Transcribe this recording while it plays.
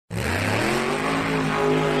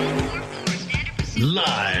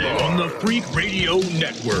Live on the Freak Radio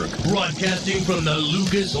Network. Broadcasting from the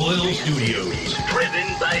Lucas Oil Studios. Driven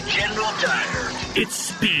by General Tire. It's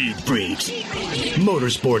Speed Freaks.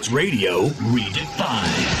 Motorsports Radio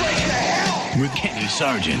redefined. With Kenny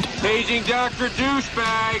Sargent. Paging Dr.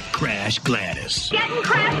 Douchebag. Crash Gladys. Get in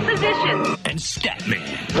crash position. And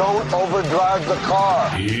Statman. Don't overdrive the car.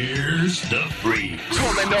 Here's the Freaks.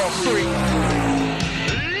 Coming on, freak.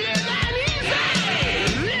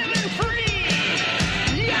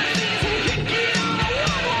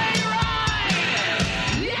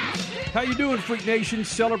 How you doing, Freak Nation?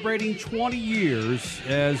 Celebrating 20 years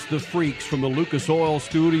as the Freaks from the Lucas Oil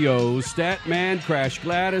Studios. Statman, Crash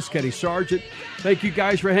Gladys, Kenny Sargent. Thank you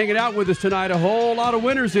guys for hanging out with us tonight. A whole lot of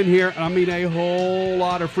winners in here. I mean, a whole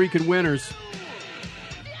lot of freaking winners.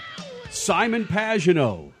 Simon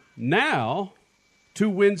Pagenaud, now 2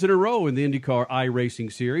 wins in a row in the IndyCar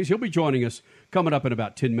iRacing Series. He'll be joining us coming up in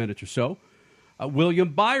about 10 minutes or so. William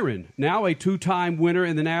Byron, now a 2-time winner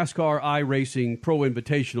in the NASCAR iRacing Pro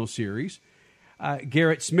Invitational Series.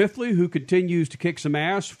 Garrett Smithley, who continues to kick some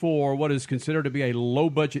ass for what is considered to be a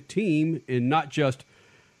low-budget team in not just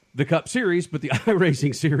the Cup Series, but the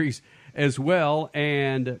iRacing Series as well.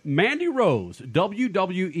 And Mandy Rose,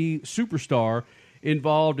 WWE superstar,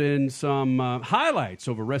 involved in some highlights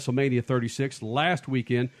over WrestleMania 36 last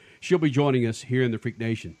weekend. She'll be joining us here in the Freak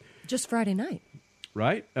Nation. Just Friday night.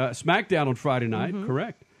 Right? SmackDown on Friday night,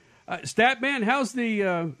 correct. Statman, how's the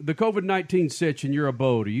COVID-19 sitch in your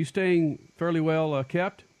abode? Are you staying fairly well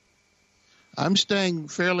kept? I'm staying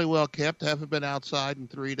fairly well kept. I haven't been outside in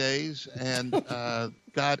 3 days, and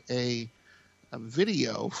got a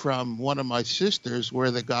video from one of my sisters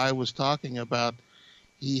where the guy was talking about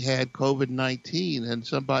he had COVID-19, and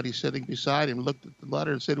somebody sitting beside him looked at the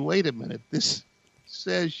letter and said, wait a minute, this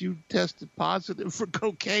says you tested positive for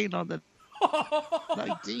cocaine on the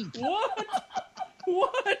 19th.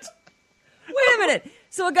 What? Wait a minute.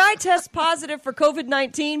 So a guy tests positive for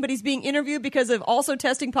COVID-19, but he's being interviewed because of also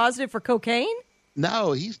testing positive for cocaine?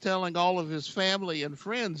 No, he's telling all of his family and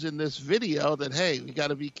friends in this video that, hey, we got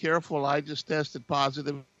to be careful. I just tested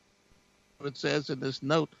positive, it says in this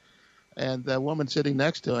note. And the woman sitting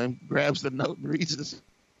next to him grabs the note and reads it.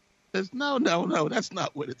 Says, no, that's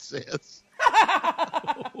not what it says.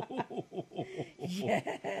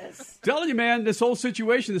 Yes. Telling you, man, this whole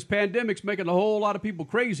situation, this pandemic's making a whole lot of people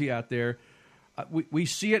crazy out there. We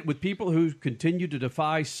see it with people who continue to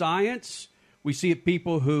defy science. We see it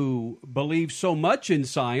people who believe so much in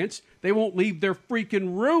science, they won't leave their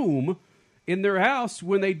freaking room in their house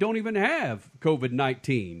when they don't even have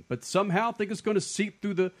COVID-19, but somehow think it's going to seep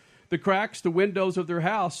through the cracks, the windows of their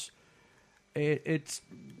house.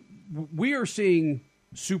 We are seeing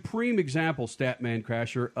supreme examples, Statman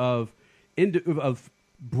Crasher, of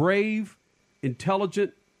brave,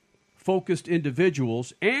 intelligent, focused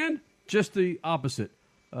individuals, and just the opposite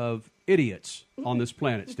of idiots on this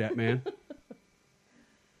planet, Statman.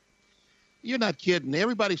 You're not kidding.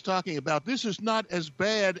 Everybody's talking about this is not as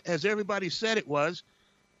bad as everybody said it was.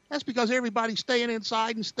 That's because everybody's staying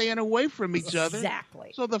inside and staying away from each other.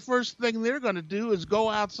 Exactly. So the first thing they're going to do is go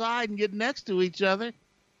outside and get next to each other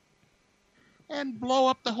and blow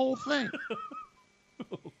up the whole thing.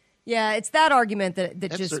 Yeah, it's that argument that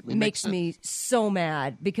just certainly makes makes me so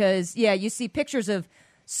mad because, yeah, you see pictures of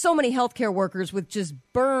so many healthcare workers with just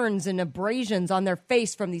burns and abrasions on their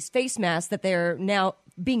face from these face masks that they're now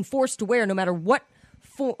being forced to wear no matter what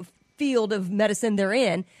field of medicine they're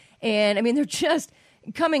in. And, I mean, they're just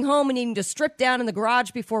coming home and needing to strip down in the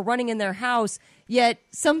garage before running in their house. Yet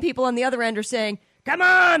some people on the other end are saying, come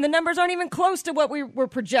on, the numbers aren't even close to what we were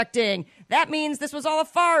projecting. That means this was all a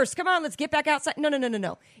farce. Come on, let's get back outside.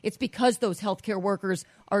 No. It's because those healthcare workers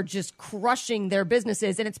are just crushing their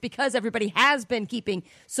businesses, and it's because everybody has been keeping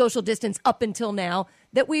social distance up until now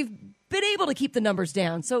that we've been able to keep the numbers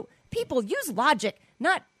down. So people, use logic,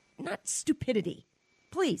 not stupidity.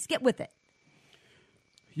 Please, get with it.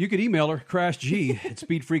 You could email her,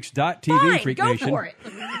 crashg@speedfreaks.tv. Fine, Freak go Nation. for it.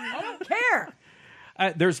 I don't care.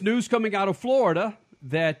 There's news coming out of Florida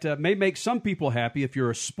that may make some people happy if you're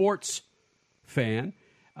a sports fan.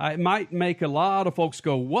 It might make a lot of folks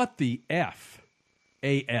go, what the F?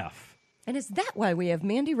 AF. And is that why we have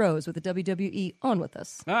Mandy Rose with the WWE on with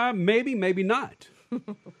us? Maybe not.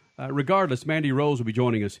 Regardless, Mandy Rose will be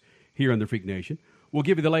joining us here on the Freak Nation. We'll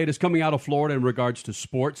give you the latest coming out of Florida in regards to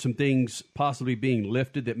sports, some things possibly being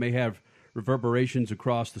lifted that may have reverberations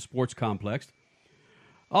across the sports complex.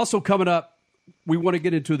 Also coming up, we want to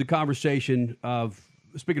get into the conversation of,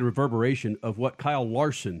 speaking of reverberation, of what Kyle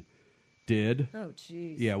Larson did. Oh,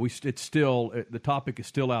 jeez. Yeah, it's still, the topic is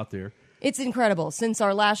still out there. It's incredible. Since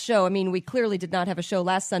our last show, I mean, we clearly did not have a show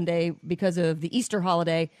last Sunday because of the Easter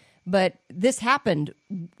holiday, but this happened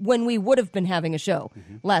when we would have been having a show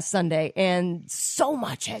last Sunday, and so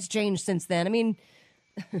much has changed since then. I mean,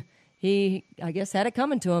 he, I guess, had it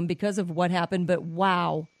coming to him because of what happened, but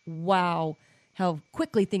wow, how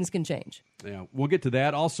quickly things can change. Yeah, we'll get to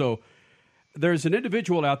that. Also, there's an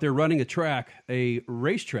individual out there running a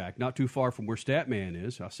racetrack not too far from where Statman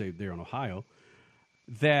is, I'll say there in Ohio,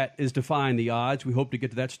 that is defying the odds. We hope to get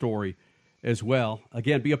to that story as well.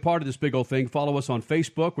 Again, be a part of this big old thing. Follow us on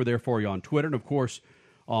Facebook. We're there for you on Twitter and, of course,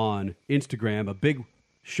 on Instagram. A big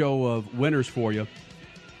show of winners for you.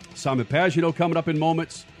 Simon Pagenaud coming up in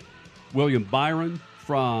moments. William Byron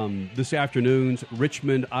from this afternoon's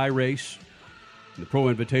Richmond iRace, the Pro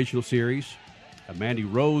Invitational Series. Mandy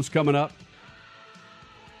Rose coming up.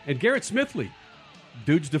 And Garrett Smithley.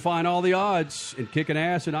 Dudes defying all the odds and kicking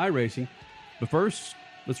ass in iRacing. But first,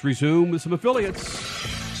 let's resume with some affiliates.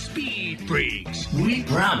 Speed Freaks. We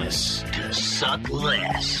promise to suck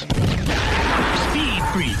less. Speed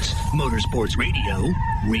Freaks. Motorsports Radio,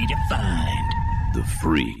 redefined. The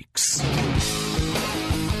Freaks.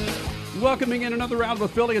 Welcoming in another round of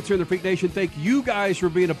affiliates here in the Freak Nation. Thank you guys for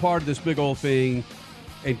being a part of this big old thing.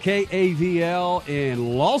 And KAVL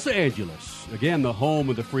in Los Angeles. Again, the home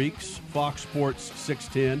of the Freaks. Fox Sports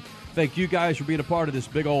 610. Thank you guys for being a part of this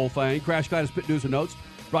big old thing. Crash Guide, Spit News and Notes.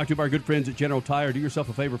 Brought to you by our good friends at General Tire. Do yourself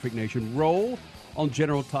a favor, Freak Nation. Roll on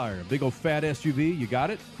General Tire. Big old fat SUV. You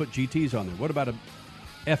got it? Put GTs on there. What about a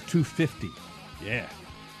F-250? Yeah.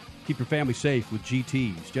 Keep your family safe with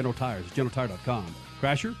GTs. General Tires. GeneralTire.com.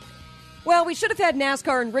 Crasher? Well, we should have had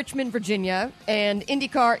NASCAR in Richmond, Virginia, and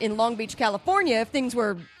IndyCar in Long Beach, California, if things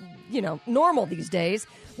were, normal these days.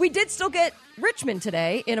 We did still get Richmond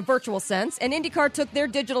today in a virtual sense, and IndyCar took their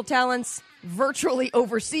digital talents virtually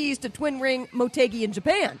overseas to Twin Ring Motegi in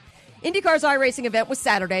Japan. IndyCar's iRacing event was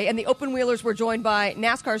Saturday, and the open-wheelers were joined by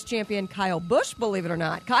NASCAR's champion Kyle Busch, believe it or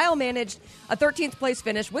not. Kyle managed a 13th place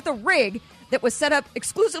finish with a rig that was set up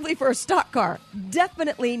exclusively for a stock car.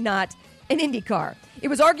 Definitely not an IndyCar. It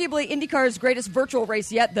was arguably IndyCar's greatest virtual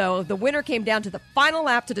race yet, though. The winner came down to the final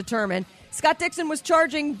lap to determine. Scott Dixon was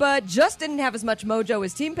charging, but just didn't have as much mojo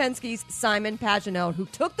as Team Penske's Simon Pagenaud, who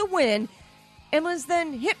took the win and was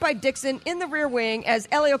then hit by Dixon in the rear wing as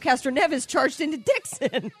Helio Castroneves charged into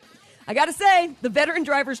Dixon. I gotta say, the veteran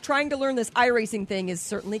drivers trying to learn this iRacing thing is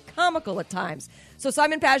certainly comical at times. So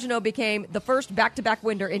Simon Pagenaud became the first back-to-back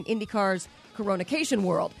winner in IndyCar's Coronation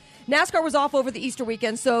world. NASCAR was off over the Easter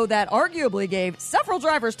weekend, so that arguably gave several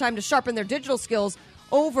drivers time to sharpen their digital skills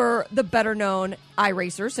over the better-known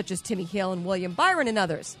iRacers, such as Timmy Hill and William Byron and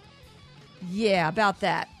others. Yeah, about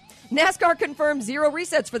that. NASCAR confirmed 0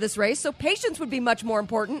 resets for this race, so patience would be much more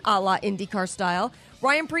important, a la IndyCar style.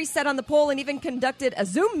 Ryan Preece sat on the pole and even conducted a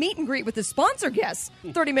Zoom meet and greet with his sponsor guests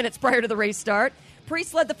 30 minutes prior to the race start.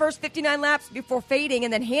 Preece led the first 59 laps before fading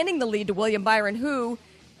and then handing the lead to William Byron, who,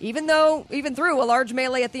 even through a large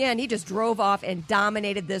melee at the end, he just drove off and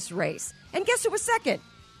dominated this race. And guess who was second?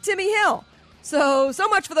 Timmy Hill. So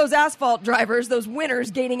much for those asphalt drivers, those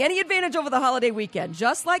winners gaining any advantage over the holiday weekend.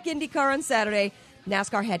 Just like IndyCar on Saturday,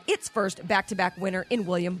 NASCAR had its first back-to-back winner in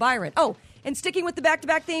William Byron. Oh, and sticking with the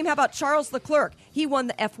back-to-back theme, how about Charles Leclerc? He won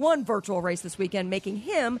the F1 virtual race this weekend, making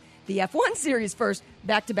him the F1 Series first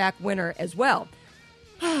back-to-back winner as well.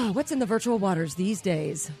 What's in the virtual waters these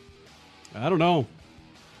days? I don't know.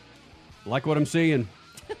 Like what I'm seeing.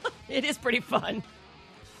 It is pretty fun.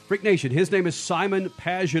 Freak Nation, his name is Simon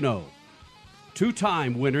Pagenaud,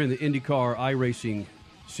 2-time winner in the IndyCar iRacing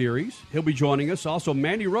Series. He'll be joining us. Also,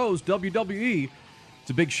 Mandy Rose, WWE. It's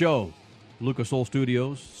a big show. Lucas Oil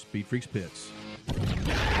Studios, Speed Freaks Pits.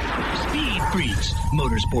 Speed Freaks,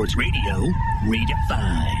 Motorsports Radio,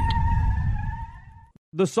 redefined.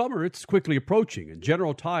 The summer, it's quickly approaching, and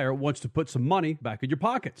General Tire wants to put some money back in your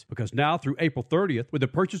pockets. Because now through April 30th, with the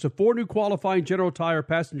purchase of 4 new qualifying General Tire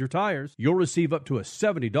passenger tires, you'll receive up to a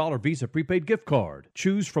 $70 Visa prepaid gift card.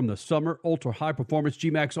 Choose from the Summer Ultra High Performance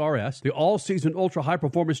G-Max RS, the All-Season Ultra High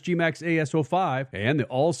Performance G-Max AS05, and the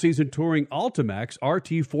All-Season Touring Ultimax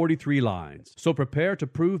RT43 lines. So prepare to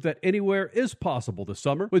prove that anywhere is possible this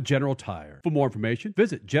summer with General Tire. For more information,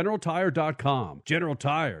 visit GeneralTire.com. General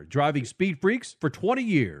Tire, driving speed freaks for 20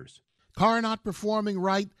 years. Car not performing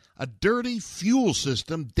right, a dirty fuel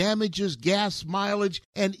system damages gas mileage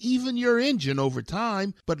and even your engine over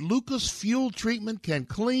time, but Lucas Fuel Treatment can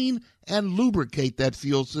clean and lubricate that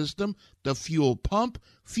fuel system, the fuel pump,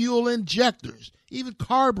 fuel injectors, even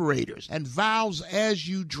carburetors and valves as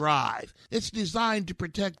you drive. It's designed to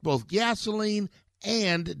protect both gasoline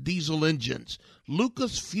and diesel engines.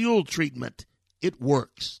 Lucas Fuel Treatment. It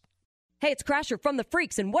works. Hey, it's Crasher from the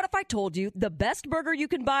Freaks, and what if I told you the best burger you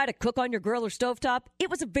can buy to cook on your grill or stovetop,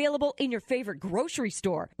 it was available in your favorite grocery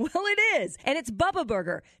store? Well, it is, and it's Bubba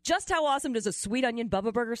Burger. Just how awesome does a sweet onion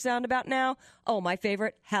Bubba Burger sound about now? Oh, my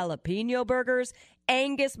favorite, jalapeno burgers,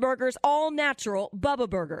 Angus burgers, all natural Bubba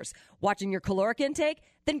Burgers. Watching your caloric intake?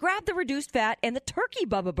 Then grab the reduced fat and the turkey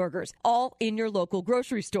Bubba Burgers, all in your local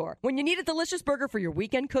grocery store. When you need a delicious burger for your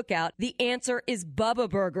weekend cookout, the answer is Bubba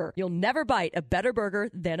Burger. You'll never bite a better burger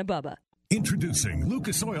than a Bubba. Introducing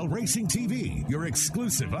Lucas Oil Racing TV, your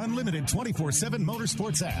exclusive unlimited 24/7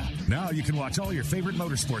 motorsports app. Now you can watch all your favorite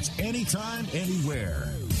motorsports anytime, anywhere.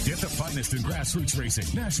 Get the finest in grassroots racing,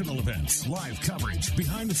 national events, live coverage,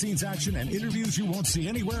 behind-the-scenes action, and interviews you won't see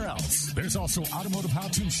anywhere else. There's also automotive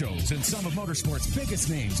how-to shows and some of motorsports' biggest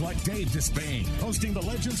names like Dave Despain, hosting the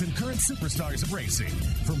legends and current superstars of racing.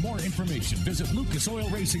 For more information, visit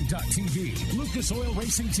lucasoilracing.tv. Lucas Oil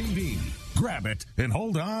Racing TV. Grab it and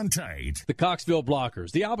hold on tight. The Coxville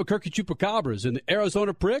Blockers, the Albuquerque Chupacabras, and the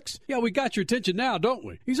Arizona Pricks? Yeah, we got your attention now, don't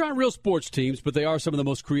we? These aren't real sports teams, but they are some of the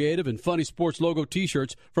most creative and funny sports logo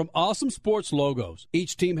t-shirts from Awesome Sports Logos.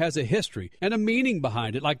 Each team has a history and a meaning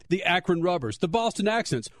behind it, like the Akron Rubbers, the Boston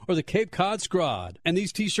Accents, or the Cape Cod Scrod. And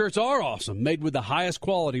these t-shirts are awesome, made with the highest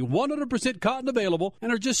quality, 100% cotton available,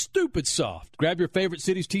 and are just stupid soft. Grab your favorite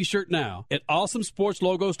city's t-shirt now at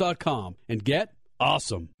awesomesportslogos.com and get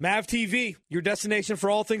awesome. MAV TV, your destination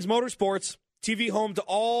for all things motorsports. TV home to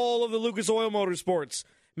all of the Lucas Oil Motorsports.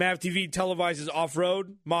 MAV TV televises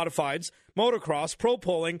off-road, modifieds, motocross, pro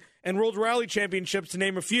polling, and World Rally Championships, to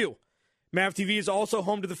name a few. MAV TV is also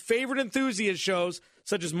home to the favorite enthusiast shows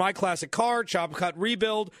such as My Classic Car, Chop Cut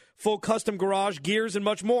Rebuild, Full Custom Garage, Gears, and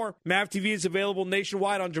much more. MAV TV is available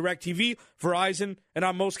nationwide on DirecTV, Verizon, and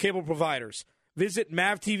on most cable providers. Visit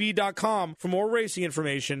MAVTV.com for more racing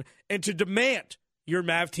information and to demand your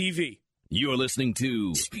MAV TV. You're listening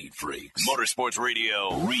to Speed Freaks Motorsports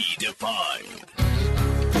Radio Redefined.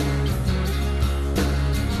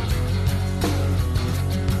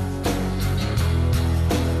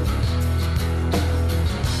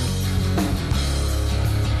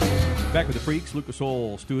 Back with the Freaks, Lucas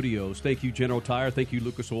Oil Studios. Thank you, General Tire. Thank you,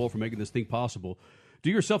 Lucas Oil, for making this thing possible.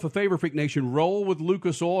 Do yourself a favor, Freak Nation. Roll with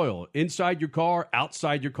Lucas Oil. Inside your car,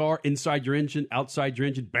 outside your car, inside your engine, outside your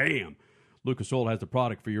engine. Bam! Lucas Oil has the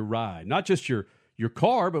product for your ride. Not just your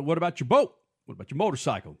car, but what about your boat? What about your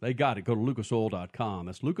motorcycle? They got it. Go to lucasoil.com.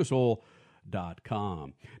 That's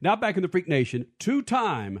lucasoil.com. Now back in the Freak Nation,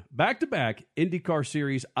 two-time, back-to-back IndyCar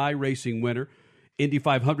Series iRacing winner, Indy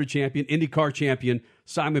 500 champion, IndyCar champion,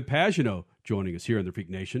 Simon Pagenaud, joining us here in the Freak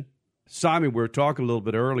Nation. Simon, we were talking a little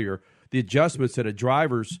bit earlier, the adjustments that a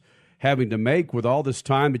driver's having to make with all this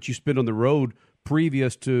time that you spend on the road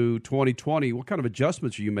previous to 2020. What kind of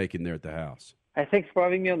adjustments are you making there at the house? Thanks for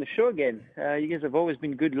having me on the show again. You guys have always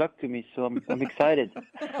been good luck to me, so I'm excited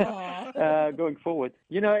going forward.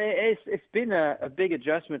 You know, it's been a big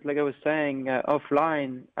adjustment. Like I was saying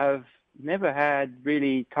offline, I've never had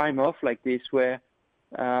really time off like this where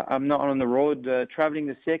I'm not on the road traveling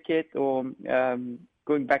the circuit or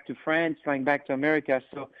going back to France, flying back to America.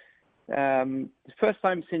 So the first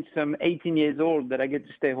time since I'm 18 years old that I get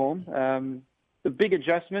to stay home. The big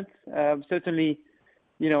adjustment, certainly.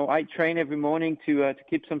 You know, I train every morning to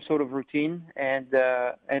keep some sort of routine, and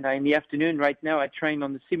in the afternoon right now I train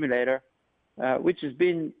on the simulator, which has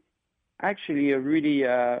been actually a really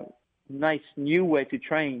nice new way to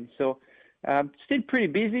train. So still pretty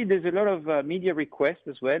busy. There's a lot of media requests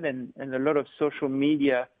as well, and a lot of social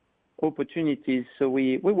media opportunities. So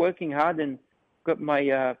we're working hard, and got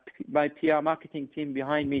my PR marketing team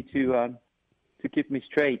behind me to keep me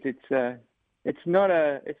straight. It's not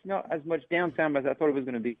as much downtime as I thought it was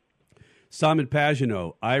going to be. Simon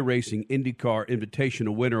Pagenaud, iRacing IndyCar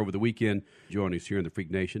Invitational winner over the weekend, joining us here in the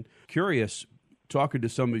Freak Nation. Curious, talking to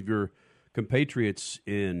some of your compatriots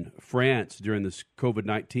in France during this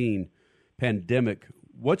COVID-19 pandemic,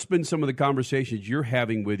 what's been some of the conversations you're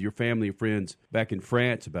having with your family and friends back in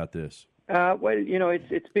France about this? Well, you know,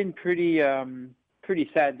 it's been pretty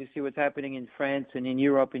sad to see what's happening in France and in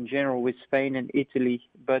Europe in general with Spain and Italy,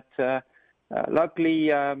 but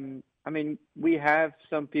luckily, I mean, we have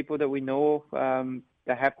some people that we know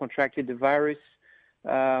that have contracted the virus.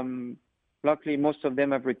 Luckily, most of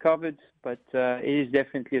them have recovered, but it is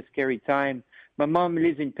definitely a scary time. My mom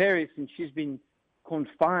lives in Paris, and she's been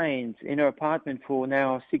confined in her apartment for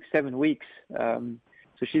now 6-7 weeks.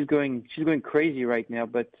 So she's going crazy right now.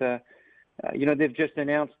 But you know, they've just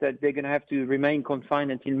announced that they're going to have to remain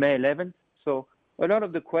confined until May 11th. So a lot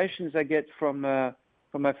of the questions I get from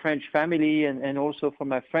my French family and also from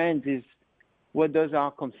my friends is, what does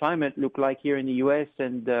our confinement look like here in the U.S.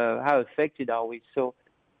 and how affected are we? So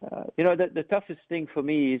the toughest thing for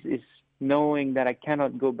me is knowing that I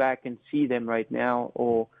cannot go back and see them right now,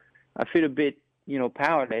 or I feel a bit,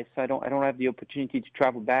 powerless. I don't have the opportunity to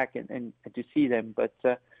travel back and to see them. But,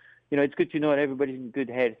 it's good to know that everybody's in good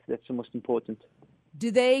health. That's the most important. Do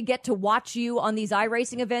they get to watch you on these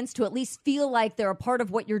iRacing events to at least feel like they're a part of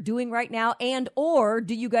what you're doing right now? And or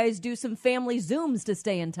do you guys do some family Zooms to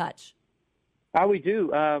stay in touch? We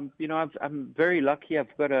do. I'm very lucky.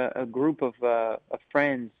 I've got a group of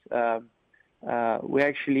friends. There's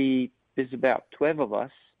about 12 of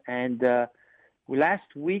us. And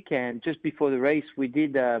last weekend, just before the race, we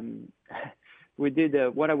did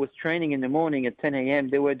what I was training in the morning at 10 a.m.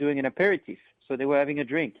 They were doing an aperitif. So they were having a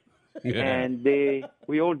drink. Yeah. And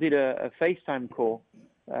we all did a FaceTime call,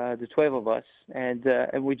 the 12 of us, and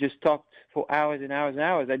we just talked for hours and hours and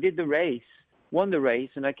hours. I did the race, won the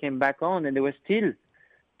race, and I came back on, and they were still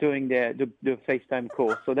doing the FaceTime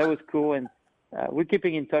call. So that was cool, and we're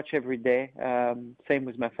keeping in touch every day. Same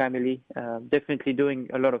with my family. Definitely doing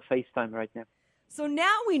a lot of FaceTime right now. So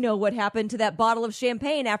now we know what happened to that bottle of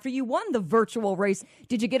champagne after you won the virtual race.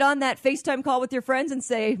 Did you get on that FaceTime call with your friends and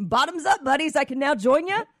say, bottoms up, buddies, I can now join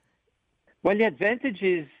you? Well, the advantage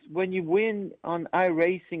is when you win on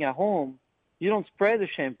iRacing at home, you don't spread the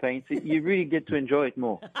champagne, so you really get to enjoy it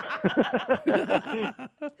more. Yeah,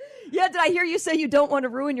 did I hear you say you don't want to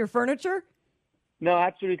ruin your furniture? No,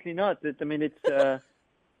 absolutely not. It's a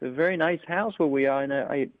very nice house where we are, and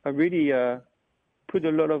I really put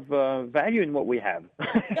a lot of value in what we have.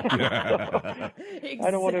 Exactly. I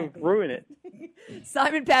don't want to ruin it.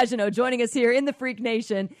 Simon Pagenaud joining us here in the Freak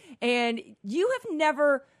Nation, and you have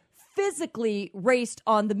never physically raced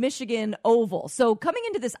on the Michigan Oval. So coming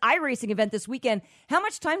into this iRacing event this weekend, how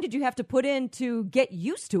much time did you have to put in to get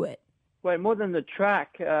used to it? Well, more than the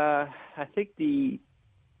track, I think the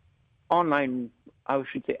online, I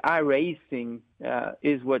should say, iRacing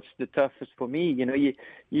is what's the toughest for me.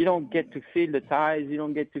 You don't get to feel the tires, you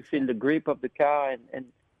don't get to feel the grip of the car, and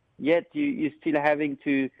yet you're still having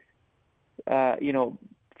to,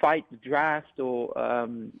 fight the draft or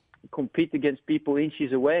compete against people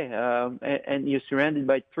inches away, and you're surrounded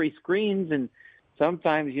by 3 screens, and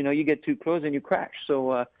sometimes you get too close and you crash.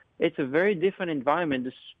 So it's a very different environment.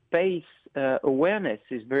 The space awareness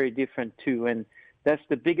is very different too, and that's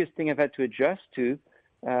the biggest thing I've had to adjust to.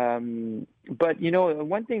 But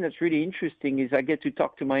one thing that's really interesting is I get to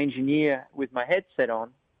talk to my engineer with my headset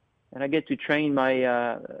on, and I get to train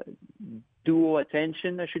my dual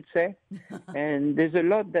attention, I should say. And there's a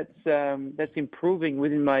lot that's improving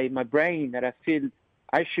within my brain that I feel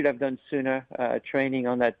I should have done sooner, training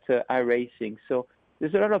on that iRacing. So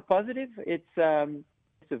there's a lot of positive. It's a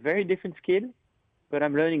very different skill, but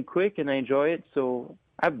I'm learning quick and I enjoy it. So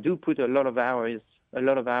I do put a lot of hours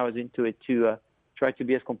into it to try to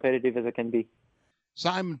be as competitive as I can be.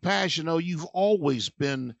 Simon Pagenaud, you've always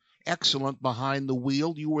been excellent behind the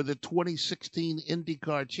wheel. You were the 2016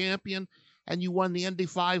 IndyCar champion, and you won the Indy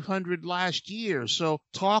 500 last year. So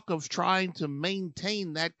talk of trying to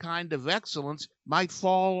maintain that kind of excellence might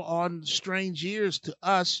fall on strange ears to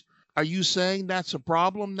us. Are you saying that's a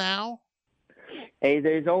problem now? Hey,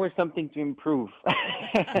 there's always something to improve.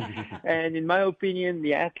 And in my opinion,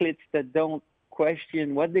 the athletes that don't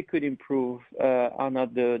question what they could improve are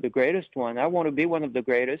not the greatest one. I want to be one of the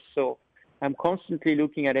greatest, so I'm constantly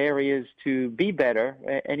looking at areas to be better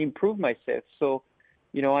and improve myself. So,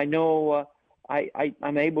 I know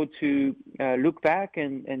I'm able to look back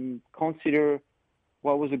and consider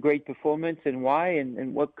what was a great performance and why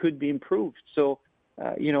and what could be improved. So,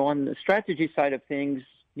 on the strategy side of things,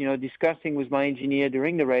 discussing with my engineer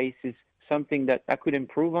during the race is something that I could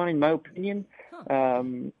improve on, in my opinion.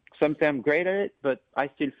 Sometimes I'm great at it, but I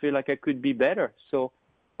still feel like I could be better. So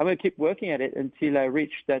I'm going to keep working at it until I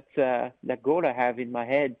reach that goal I have in my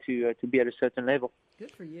head to be at a certain level.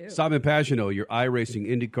 Good for you. Simon Pagenaud, your iRacing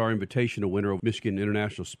IndyCar Invitational winner of Michigan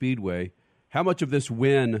International Speedway. How much of this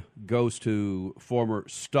win goes to former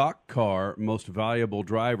stock car most valuable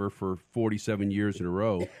driver for 47 years in a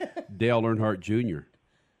row, Dale Earnhardt Jr.?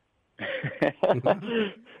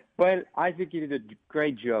 Well, I think he did a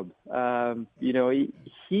great job.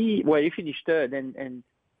 He finished third, and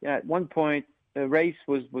at one point the race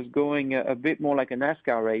was going a bit more like a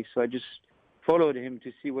NASCAR race. So I just followed him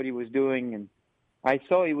to see what he was doing, and I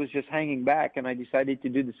saw he was just hanging back, and I decided to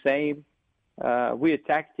do the same. We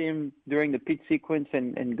attacked him during the pit sequence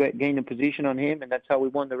and gained a position on him, and that's how we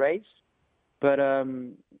won the race. But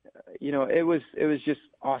it was just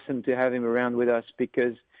awesome to have him around with us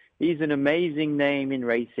because he's an amazing name in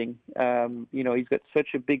racing. He's got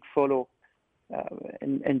such a big follow,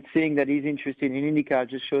 and seeing that he's interested in IndyCar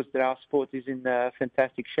just shows that our sport is in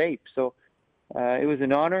fantastic shape. So it was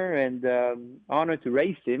an honor and honor to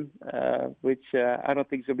race him, which I don't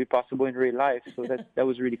think will be possible in real life. So that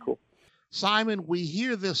was really cool. Simon, we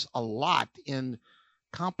hear this a lot in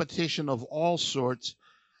competition of all sorts.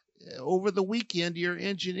 Over the weekend, your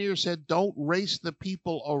engineer said, don't race the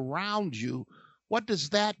people around you. What does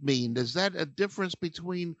that mean? Is that a difference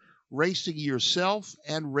between racing yourself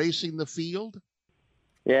and racing the field?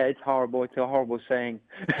 Yeah, it's horrible. It's a horrible saying.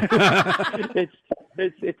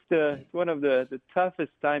 It's one of the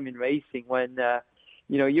toughest time in racing when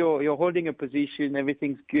you're holding a position,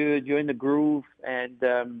 everything's good, you're in the groove, and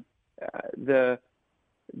the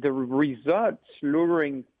results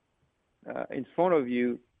luring in front of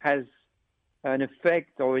you has an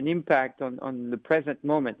effect or an impact on the present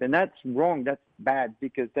moment, and that's wrong. That's bad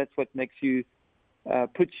because that's what makes you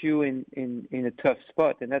puts you in a tough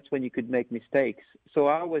spot, and that's when you could make mistakes. So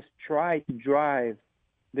I always try to drive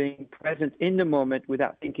being present in the moment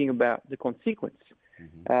without thinking about the consequence.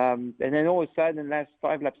 And then all of a sudden, the last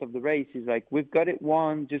 5 laps of the race is like, we've got it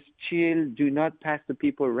won, just chill, do not pass the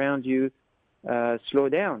people around you, slow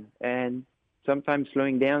down. And sometimes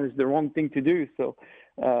slowing down is the wrong thing to do. So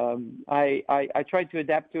I try to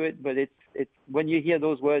adapt to it, but it's when you hear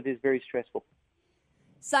those words, it's very stressful.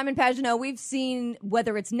 Simon Pagenaud, we've seen,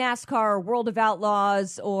 whether it's NASCAR or World of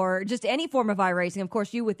Outlaws or just any form of iRacing, of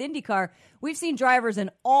course, you with IndyCar, we've seen drivers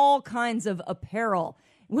in all kinds of apparel,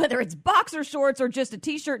 whether it's boxer shorts or just a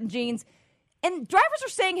T-shirt and jeans. And drivers are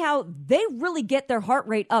saying how they really get their heart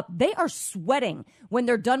rate up. They are sweating when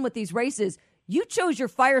they're done with these races. You chose your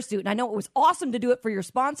fire suit, and I know it was awesome to do it for your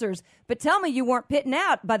sponsors, but tell me you weren't pitting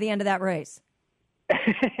out by the end of that race.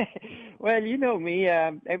 Well, you know me.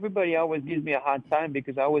 Everybody always gives me a hard time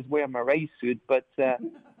because I always wear my race suit. But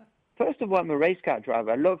first of all, I'm a race car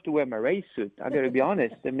driver. I love to wear my race suit. I got to be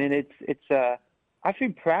honest. I mean, it's. I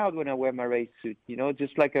feel proud when I wear my race suit. You know,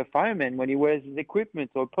 just like a fireman when he wears his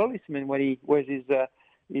equipment, or a policeman when he wears his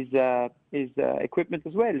equipment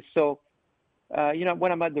as well. So,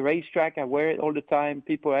 when I'm at the racetrack, I wear it all the time.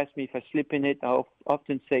 People ask me if I slip in it. I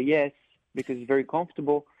often say yes, because it's very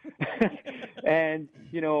comfortable. And,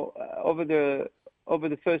 over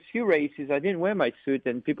the first few races, I didn't wear my suit,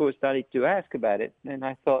 and people were starting to ask about it. And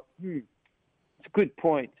I thought, it's a good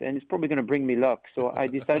point, and it's probably going to bring me luck. So I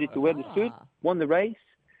decided to wear the suit, won the race.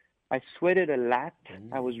 I sweated a lot.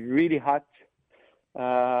 I was really hot.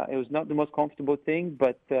 It was not the most comfortable thing,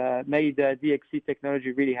 but made DXC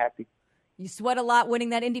Technology really happy. You sweat a lot winning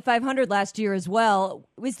that Indy 500 last year as well.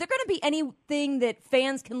 Is there going to be anything that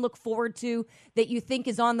fans can look forward to that you think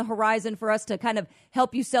is on the horizon for us to kind of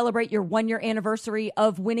help you celebrate your 1-year anniversary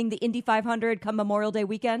of winning the Indy 500 come Memorial Day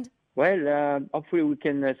weekend? Well, hopefully we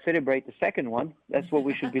can celebrate the second one. That's what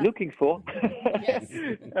we should be looking for. Yes.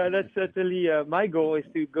 That's certainly my goal, is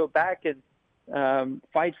to go back and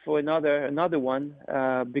fight for another one,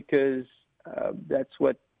 because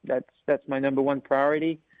that's my number one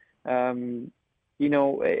priority.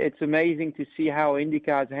 It's amazing to see how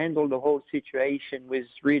IndyCar has handled the whole situation with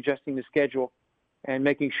readjusting the schedule and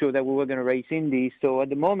making sure that we were going to race Indy. So at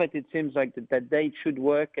the moment, it seems like that date should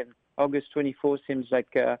work, and August 24th seems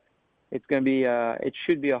like it's going to be it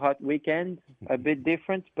should be a hot weekend, a bit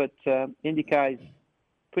different, but IndyCar is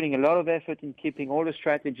putting a lot of effort in keeping all the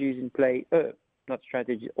strategies in play,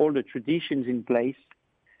 all the traditions in place.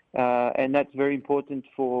 And that's very important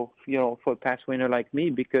for a past winner like me,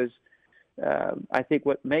 because I think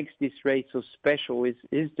what makes this race so special is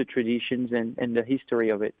the traditions and the history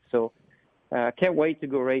of it. So I can't wait to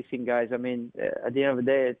go racing, guys. I mean, at the end of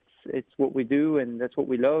the day, it's what we do, and that's what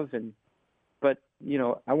we love. But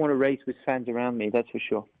I want to race with fans around me. That's for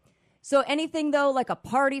sure. So anything, though, like a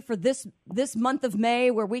party for this month of May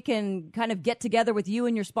where we can kind of get together with you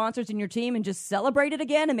and your sponsors and your team and just celebrate it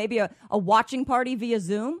again, and maybe a watching party via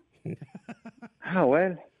Zoom? Oh,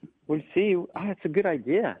 well, we'll see. It's a good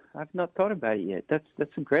idea. I've not thought about it yet.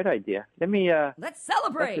 That's a great idea. Let's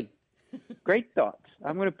celebrate. Great thought.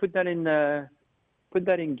 I'm going to put that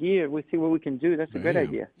in gear. We'll see what we can do. That's a great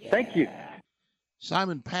idea. Yeah. Thank you.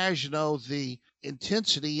 Simon Pagenaud, the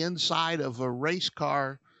intensity inside of a race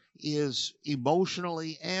car is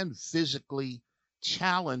emotionally and physically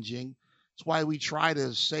challenging. That's why we try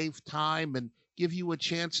to save time and give you a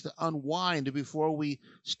chance to unwind before we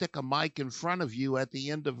stick a mic in front of you at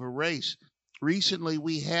the end of a race. Recently,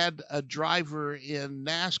 we had a driver in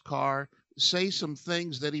NASCAR say some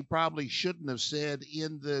things that he probably shouldn't have said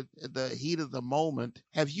in the heat of the moment.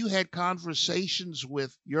 Have you had conversations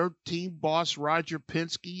with your team boss, Roger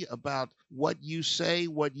Penske, about what you say,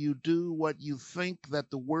 what you do, what you think that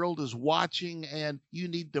the world is watching, and you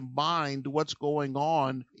need to mind what's going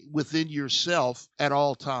on within yourself at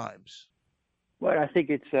all times? Well, I think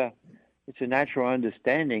it's a natural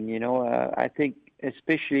understanding. You know, I think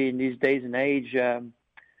especially in these days and age,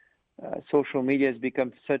 social media has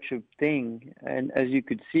become such a thing. And as you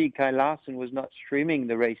could see, Kyle Larson was not streaming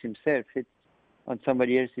the race himself. It's on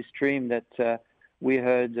somebody else's stream that we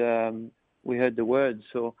heard the words.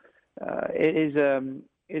 So it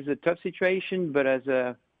is a tough situation, but as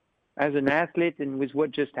an athlete and with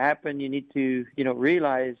what just happened, you need to, you know,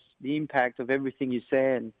 realize the impact of everything you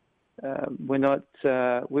say. And we're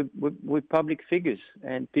public figures,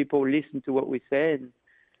 and people listen to what we say, and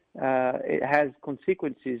it has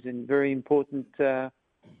consequences and very important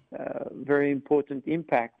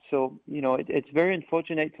impact. So, you know, it's very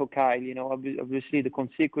unfortunate for Kyle. You know, obviously the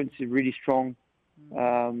consequence is really strong,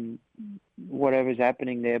 whatever's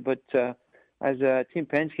happening there. But as a Team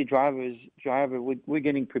Penske driver, we're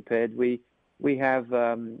getting prepared. We have,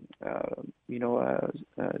 how do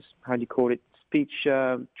you call it, speech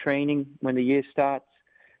training when the year starts.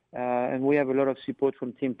 And we have a lot of support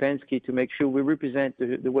from Team Penske to make sure we represent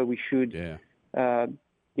the way we should the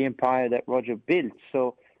empire that Roger built.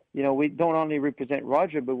 So, you know, we don't only represent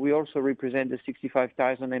Roger, but we also represent the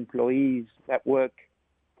 65,000 employees that work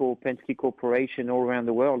for Penske Corporation all around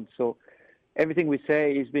the world. So everything we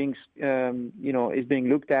say is being, is being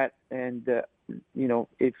looked at. And,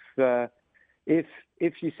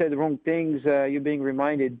 if you say the wrong things, you're being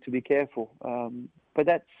reminded to be careful. But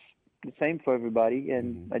that's the same for everybody.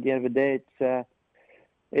 And at the end of the day,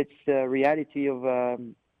 it's the reality of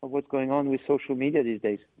what's going on with social media these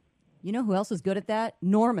days. You know who else is good at that?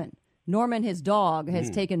 Norman. Norman, his dog, has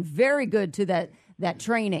taken very good to that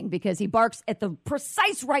training because he barks at the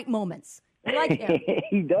precise right moments. I like him.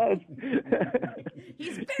 He does.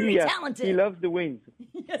 He's very talented. He loves the wins.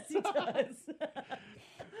 Yes, he does.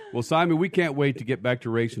 Well, Simon, we can't wait to get back to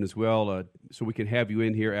racing as well, so we can have you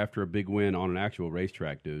in here after a big win on an actual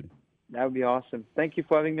racetrack, dude. That would be awesome. Thank you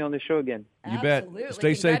for having me on the show again. You bet.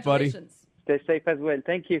 Stay safe, buddy. Stay safe as well.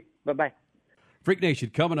 Thank you. Bye-bye. Freak Nation,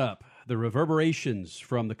 coming up, the reverberations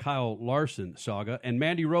from the Kyle Larson saga and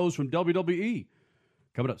Mandy Rose from WWE.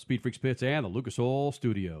 Coming up, Speed Freaks Pits and the Lucas Oil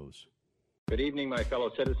Studios. Good evening, my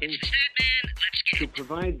fellow citizens. To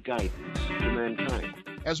provide guidance to mankind.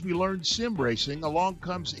 As we learn sim racing, along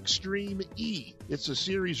comes Extreme E. It's a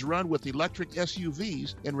series run with electric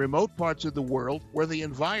SUVs in remote parts of the world where the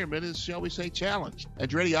environment is, shall we say, challenged.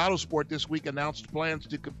 Andretti Autosport this week announced plans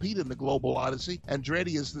to compete in the Global Odyssey.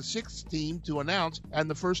 Andretti is the sixth team to announce and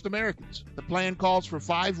the first Americans. The plan calls for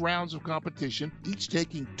 5 rounds of competition, each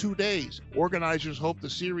taking 2 days. Organizers hope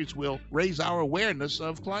the series will raise our awareness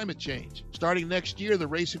of climate change. Starting next year, the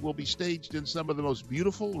racing will be staged in some of the most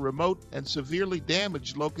beautiful, remote, and severely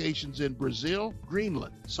damaged locations in Brazil,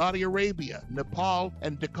 Greenland, Saudi Arabia, Nepal,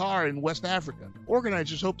 and Dakar in West Africa.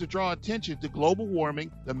 Organizers hope to draw attention to global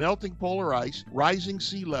warming, the melting polar ice, rising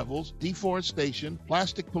sea levels, deforestation,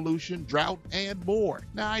 plastic pollution, drought, and more.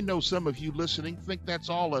 Now, I know some of you listening think that's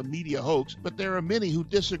all a media hoax, but there are many who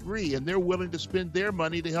disagree, and they're willing to spend their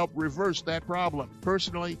money to help reverse that problem.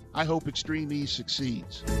 Personally, I hope Extreme E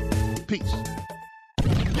succeeds. Peace.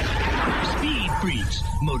 Speed Freaks,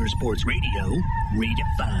 Motorsports Radio,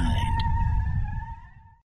 redefined.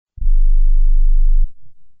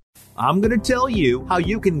 I'm going to tell you how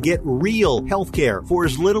you can get real healthcare for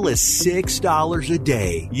as little as $6 a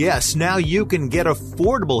day. Yes, now you can get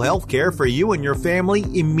affordable healthcare for you and your family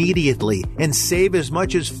immediately and save as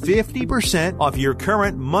much as 50% off your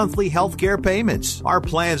current monthly healthcare payments. Our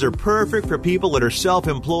plans are perfect for people that are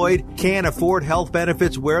self-employed, can't afford health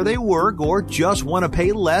benefits where they work, or just want to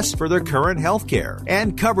pay less for their current healthcare.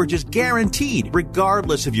 And coverage is guaranteed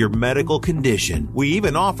regardless of your medical condition. We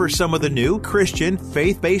even offer some of the new Christian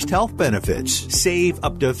faith-based health benefits. Save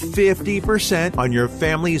up to 50% on your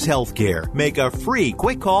family's health care. Make a free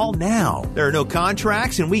quick call now. There are no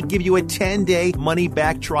contracts, and we give you a 10-day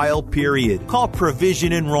money-back trial period. Call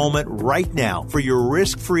Provision Enrollment right now for your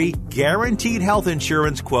risk-free, guaranteed health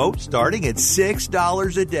insurance quote starting at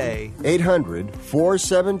 $6 a day.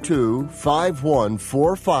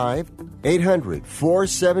 800-472-5145.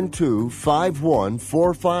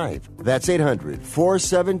 800-472-5145. That's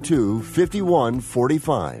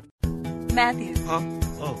 800-472-5145. Matthew. Huh?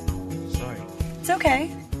 Oh, sorry. It's okay.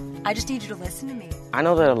 I just need you to listen to me. I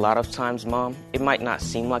know that a lot of times, Mom, it might not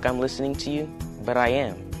seem like I'm listening to you, but I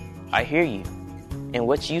am. I hear you. And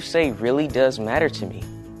what you say really does matter to me.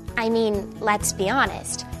 I mean, let's be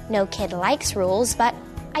honest. No kid likes rules, but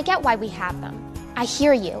I get why we have them. I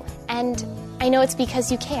hear you, and I know it's because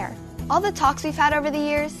you care. All the talks we've had over the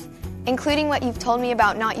years, including what you've told me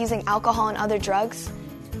about not using alcohol and other drugs,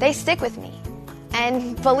 they stick with me.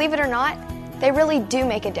 And believe it or not, they really do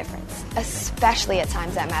make a difference, especially at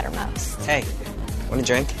times that matter most. Hey, want a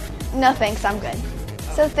drink? No thanks, I'm good.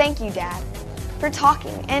 So thank you, Dad, for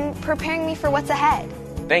talking and preparing me for what's ahead.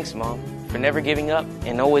 Thanks, Mom, for never giving up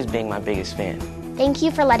and always being my biggest fan. Thank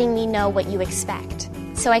you for letting me know what you expect,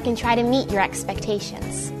 so I can try to meet your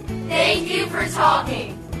expectations. Thank you for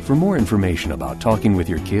talking. For more information about talking with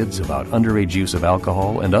your kids about underage use of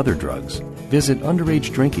alcohol and other drugs, visit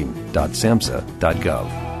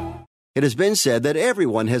underagedrinking.samhsa.gov. It has been said that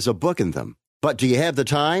everyone has a book in them. But do you have the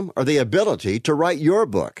time or the ability to write your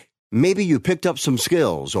book? Maybe you picked up some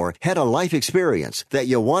skills or had a life experience that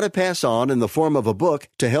you want to pass on in the form of a book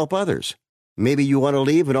to help others. Maybe you want to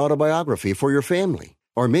leave an autobiography for your family.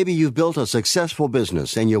 Or maybe you've built a successful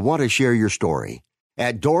business and you want to share your story.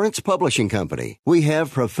 At Dorrance Publishing Company, we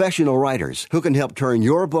have professional writers who can help turn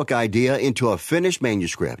your book idea into a finished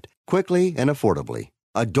manuscript quickly and affordably.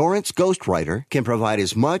 A Dorrance ghostwriter can provide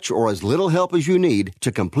as much or as little help as you need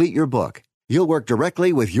to complete your book. You'll work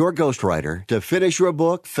directly with your ghostwriter to finish your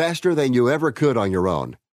book faster than you ever could on your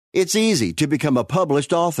own. It's easy to become a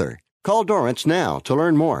published author. Call Dorrance now to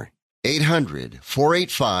learn more.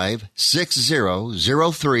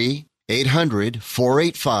 800-485-6003.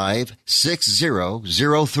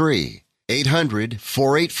 800-485-6003.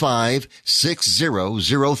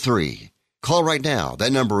 800-485-6003. Call right now.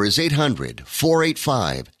 That number is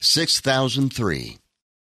 800-485-6003.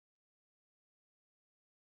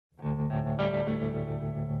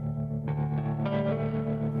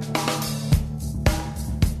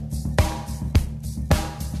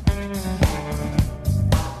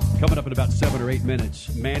 Coming up in about 7 or 8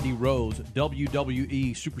 minutes, Mandy Rose,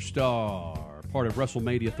 WWE superstar, part of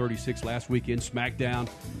WrestleMania 36 last weekend, SmackDown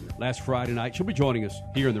last Friday night. She'll be joining us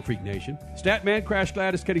here in the Freak Nation. Statman, Crash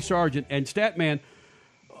Gladys, Kenny Sargent, and Statman,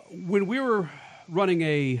 when we were running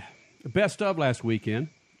a best of last weekend,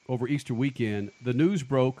 over Easter weekend, the news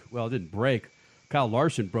broke. Well, it didn't break. Kyle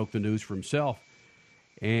Larson broke the news for himself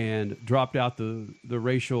and dropped out the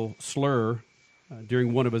racial slur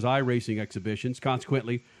during one of his iRacing exhibitions.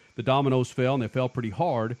 Consequently, the dominoes fell, and they fell pretty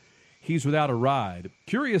hard. He's without a ride.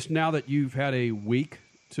 Curious now that you've had a week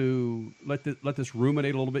to let this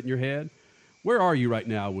ruminate a little bit in your head. Where are you right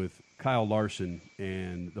now with Kyle Larson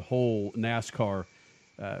and the whole NASCAR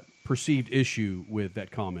perceived issue with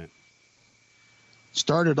that comment?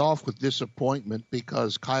 Started off with disappointment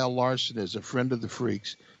because Kyle Larson is a friend of the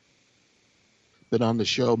Freaks. Been on the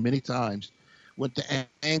show many times. Went to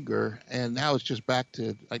anger, and now it's just back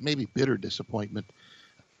to like maybe bitter disappointment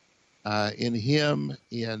in him,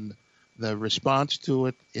 in the response to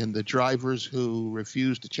it, in the drivers who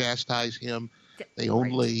refused to chastise him. They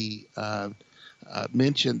only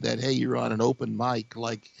mentioned that, hey, you're on an open mic.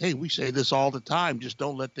 Like, hey, we say this all the time. Just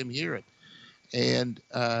don't let them hear it. And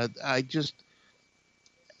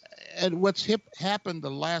and what's happened the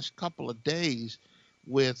last couple of days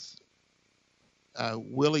with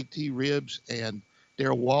Willie T. Ribbs and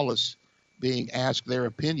Darrell Wallace being asked their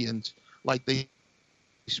opinions, like they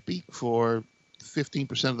speak for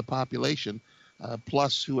 15% of the population,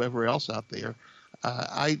 plus whoever else out there.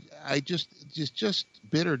 I just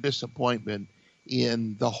bitter disappointment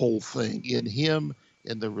in the whole thing, in him,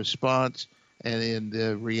 in the response, and in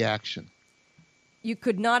the reaction. You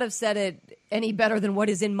could not have said it any better than what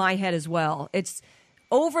is in my head as well. It's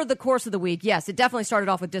over the course of the week. Yes, it definitely started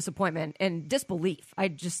off with disappointment and disbelief. I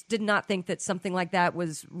just did not think that something like that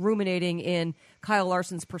was ruminating in Kyle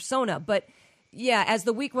Larson's persona. But yeah, as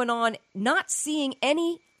the week went on, not seeing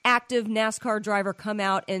any active NASCAR driver come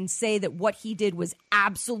out and say that what he did was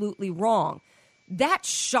absolutely wrong, that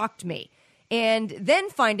shocked me. And then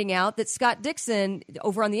finding out that Scott Dixon,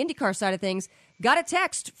 over on the IndyCar side of things, got a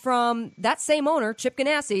text from that same owner, Chip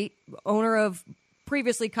Ganassi, owner of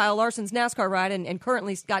previously Kyle Larson's NASCAR ride and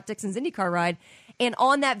currently Scott Dixon's IndyCar ride. And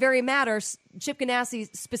on that very matter, Chip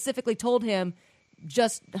Ganassi specifically told him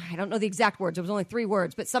just, I don't know the exact words, it was only 3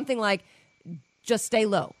 words, but something like, just stay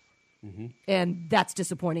low. Mm-hmm. And that's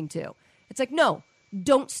disappointing too. It's like, no,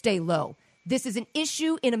 don't stay low. This is an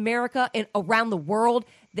issue in America and around the world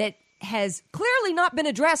that has clearly not been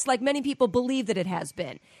addressed like many people believe that it has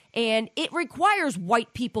been. And it requires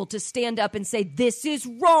white people to stand up and say, this is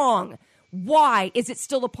wrong. Why is it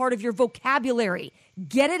still a part of your vocabulary?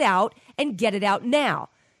 Get it out and get it out now.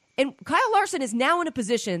 And Kyle Larson is now in a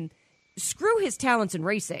position, screw his talents in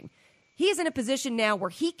racing. He is in a position now where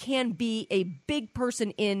he can be a big person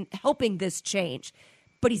in helping this change,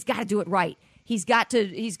 but he's got to do it right. He's got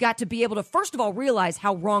to be able to, first of all, realize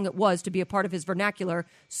how wrong it was to be a part of his vernacular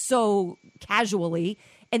so casually,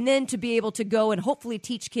 and then to be able to go and hopefully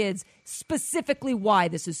teach kids specifically why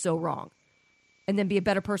this is so wrong, and then be a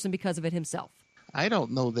better person because of it himself. I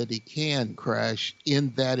don't know that he can, Crash,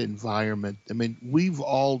 in that environment. I mean, we've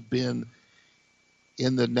all been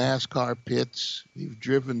in the NASCAR pits. We've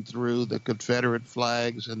driven through the Confederate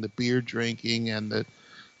flags and the beer drinking and the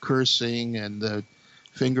cursing and the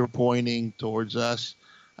finger pointing towards us.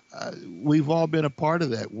 We've all been a part of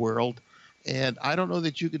that world, and I don't know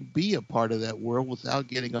that you can be a part of that world without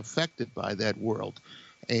getting affected by that world.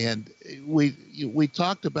 And we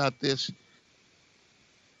talked about this,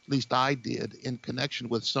 at least I did, in connection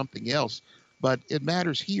with something else, but it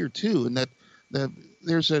matters here too, and that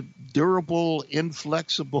there's a durable,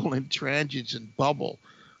 inflexible, intransigent bubble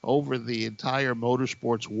over the entire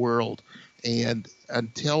motorsports world. And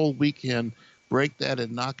until we can break that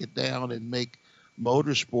and knock it down and make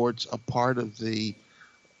motorsports a part of the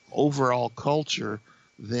overall culture,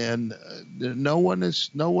 then no one is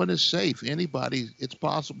safe. It's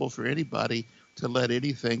possible for anybody to let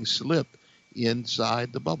anything slip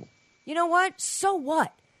inside the bubble. You know what? So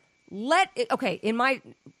what?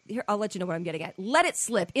 Here, I'll let you know what I'm getting at. Let it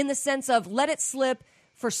slip, in the sense of let it slip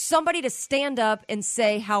for somebody to stand up and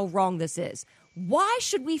say how wrong this is. Why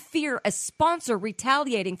should we fear a sponsor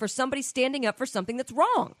retaliating for somebody standing up for something that's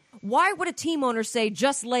wrong? Why would a team owner say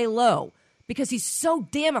just lay low? Because he's so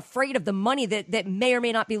damn afraid of the money that may or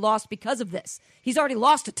may not be lost because of this. He's already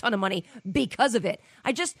lost a ton of money because of it.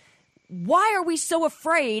 Why are we so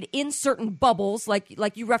afraid in certain bubbles, like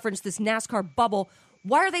you referenced this NASCAR bubble?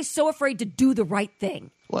 Why are they so afraid to do the right thing?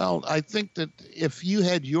 Well, I think that if you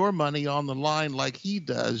had your money on the line like he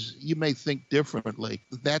does, you may think differently.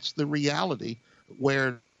 That's the reality,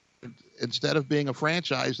 where instead of being a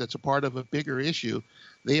franchise that's a part of a bigger issue,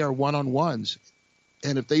 they are one-on-ones.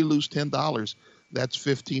 And if they lose $10, that's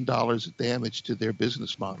 $15 of damage to their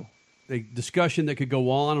business model. A discussion that could go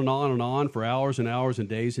on and on and on for hours and hours and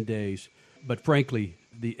days. But frankly,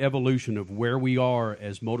 the evolution of where we are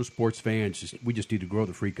as motorsports fans, we just need to grow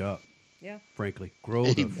the freak up. Yeah. Frankly, grow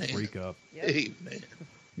the freak up. Yep. Amen.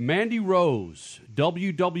 Mandy Rose,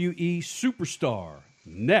 WWE superstar.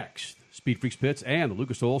 Next, Speed Freaks Pits and the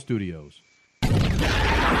Lucas Oil Studios.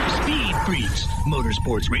 Speed Freaks,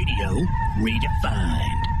 Motorsports Radio,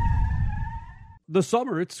 redefined. The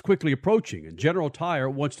summer, it's quickly approaching, and General Tire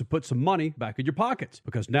wants to put some money back in your pockets.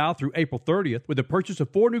 Because now through April 30th, with the purchase of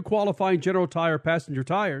 4 new qualifying General Tire passenger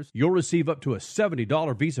tires, you'll receive up to a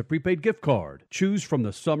 $70 Visa prepaid gift card. Choose from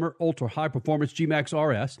the Summer Ultra High Performance G-Max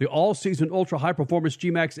RS, the All-Season Ultra High Performance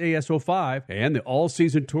G-Max AS05, and the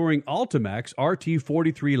All-Season Touring Ultimax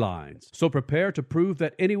RT43 lines. So prepare to prove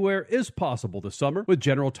that anywhere is possible this summer with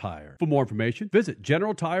General Tire. For more information, visit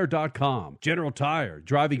GeneralTire.com. General Tire,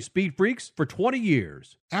 driving speed freaks for 20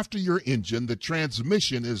 years. After your engine, the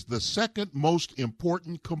transmission is the second most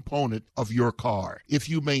important component of your car. If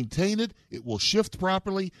you maintain it, it will shift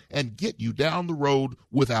properly and get you down the road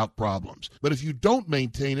without problems. But if you don't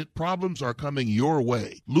maintain it, problems are coming your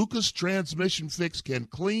way. Lucas Transmission Fix can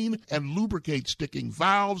clean and lubricate sticking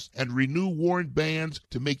valves and renew worn bands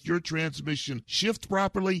to make your transmission shift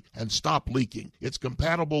properly and stop leaking. It's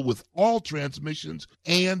compatible with all transmissions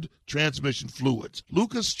and transmission fluids.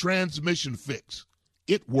 Lucas Transmission Fix.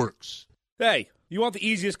 It works. Hey, you want the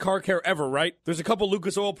easiest car care ever, right? There's a couple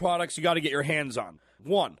Lucas Oil products you got to get your hands on.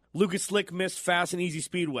 1, Lucas Slick Mist Fast and Easy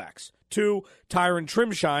Speed Wax. 2, Tire and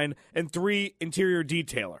Trim Shine. And 3, Interior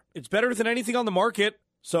Detailer. It's better than anything on the market,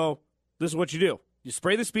 so this is what you do. You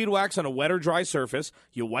spray the speed wax on a wet or dry surface,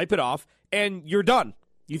 you wipe it off, and you're done.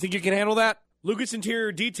 You think you can handle that? Lucas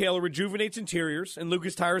Interior Detailer rejuvenates interiors, and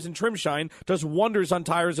Lucas Tires and Trim Shine does wonders on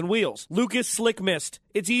tires and wheels. Lucas Slick Mist.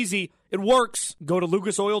 It's easy. It works. Go to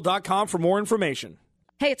lucasoil.com for more information.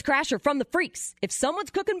 Hey, it's Crasher from the Freaks. If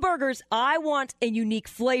someone's cooking burgers, I want a unique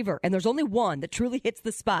flavor, and there's only one that truly hits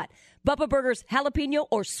the spot. Bubba Burgers jalapeno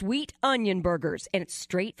or sweet onion burgers, and it's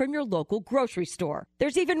straight from your local grocery store.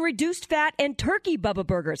 There's even reduced fat and turkey Bubba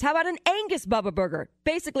Burgers. How about an Angus Bubba Burger?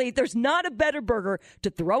 Basically, there's not a better burger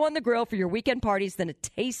to throw on the grill for your weekend parties than a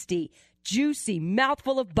tasty, juicy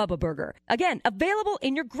mouthful of Bubba Burger. Again, available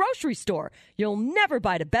in your grocery store. You'll never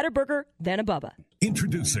bite a better burger than a Bubba.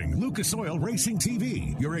 Introducing Lucas Oil Racing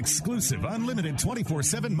TV, your exclusive unlimited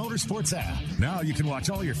 24/7 motorsports app. Now you can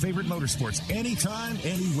watch all your favorite motorsports anytime,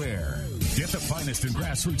 anywhere. Get the finest in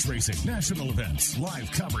grassroots racing, national events,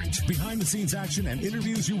 live coverage, behind-the-scenes action, and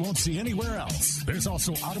interviews you won't see anywhere else. There's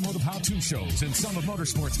also automotive how-to shows and some of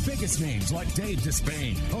motorsports' biggest names like Dave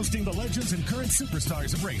Despain, hosting the legends and current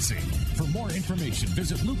superstars of racing. For more information,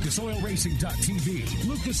 visit lucasoilracing.tv.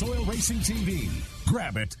 Lucas Oil Racing TV.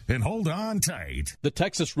 Grab it and hold on tight. The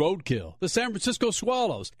Texas Roadkill, the San Francisco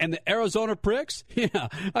Swallows, and the Arizona Pricks? Yeah,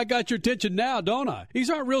 I got your attention now, don't I? These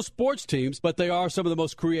aren't real sports teams, but they are some of the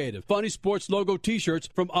most creative, funny sports logo t-shirts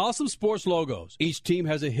from Awesome Sports Logos. Each team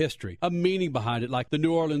has a history, a meaning behind it, like the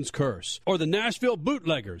New Orleans Curse or the Nashville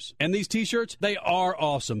Bootleggers. And these t-shirts, they are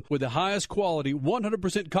awesome, with the highest quality,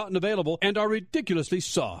 100% cotton available, and are ridiculously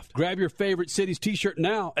soft. Grab your favorite city's t-shirt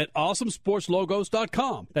now at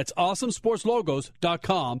awesomesportslogos.com. That's awesomesportslogos.com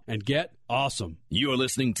and get awesome. You're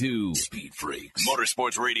listening to Speed Freaks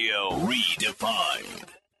Motorsports Radio Redefined.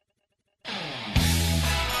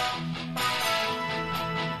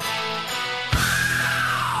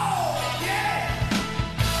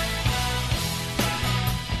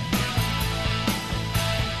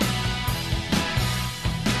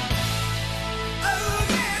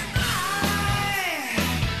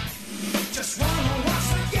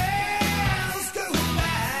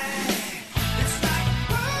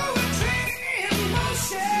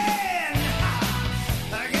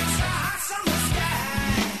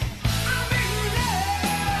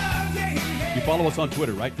 Follow us on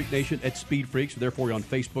Twitter, right? Freak Nation at Speed Freaks. Therefore, you're on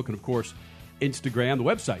Facebook and, of course, Instagram. The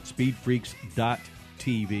website,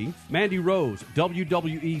 speedfreaks.tv. Mandy Rose,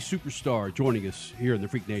 WWE superstar, joining us here in the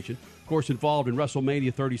Freak Nation. Of course, involved in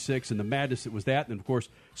WrestleMania 36 and the madness that was that. And, of course,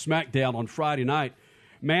 SmackDown on Friday night.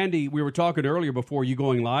 Mandy, we were talking earlier before you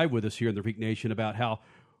going live with us here in the Freak Nation about how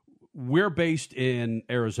we're based in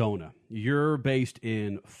Arizona. You're based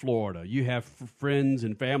in Florida. You have friends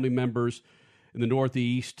and family members in the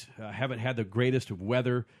Northeast, haven't had the greatest of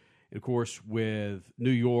weather. And of course, with New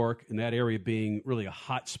York and that area being really a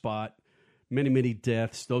hot spot, many, many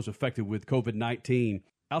deaths, those affected with COVID-19.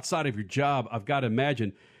 Outside of your job, I've got to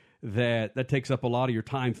imagine that takes up a lot of your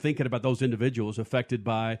time thinking about those individuals affected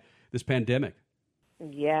by this pandemic.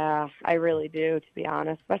 Yeah, I really do, to be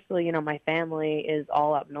honest. Especially, my family is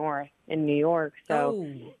all up north in New York. So,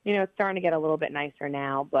 it's starting to get a little bit nicer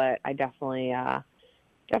now, but I definitely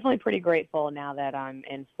pretty grateful now that I'm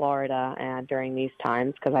in Florida during these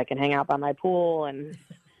times because I can hang out by my pool and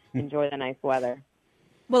enjoy the nice weather.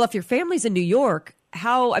 Well, if your family's in New York,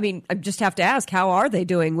 I just have to ask, how are they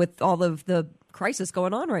doing with all of the crisis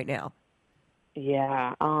going on right now?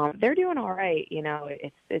 Yeah, they're doing all right.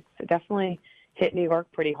 It's definitely hit New York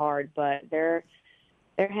pretty hard, but they're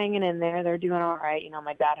hanging in there. They're doing all right.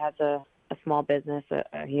 My dad has a small business.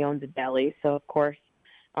 He owns a deli, so of course,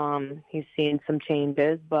 he's seeing some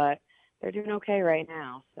changes, but they're doing okay right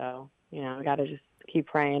now. So, we got to just keep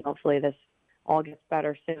praying. Hopefully this all gets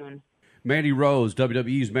better soon. Mandy Rose,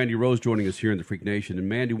 WWE's Mandy Rose, joining us here in the Freak Nation. And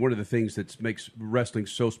Mandy, one of the things that makes wrestling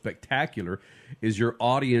so spectacular is your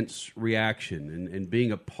audience reaction and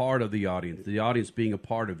being a part of the audience being a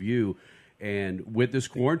part of you. And with this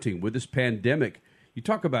quarantine, with this pandemic, you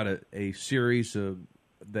talk about a series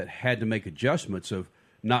that had to make adjustments of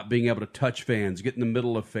not being able to touch fans, get in the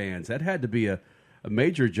middle of fans. That had to be a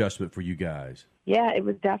major adjustment for you guys. Yeah, it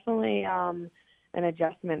was definitely an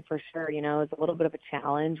adjustment for sure. It was a little bit of a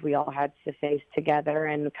challenge. We all had to face together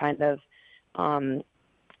and kind of,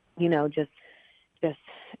 just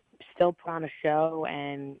still put on a show.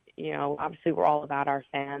 And, obviously we're all about our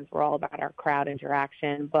fans. We're all about our crowd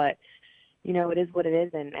interaction. But, it is what it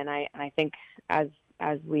is. And I think as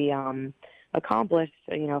we accomplished,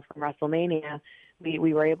 from WrestleMania,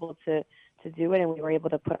 we were able to do it, and we were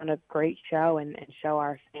able to put on a great show and show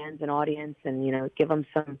our fans and audience and, give them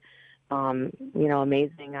some,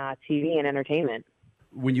 amazing TV and entertainment.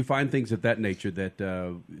 When you find things of that nature that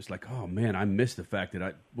it's like, oh, man, I miss the fact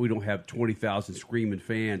that we don't have 20,000 screaming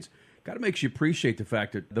fans, kind of makes you appreciate the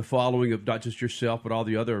fact that the following of not just yourself but all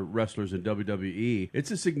the other wrestlers in WWE,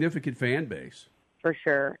 it's a significant fan base. For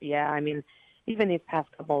sure, yeah. Even these past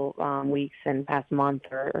couple weeks and past month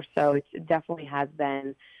or so, it definitely has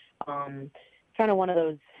been kind of one of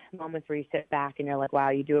those moments where you sit back and you're like, wow,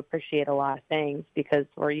 you do appreciate a lot of things because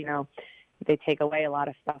they take away a lot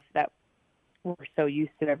of stuff that we're so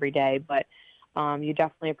used to every day. But you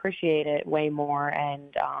definitely appreciate it way more.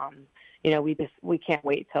 And, we can't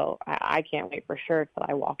wait I can't wait for sure till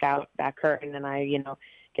I walk out that curtain and I,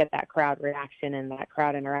 get that crowd reaction and that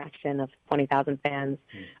crowd interaction of 20,000 fans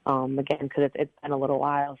again, because it's been a little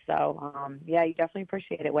while. So, you definitely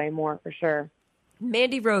appreciate it way more for sure.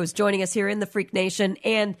 Mandy Rose joining us here in the Freak Nation.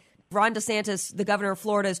 And Ron DeSantis, the governor of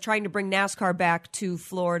Florida, is trying to bring NASCAR back to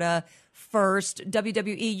Florida first.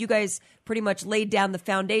 WWE, you guys pretty much laid down the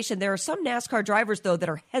foundation. There are some NASCAR drivers, though, that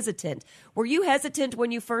are hesitant. Were you hesitant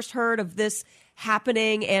when you first heard of this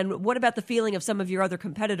happening? And what about the feeling of some of your other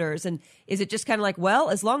competitors? And is it just kind of like, well,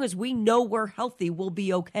 as long as we know we're healthy, we'll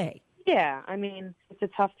be okay? Yeah, I mean, it's a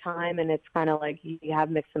tough time, and it's kind of like you have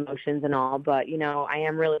mixed emotions and all, but, I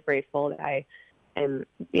am really grateful that I am,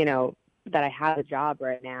 that I have a job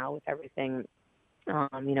right now with everything,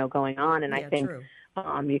 going on. And I think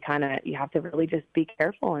you have to really just be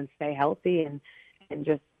careful and stay healthy and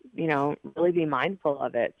just, really be mindful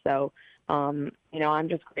of it. So, I'm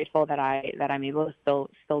just grateful that I'm able to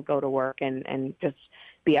still go to work and just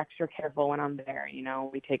be extra careful when I'm there.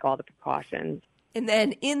 We take all the precautions. And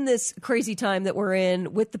then in this crazy time that we're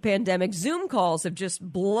in with the pandemic, Zoom calls have just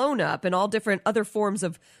blown up and all different other forms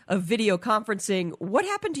of video conferencing. What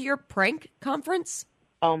happened to your prank conference?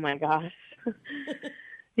 Oh, my gosh.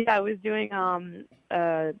 Yeah, I was doing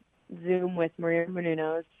Zoom with Maria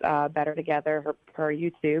Menounos, Better Together, her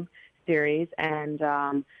YouTube series. And,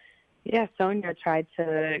 Sonia tried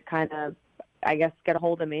to kind of, I guess, get a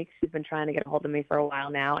hold of me. She's been trying to get a hold of me for a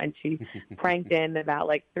while now. And she pranked in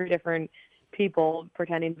about 3 different people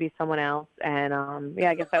pretending to be someone else. And,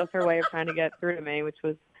 I guess that was her way of trying to get through to me,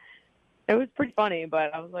 it was pretty funny,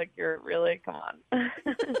 but I was like, come on.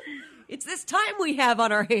 It's this time we have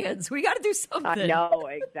on our hands. We got to do something. No,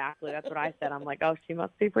 exactly. That's what I said. I'm like, oh, she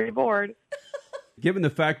must be pretty bored. Given the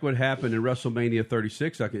fact what happened in WrestleMania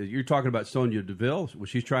 36, you're talking about Sonya Deville. Was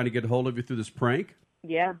she trying to get a hold of you through this prank?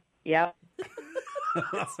 Yeah.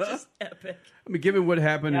 It's just epic. I mean, given what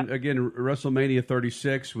happened, again, WrestleMania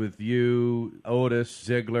 36 with you, Otis,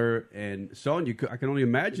 Ziggler, and Sonya, I can only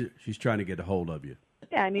imagine she's trying to get a hold of you.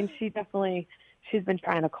 Yeah, I mean, she's been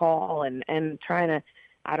trying to call and trying to,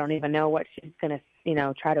 I don't even know what she's going to,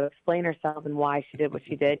 try to explain herself and why she did what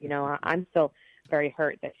she did. I'm still very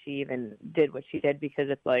hurt that she even did what she did because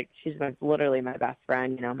it's like she's literally my best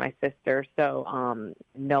friend, my sister. So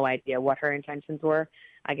no idea what her intentions were.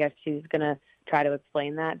 I guess she's going to try to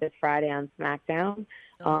explain that this Friday on SmackDown.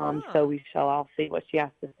 So we shall all see what she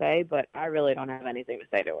has to say, but I really don't have anything to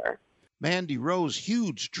say to her. Mandy Rose,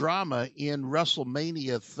 huge drama in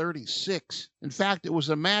WrestleMania 36. In fact, it was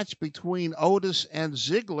a match between Otis and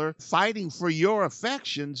Ziggler fighting for your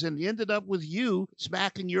affections and ended up with you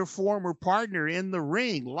smacking your former partner in the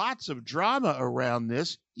ring. Lots of drama around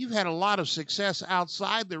this. You've had a lot of success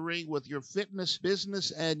outside the ring with your fitness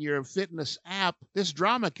business and your fitness app. This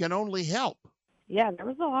drama can only help. Yeah, there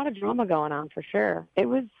was a lot of drama going on for sure. It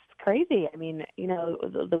was crazy. I mean,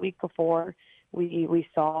 the week before, we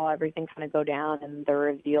saw everything kind of go down and the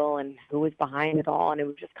reveal and who was behind it all. And it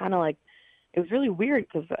was just kind of it was really weird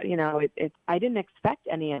because, I didn't expect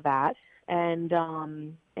any of that. And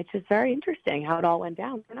it's just very interesting how it all went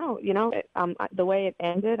down. The way it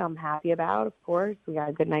ended, I'm happy about, of course. We got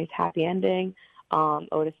a good, nice, happy ending.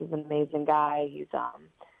 Otis is an amazing guy. He's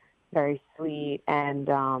very sweet. And,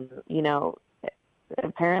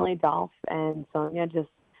 apparently Dolph and Sonya just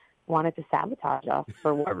wanted to sabotage us.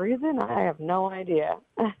 For what reason? I have no idea.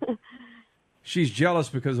 She's jealous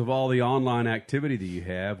because of all the online activity that you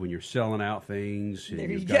have when you're selling out things. And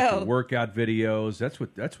you've got your workout videos. That's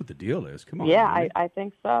what the deal is. Come on. Yeah, I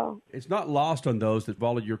think so. It's not lost on those that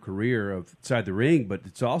followed your career outside the ring, but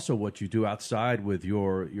it's also what you do outside with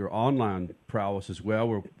your online prowess as well.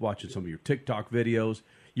 We're watching some of your TikTok videos.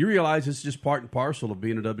 You realize it's just part and parcel of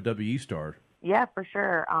being a WWE star. Yeah, for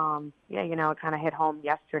sure. It kind of hit home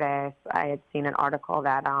yesterday. I had seen an article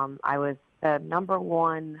that I was the number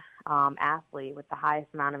one athlete with the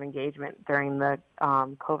highest amount of engagement during the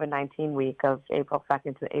COVID-19 week of April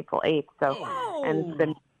 2nd to April 8th. So,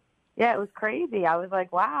 it was crazy. I was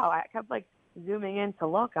like, wow. I kept zooming in to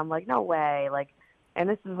look. I'm like, no way. And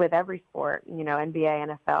this is with every sport,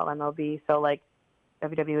 NBA, NFL, MLB. So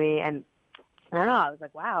WWE and I don't know. I was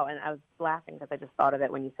like, wow. And I was laughing because I just thought of it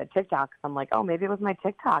when you said TikTok. I'm like, oh, maybe it was my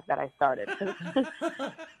TikTok that I started.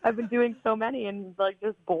 I've been doing so many and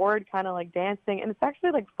just bored, kind of dancing. And it's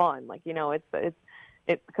actually fun. It's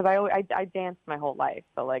because I danced my whole life.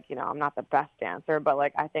 So I'm not the best dancer, but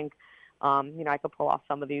I think, I could pull off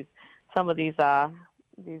some of these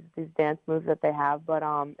dance moves that they have. But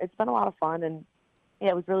it's been a lot of fun. And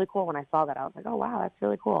yeah, it was really cool when I saw that. I was like, oh, wow, that's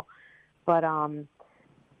really cool. But,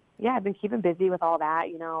 yeah, I've been keeping busy with all that.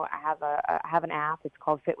 I have an app. It's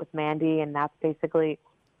called Fit with Mandy, and that's basically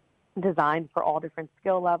designed for all different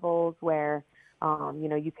skill levels where,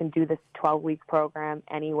 you can do this 12-week program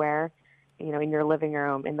anywhere, in your living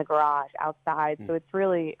room, in the garage, outside. So it's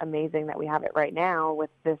really amazing that we have it right now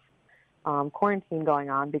with this quarantine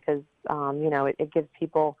going on because, it gives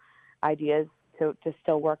people ideas to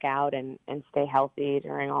still work out and stay healthy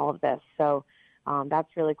during all of this. So that's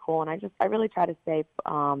really cool. And I really try to stay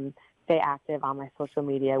active on my social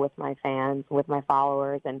media with my fans, with my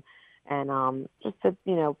followers, and just to,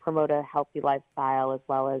 promote a healthy lifestyle as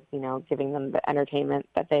well as, giving them the entertainment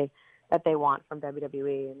that they that they want from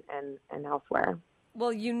WWE and elsewhere.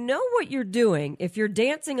 Well, you know what you're doing. If you're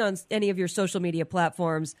dancing on any of your social media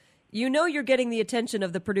platforms, you know you're getting the attention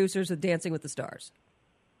of the producers of Dancing with the Stars.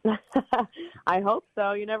 I hope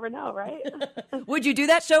so. You never know, right? Would you do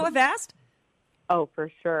that show if asked? Oh, for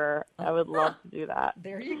sure. I would love to do that.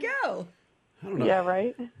 There you go. I don't know. Yeah,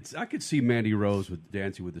 right? I could see Mandy Rose with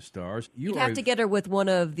Dancing with the Stars. You'd have to get her with one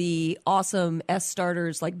of the awesome S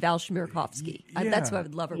starters like Val Shmirkovsky. That's what I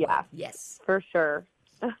would love her with. Yes. For sure.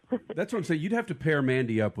 That's what I'm saying. You'd have to pair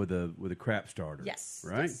Mandy up with a crap starter. Yes.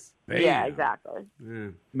 Right? Yes. Yeah, exactly. Yeah.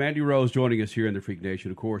 Mandy Rose joining us here in the Freak Nation,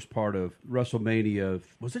 of course, part of WrestleMania.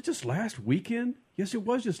 Was it just last weekend? Yes, it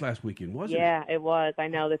was just last weekend, wasn't it? Yeah, it was. I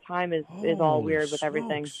know. The time is all weird with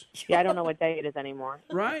everything. Yeah, I don't know what day it is anymore.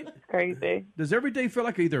 Right? It's crazy. Does every day feel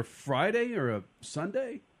like either Friday or a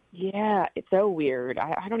Sunday? Yeah, it's so weird.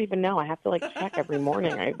 I don't even know. I have to check every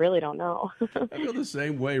morning. I really don't know. I feel the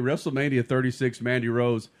same way. WrestleMania 36, Mandy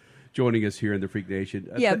Rose joining us here in the Freak Nation.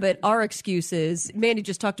 Yeah, but our excuse is, Mandy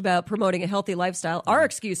just talked about promoting a healthy lifestyle. Our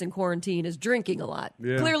excuse in quarantine is drinking a lot.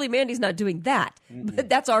 Yeah. Clearly, Mandy's not doing that, but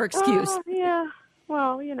that's our excuse. Yeah,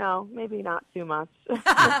 well, maybe not too much. There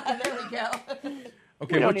we go.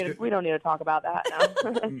 Okay, we don't need to talk about that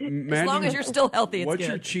now. Mandy, as long as you're still healthy, it's what's good.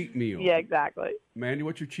 your cheat meal? Yeah, exactly. Mandy,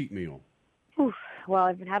 what's your cheat meal? Well,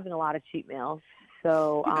 I've been having a lot of cheat meals,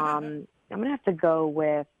 so I'm going to have to go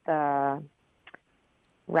with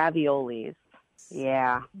raviolis.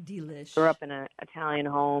 Yeah. Delish. Grew up in an Italian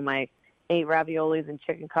home. I ate raviolis and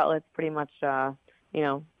chicken cutlets pretty much,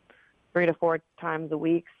 3 to 4 times a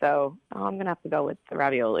week, so I'm going to have to go with the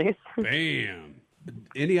raviolis. Bam.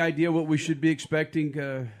 Any idea what we should be expecting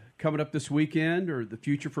coming up this weekend or the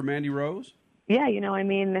future for Mandy Rose? Yeah,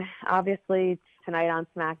 obviously tonight on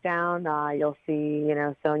SmackDown, you'll see,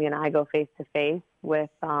 Sonya and I go face-to-face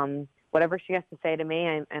with whatever she has to say to me,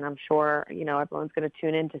 and I'm sure, everyone's going to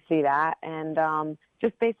tune in to see that. And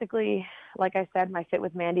just basically, like I said, my Fit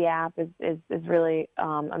with Mandy app is really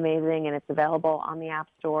amazing, and it's available on the App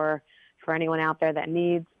Store for anyone out there that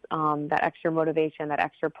needs that extra motivation, that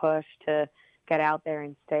extra push to get out there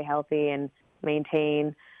and stay healthy and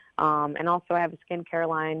maintain. And also I have a skincare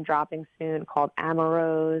line dropping soon called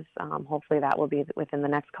Amarose. Hopefully that will be within the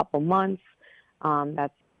next couple months.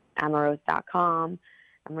 That's amarose.com.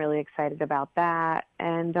 I'm really excited about that.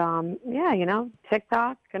 And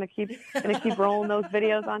TikTok, gonna keep rolling those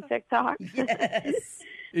videos on TikTok. Yes.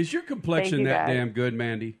 Is your complexion that damn good,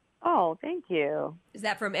 Mandy? Oh, thank you. Is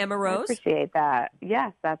that from Emma Rose? I appreciate that.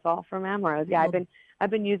 Yes, that's all from Emma Rose. Yeah,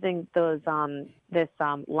 I've been using those this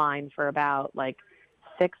line for about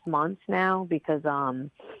 6 months now because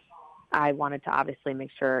I wanted to obviously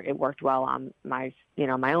make sure it worked well on my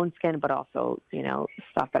my own skin, but also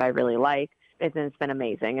stuff that I really like. It's been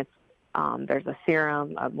amazing. It's there's a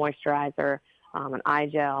serum, a moisturizer, an eye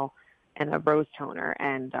gel, and a rose toner,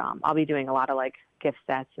 and I'll be doing a lot of gift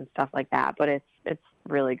sets and stuff like that. But it's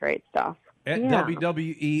really great stuff. At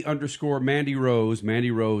WWE_Mandy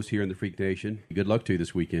Rose here in the Freak Nation. Good luck to you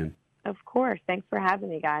this weekend. Of course. Thanks for having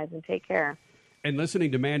me, guys, and take care. And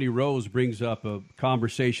listening to Mandy Rose brings up a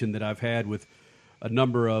conversation that I've had with a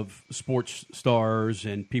number of sports stars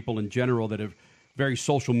and people in general that are very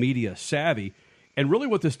social media savvy. And really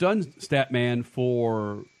what this does, Statman,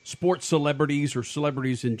 for sports celebrities or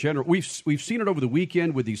celebrities in general, we've seen it over the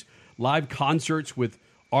weekend with these live concerts with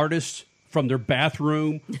artists from their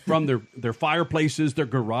bathroom, from their fireplaces, their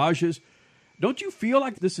garages. Don't you feel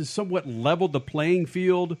like this has somewhat leveled the playing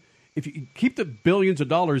field? If you keep the billions of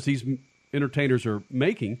dollars these entertainers are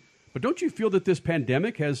making, but don't you feel that this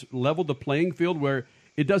pandemic has leveled the playing field where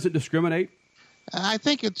it doesn't discriminate? I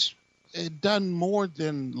think it's done more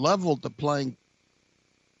than leveled the playing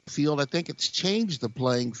field. I think it's changed the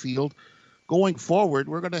playing field. Going forward,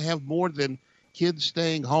 we're going to have more than kids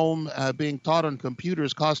staying home, being taught on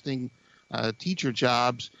computers, costing teacher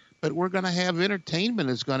jobs, but we're going to have entertainment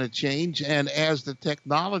is going to change. And as the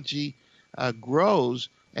technology grows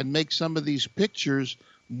and makes some of these pictures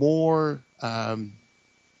more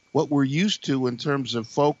what we're used to in terms of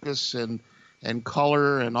focus and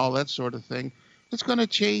color and all that sort of thing, it's going to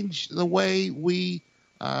change the way we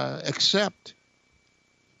accept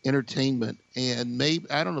entertainment. And maybe,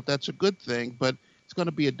 I don't know if that's a good thing, but it's going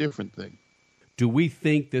to be a different thing. Do we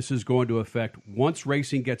think this is going to affect, once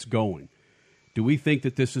racing gets going, do we think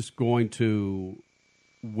that this is going to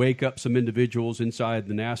wake up some individuals inside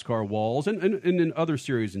the NASCAR walls and in other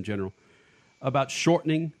series in general about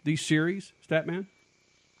shortening these series, Statman?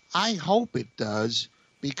 I hope it does,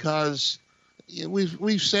 because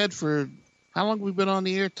we've said for how long we've been on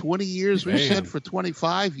the air? 20 years? We've said for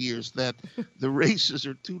 25 years that the races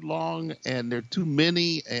are too long and they're too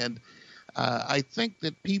many. And I think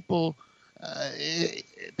that people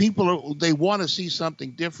they want to see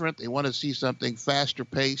something different. They want to see something faster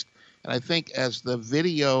paced. And I think as the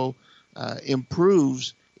video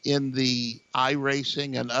improves in the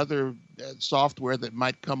iRacing and other software that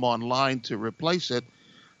might come online to replace it,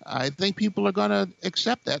 I think people are going to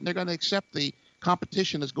accept that, and they're going to accept the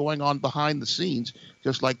competition that's going on behind the scenes,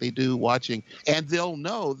 just like they do watching. And they'll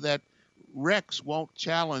know that Rex won't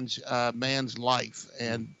challenge man's life,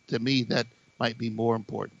 and to me, that might be more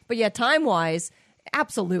important. But yeah, time-wise,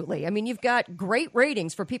 absolutely. I mean, you've got great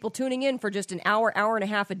ratings for people tuning in for just an hour, hour and a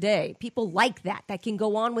half a day. People like that. That can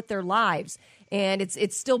go on with their lives, and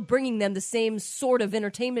it's still bringing them the same sort of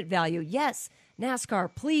entertainment value. Yes,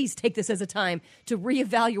 NASCAR, please take this as a time to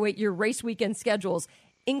reevaluate your race weekend schedules,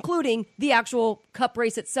 including the actual Cup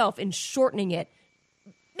race itself, and shortening it,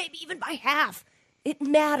 maybe even by half. It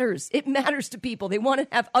matters. It matters to people. They want to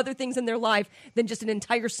have other things in their life than just an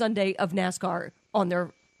entire Sunday of NASCAR on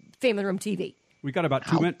their family room TV. We got about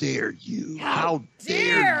 2 minutes. How dare you? How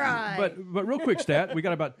dare I? But real quick, Stat, we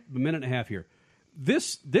got about a minute and a half here.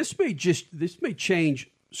 This may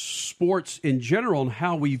change sports in general and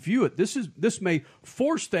how we view it. This may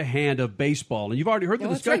force the hand of baseball, and you've already heard the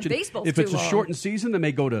discussion. Right. If it's a shortened season, they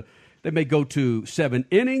may go to 7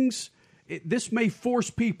 innings. This may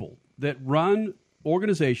force people that run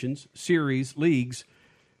organizations, series, leagues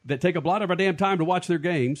that take a lot of our damn time to watch their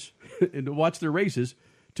games and to watch their races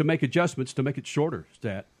to make adjustments to make it shorter,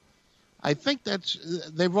 Stat. I think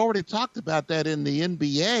they've already talked about that in the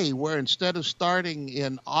NBA, where instead of starting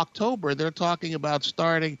in October, they're talking about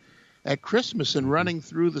starting at Christmas and running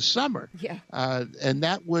through the summer. Yeah. And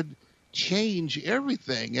that would change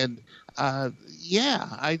everything. And I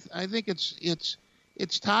think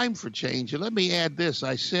it's time for change. And let me add this.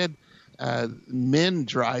 I said men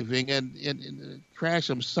driving, and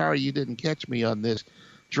Crash, I'm sorry you didn't catch me on this.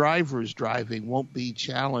 Drivers driving won't be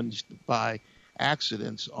challenged by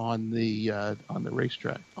accidents on the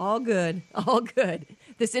racetrack. All good.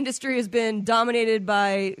 This industry has been dominated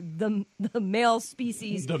by the male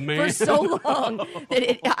species for so long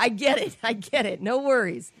that I get it. No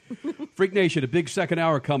worries. Freak Nation, a big second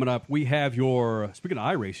hour coming up. We have speaking of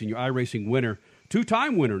iRacing, your iRacing winner,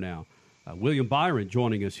 2-time winner now, William Byron,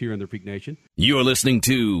 joining us here in the Freak Nation. You're listening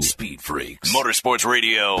to Speed Freaks Motorsports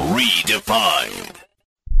Radio Redefined.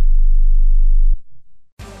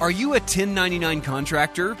 Are you a 1099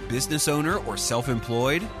 contractor, business owner, or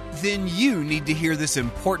self-employed? Then you need to hear this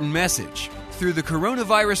important message. Through the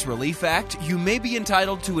Coronavirus Relief Act, you may be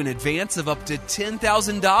entitled to an advance of up to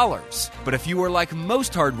 $10,000. But if you are like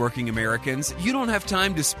most hardworking Americans, you don't have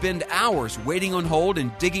time to spend hours waiting on hold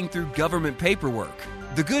and digging through government paperwork.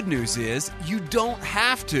 The good news is, you don't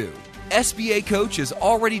have to. SBA Coach has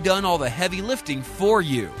already done all the heavy lifting for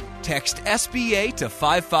you. Text SBA to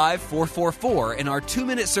 55444 and our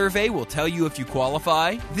 2-minute survey will tell you if you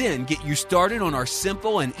qualify. Then get you started on our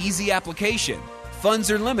simple and easy application.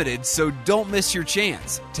 Funds are limited, so don't miss your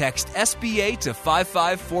chance. Text SBA to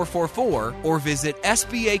 55444 or visit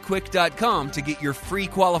SBAquick.com to get your free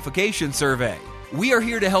qualification survey. We are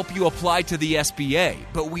here to help you apply to the SBA,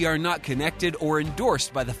 but we are not connected or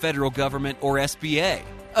endorsed by the federal government or SBA.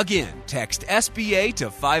 Again, text SBA to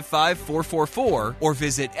 55444 or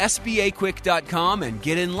visit SBAquick.com and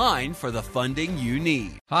get in line for the funding you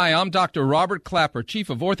need. Hi, I'm Dr. Robert Clapper, Chief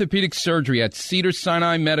of Orthopedic Surgery at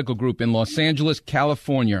Cedars-Sinai Medical Group in Los Angeles,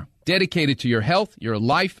 California. Dedicated to your health, your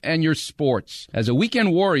life, and your sports. As a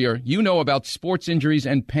weekend warrior, you know about sports injuries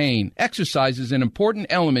and pain. Exercise is an important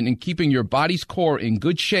element in keeping your body's core in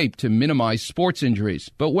good shape to minimize sports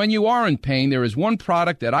injuries. But when you are in pain, there is one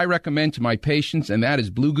product that I recommend to my patients, and that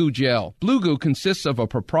is Blue Goo Gel. Blue Goo consists of a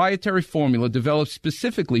proprietary formula developed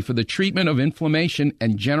specifically for the treatment of inflammation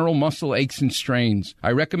and general muscle aches and strains.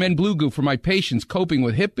 I recommend Blue Goo for my patients coping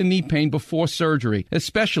with hip and knee pain before surgery,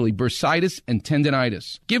 especially bursitis and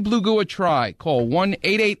tendinitis. Give Blue Goo a try. Call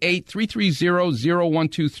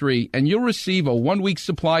 1-888-330-0123 and you'll receive a 1-week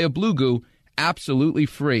supply of Blue Goo absolutely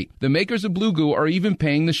free. The makers of Blue Goo are even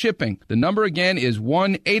paying the shipping. The number again is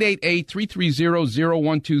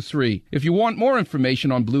 1-888-330-0123. If you want more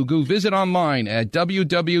information on Blue Goo, visit online at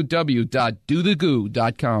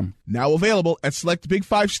www.dothegoo.com. Now available at select Big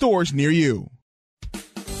 5 stores near you.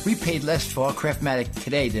 We paid less for our Craftmatic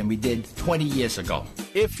today than we did 20 years ago.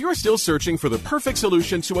 If you're still searching for the perfect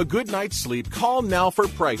solution to a good night's sleep, call now for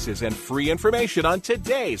prices and free information on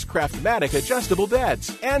today's Craftmatic adjustable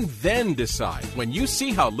beds. And then decide when you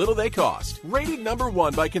see how little they cost. Rated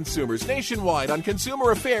 #1 by consumers nationwide on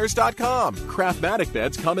ConsumerAffairs.com. Craftmatic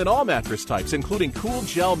beds come in all mattress types, including cool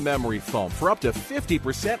gel memory foam for up to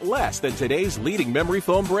 50% less than today's leading memory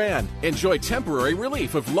foam brand. Enjoy temporary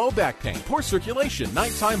relief of low back pain, poor circulation,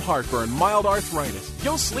 nighttime heartburn, mild arthritis.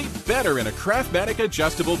 You'll sleep better in a Craftmatic adjustable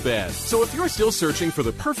bed. So if you're still searching for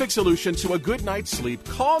the perfect solution to a good night's sleep,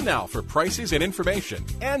 call now for prices and information.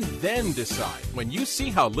 And then decide when you see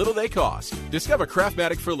how little they cost. Discover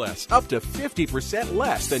Craftmatic for less, up to 50%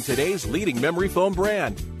 less than today's leading memory foam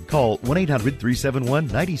brand. Call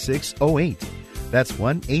 1-800-371-9608. That's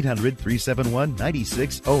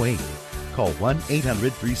 1-800-371-9608. Call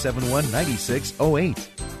 1-800-371-9608.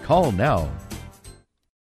 Call now.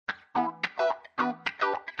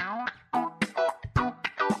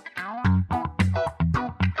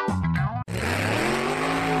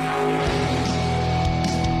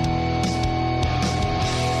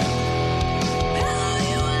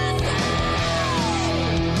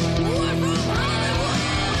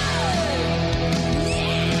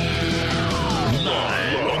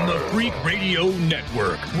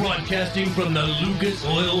 Network, broadcasting from the Lucas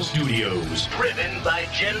Oil Studios, driven by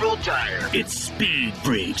General Tire. It's Speed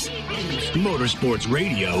Freaks, Motorsports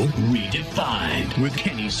Radio redefined with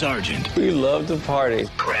Kenny Sargent. We love to party.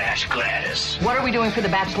 Crash Gladys. What are we doing for the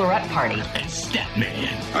bachelorette party? And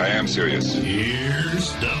Statman. I am serious.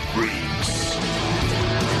 Here's the Freaks.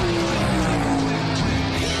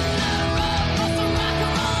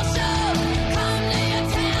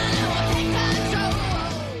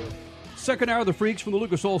 Second hour of the Freaks from the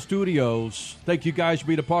Lucas Oil Studios. Thank you guys for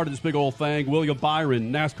being a part of this big old thing. William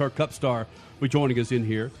Byron, NASCAR Cup star, will be joining us in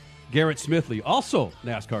here. Garrett Smithley, also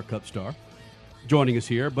NASCAR Cup star, joining us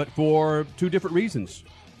here, but for two different reasons.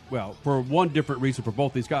 Well, for one different reason for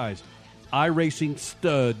both these guys. iRacing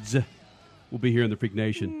studs will be here in the Freak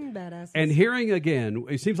Nation. Badasses. And hearing again,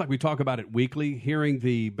 it seems like we talk about it weekly, hearing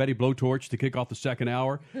the Betty Blowtorch to kick off the second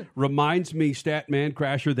hour reminds me, Statman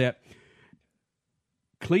Crasher, that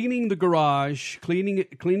cleaning the garage,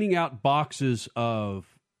 cleaning out boxes of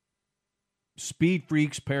Speed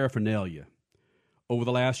Freaks paraphernalia over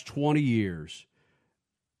the last 20 years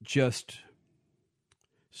just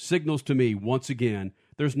signals to me, once again,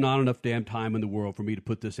 there's not enough damn time in the world for me to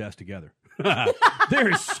put this ass together. There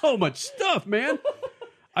is so much stuff, man.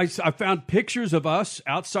 I found pictures of us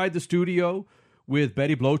outside the studio with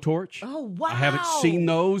Betty Blowtorch. Oh, wow. I haven't seen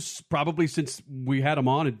those probably since we had them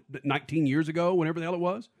on 19 years ago, whenever the hell it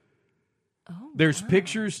was. Oh, There's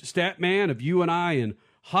pictures, Statman, of you and I in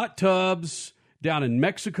hot tubs down in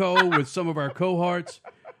Mexico with some of our cohorts.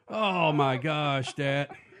 Oh, my gosh,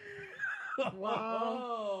 Stat.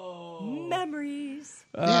 Wow. Memories.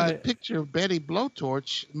 The picture of Betty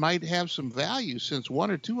Blowtorch might have some value since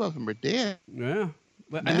one or two of them are dead. Yeah.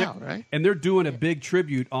 Now, right? And they're doing a big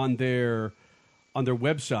tribute on their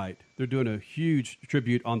website. They're doing a huge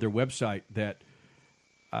tribute on their website that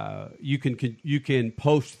you can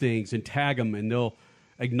post things and tag them, and they'll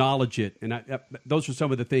acknowledge it. And those are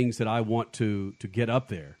some of the things that I want to get up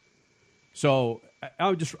there. So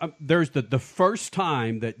there's the first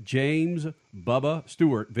time that James Bubba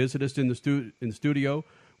Stewart visited us in the studio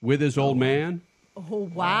with his old man.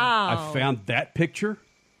 Oh, wow. I found that picture.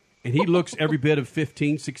 And he looks every bit of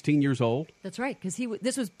 15, 16 years old. That's right, because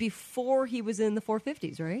this was before he was in the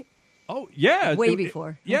 450s, right? Oh yeah, way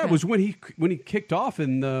before. Yeah, okay. It was when he kicked off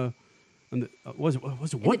in the was it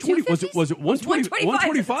 120? Was it 120?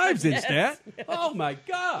 125s in Stat? Oh my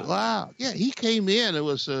God! Wow, yeah, he came in. It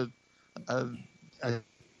was a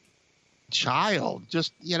child,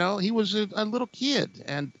 just he was a little kid,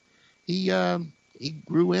 and he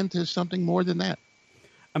grew into something more than that.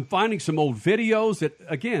 I'm finding some old videos that,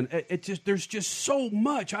 again, there's just so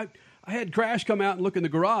much. I had Crash come out and look in the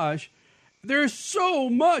garage. There's so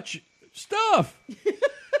much stuff.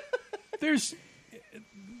 There's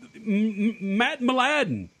Matt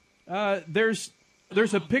Mladen. There's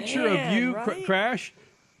a picture of you, right? Crash,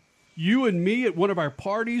 you and me at one of our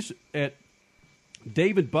parties at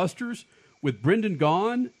Dave & Buster's with Brendan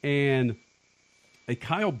Gaughan and a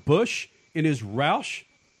Kyle Busch in his Roush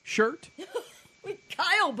shirt.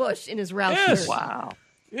 Kyle Busch in his Roush yes. shirt. Wow.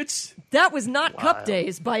 That was not Cup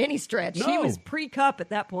days by any stretch. No. He was pre-Cup at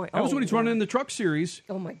that point. That was when he's running in the Truck Series.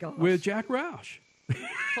 Oh, my gosh. With Jack Roush.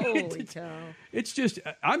 Holy cow. It's just,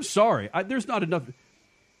 I'm sorry. There's not enough.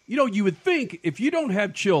 You would think if you don't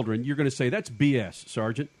have children, you're going to say, that's BS,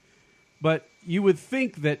 Sergeant. But you would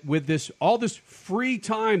think that with all this free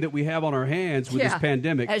time that we have on our hands with this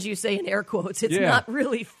pandemic. As you say in air quotes, it's not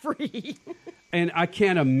really free. And I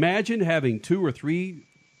can't imagine having 2 or 3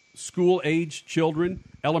 school-age children,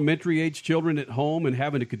 elementary-age children at home and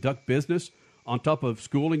having to conduct business on top of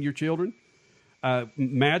schooling your children.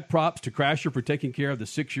 Mad props to Crasher for taking care of the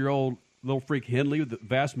 6-year-old little freak Henley the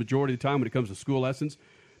vast majority of the time when it comes to school lessons.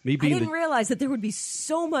 I didn't realize that there would be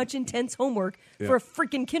so much intense homework for a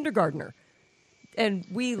freaking kindergartner. And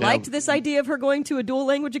we liked this idea of her going to a dual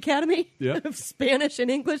language academy of Spanish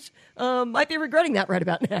and English. Might be regretting that right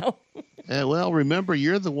about now. Well, remember,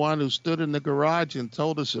 you're the one who stood in the garage and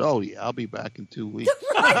told us, I'll be back in 2 weeks.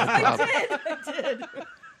 I did.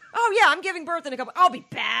 Oh, yeah, I'm giving birth in a couple. I'll be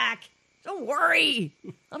back. Don't worry.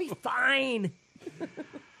 I'll be fine.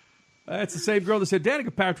 That's the same girl that said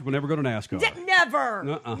Danica Patrick will never go to NASCAR. Never.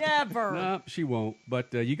 Never. No, she won't.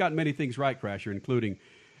 But you got many things right, Crasher, including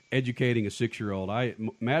educating a 6-year-old.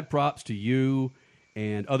 Mad props to you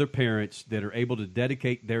and other parents that are able to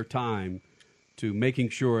dedicate their time to making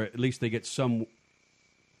sure at least they get some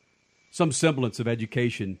semblance of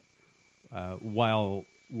education while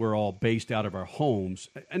we're all based out of our homes.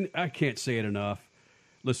 And I can't say it enough.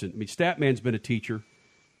 Listen, Statman's been a teacher.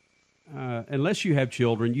 Unless you have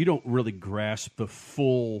children, you don't really grasp the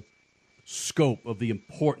full scope of the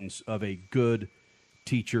importance of a good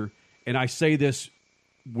teacher. And I say this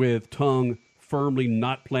with tongue firmly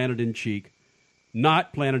not planted in cheek.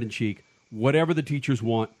 Not planted in cheek. Whatever the teachers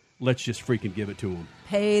want, let's just freaking give it to them.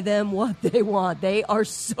 Pay them what they want. They are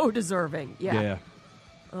so deserving. Yeah.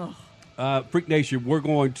 Freak Nation, we're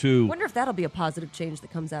going to... I wonder if that'll be a positive change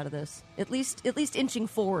that comes out of this. At least inching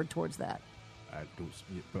forward towards that.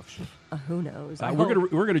 Who knows?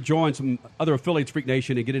 We're going to join some other affiliates, Freak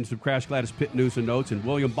Nation, and get into some Crash Gladys Pit news and notes, and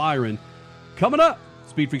William Byron coming up.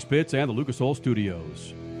 Speed Freaks Pits and the Lucas Oil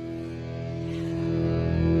Studios.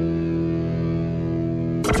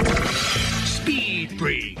 Speed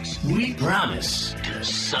Freaks, we promise to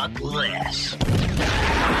suck less.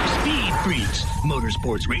 Speed Freaks,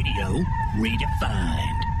 Motorsports Radio,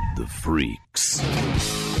 redefined. The Freaks.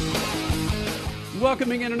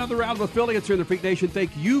 Welcoming in another round of affiliates here in the Freak Nation.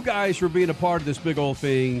 Thank you guys for being a part of this big old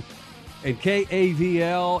thing. And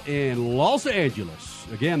KAVL in Los Angeles,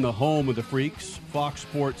 again, the home of the Freaks, Fox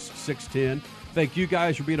Sports 610. Thank you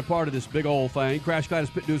guys for being a part of this big old thing. Crash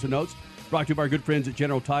Gladys Pit News and Notes, brought to you by our good friends at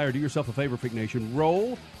General Tire. Do yourself a favor, Freak Nation.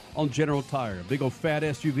 Roll on General Tire. Big old fat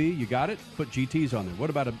SUV, you got it? Put GTs on there.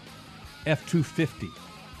 What about a F-250?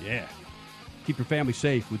 Yeah. Keep your family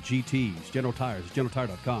safe with GTs. General Tires,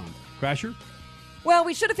 generaltire.com. Crasher? Well,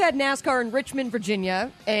 we should have had NASCAR in Richmond,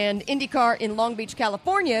 Virginia, and IndyCar in Long Beach,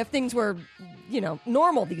 California, if things were,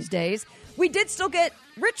 normal these days. We did still get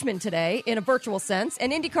Richmond today in a virtual sense,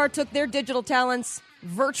 and IndyCar took their digital talents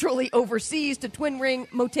virtually overseas to Twin Ring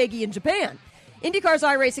Motegi in Japan. IndyCar's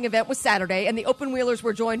iRacing event was Saturday, and the open-wheelers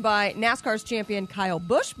were joined by NASCAR's champion Kyle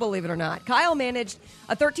Busch, believe it or not. Kyle managed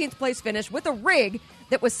a 13th place finish with a rig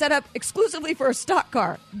that was set up exclusively for a stock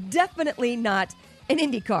car. Definitely not an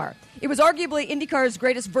IndyCar. It was arguably IndyCar's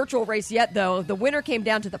greatest virtual race yet, though. The winner came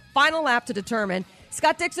down to the final lap to determine.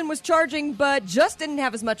 Scott Dixon was charging, but just didn't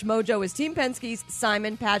have as much mojo as Team Penske's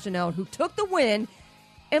Simon Pagenaud, who took the win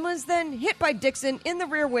and was then hit by Dixon in the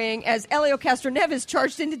rear wing as Helio Castroneves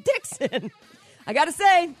charged into Dixon. I gotta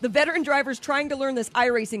say, the veteran drivers trying to learn this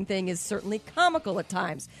iRacing thing is certainly comical at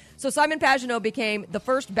times. So Simon Pagenaud became the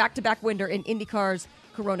first back-to-back winner in IndyCar's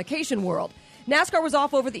Coronation world. NASCAR was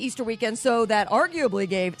off over the Easter weekend, so that arguably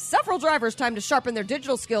gave several drivers time to sharpen their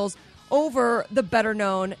digital skills over the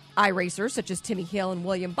better-known iRacers, such as Timmy Hill and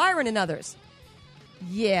William Byron and others.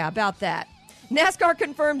 Yeah, about that. NASCAR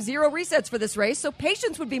confirmed 0 resets for this race, so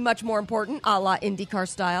patience would be much more important, a la IndyCar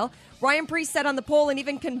style. Ryan Preece sat on the pole and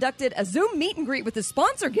even conducted a Zoom meet and greet with his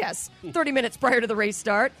sponsor guests 30 minutes prior to the race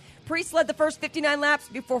start. Preece led the first 59 laps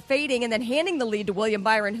before fading and then handing the lead to William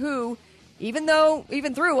Byron, who... Even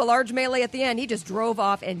through a large melee at the end, he just drove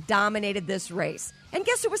off and dominated this race. And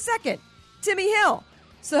guess who was second? Timmy Hill.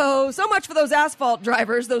 So much for those asphalt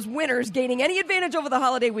drivers, those winners gaining any advantage over the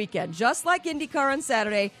holiday weekend. Just like IndyCar on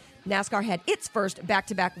Saturday, NASCAR had its first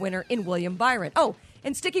back-to-back winner in William Byron. Oh,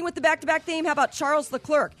 and sticking with the back-to-back theme, how about Charles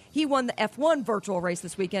Leclerc? He won the F1 virtual race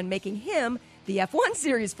this weekend, making him the F1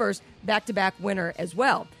 Series first back-to-back winner as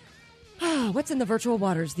well. What's in the virtual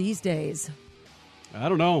waters these days? I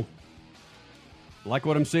don't know. Like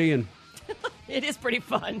what I'm seeing. It is pretty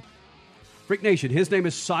fun. Freak Nation, his name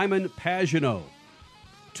is Simon Pagenaud,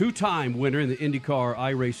 2-time winner in the IndyCar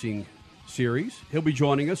iRacing series. He'll be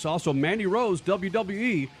joining us. Also, Mandy Rose,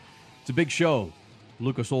 WWE. It's a big show.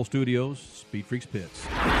 Lucas Oil Studios, Speed Freaks Pits.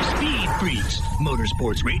 Speed Freaks,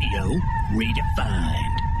 Motorsports Radio,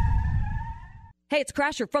 redefined. Hey, it's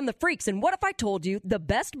Crasher from the Freaks, and what if I told you the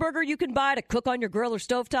best burger you can buy to cook on your grill or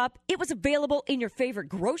stovetop, it was available in your favorite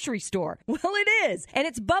grocery store? Well, it is, and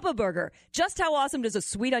it's Bubba Burger. Just how awesome does a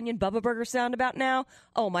sweet onion Bubba Burger sound about now?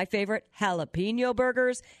 Oh, my favorite, jalapeno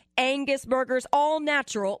burgers, Angus burgers, all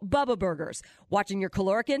natural Bubba Burgers. Watching your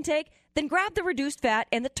caloric intake? Then grab the reduced fat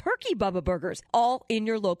and the turkey Bubba Burgers, all in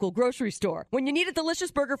your local grocery store. When you need a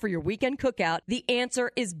delicious burger for your weekend cookout, the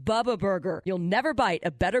answer is Bubba Burger. You'll never bite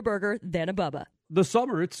a better burger than a Bubba. The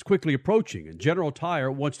summer, it's quickly approaching, and General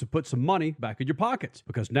Tire wants to put some money back in your pockets.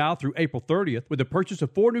 Because now through April 30th, with the purchase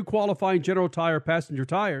of 4 new qualifying General Tire passenger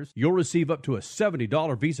tires, you'll receive up to a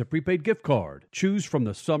 $70 Visa prepaid gift card. Choose from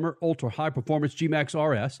the Summer Ultra High Performance G-Max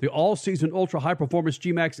RS, the All-Season Ultra High Performance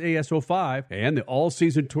G-Max AS05, and the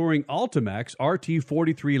All-Season Touring Ultimax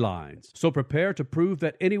RT43 lines. So prepare to prove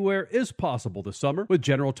that anywhere is possible this summer with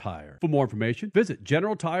General Tire. For more information, visit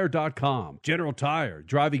GeneralTire.com. General Tire,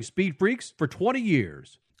 driving speed freaks for 20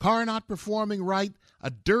 years. Car not performing right, a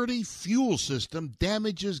dirty fuel system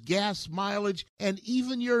damages gas mileage and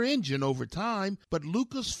even your engine over time, but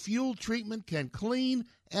Lucas Fuel Treatment can clean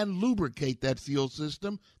and lubricate that fuel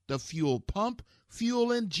system, the fuel pump,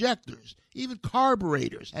 fuel injectors, even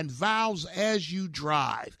carburetors and valves as you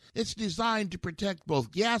drive. It's designed to protect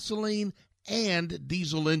both gasoline and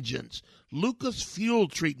diesel engines. Lucas Fuel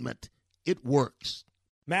Treatment, it works.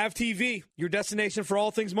 MAV TV, your destination for all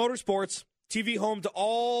things motorsports. TV home to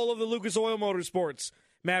all of the Lucas Oil Motorsports.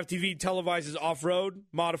 MAV TV televises off-road,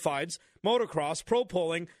 modifieds, motocross, pro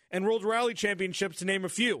polling, and World Rally Championships, to name a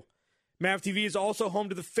few. MAV TV is also home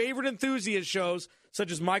to the favorite enthusiast shows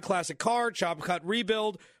such as My Classic Car, Chop Cut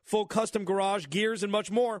Rebuild, Full Custom Garage, Gears, and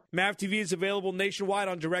much more. MAV TV is available nationwide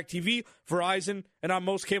on DirecTV, Verizon, and on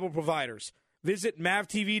most cable providers. Visit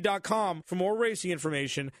MAVTV.com for more racing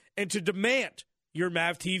information and to demand your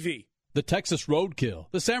MAV TV. The Texas Roadkill,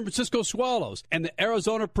 the San Francisco Swallows, and the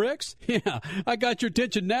Arizona Pricks? Yeah, I got your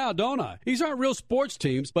attention now, don't I? These aren't real sports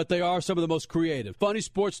teams, but they are some of the most creative, funny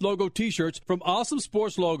sports logo t-shirts from Awesome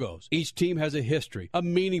Sports Logos. Each team has a history, a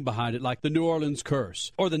meaning behind it, like the New Orleans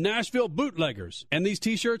Curse or the Nashville Bootleggers. And these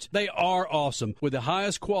t-shirts, they are awesome, with the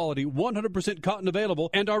highest quality, 100% cotton available,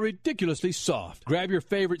 and are ridiculously soft. Grab your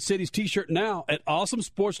favorite city's t-shirt now at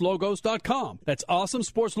awesomesportslogos.com. That's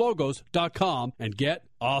awesomesportslogos.com and get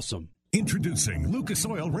awesome. Introducing Lucas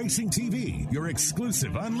Oil Racing TV, your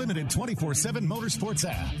exclusive unlimited 24/7 motorsports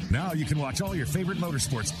app. Now you can watch all your favorite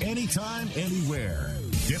motorsports anytime, anywhere.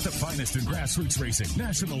 Get the finest in grassroots racing,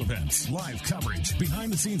 national events, live coverage,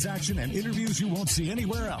 behind-the-scenes action, and interviews you won't see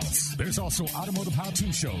anywhere else. There's also automotive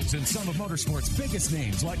how-to shows and some of motorsports' biggest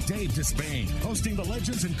names like Dave Despain, hosting the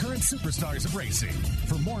legends and current superstars of racing.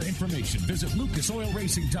 For more information, visit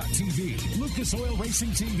lucasoilracing.tv. Lucas Oil Racing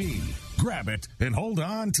TV. Grab it and hold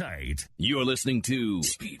on tight. You're listening to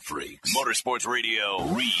Speed Freaks, Motorsports Radio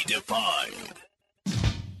redefined.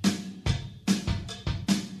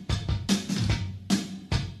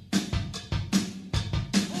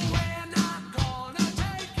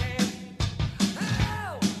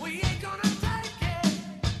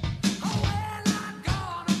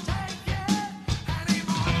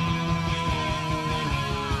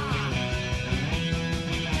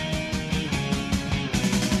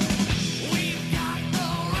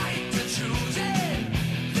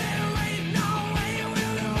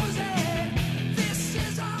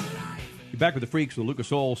 Back with the Freaks from the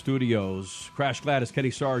Lucas Oil Studios. Crash Gladys, Kenny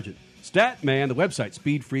Sargent. Statman, the website,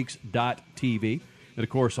 speedfreaks.tv. And, of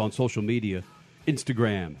course, on social media,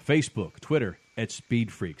 Instagram, Facebook, Twitter, at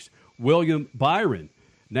Speed Freaks. William Byron,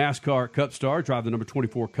 NASCAR Cup star, drive the number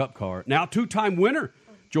 24 Cup car. Now two-time winner,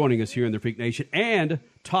 joining us here in the Freak Nation, and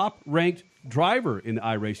top-ranked driver in the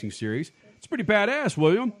iRacing Series. It's pretty badass,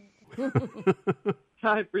 William.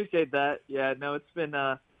 I appreciate that. Yeah, no, it's been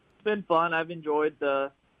fun. I've enjoyed the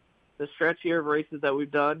stretch here of races that we've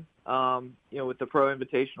done, with the Pro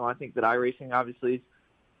Invitational. I think that iRacing obviously is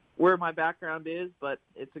where my background is, but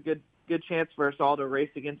it's a good chance for us all to race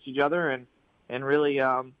against each other and really,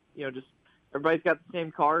 just everybody's got the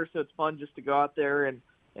same car, so it's fun just to go out there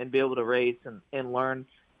and be able to race and learn,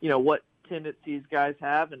 what tendencies guys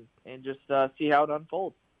have and just see how it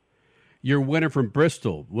unfolds. Your winner from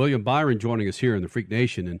Bristol, William Byron, joining us here in the Freak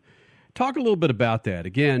Nation, and talk a little bit about that.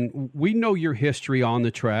 Again, we know your history on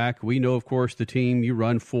the track. We know, of course, the team you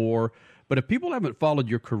run for. But if people haven't followed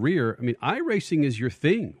your career, I mean, iRacing is your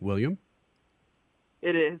thing, William.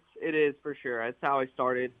 It is. It is, for sure. That's how I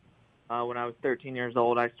started. When I was 13 years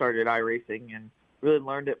old, I started iRacing and really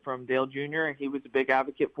learned it from Dale Jr., and he was a big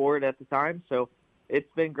advocate for it at the time. So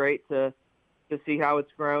it's been great to, to see how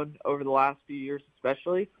it's grown over the last few years,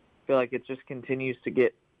 especially. I feel like it just continues to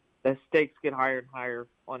get the stakes get higher and higher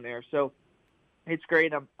on there. So it's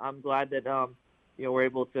great. I'm glad that we're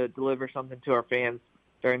able to deliver something to our fans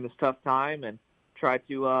during this tough time and try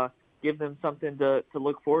to give them something to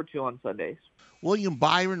look forward to on Sundays. William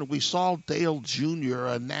Byron, we saw Dale Jr.,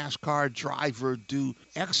 a NASCAR driver, do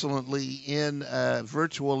excellently in a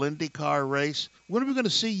virtual IndyCar race. When are we going to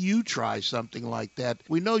see you try something like that?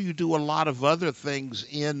 We know you do a lot of other things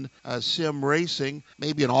in sim racing,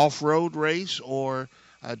 maybe an off-road race or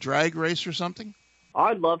a drag race or something?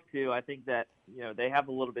 I'd love to. I think that, they have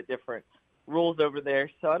a little bit different rules over there.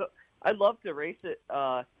 So I'd love to race it.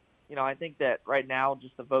 I think that right now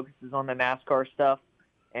just the focus is on the NASCAR stuff.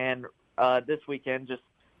 And this weekend,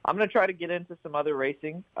 I'm going to try to get into some other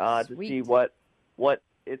racing to see what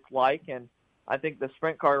it's like. And I think the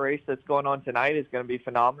sprint car race that's going on tonight is going to be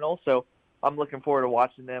phenomenal. So I'm looking forward to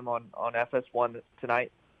watching them on FS1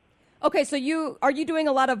 tonight. Okay, so are you doing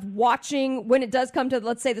a lot of watching when it does come to,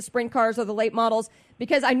 let's say, the sprint cars or the late models?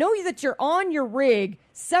 Because I know that you're on your rig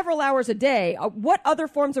several hours a day. What other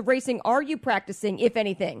forms of racing are you practicing, if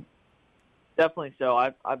anything? Definitely so.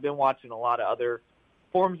 I've been watching a lot of other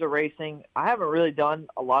forms of racing. I haven't really done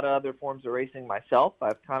a lot of other forms of racing myself.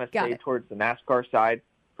 I've kind of stayed towards the NASCAR side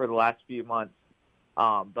for the last few months.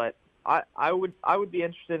 But I would be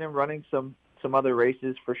interested in running some other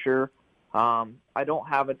races for sure. I don't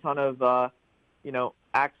have a ton of,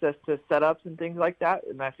 access to setups and things like that.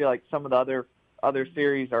 And I feel like some of the other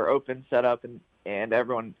series are open setup and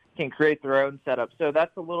everyone can create their own setup. So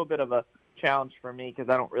that's a little bit of a challenge for me because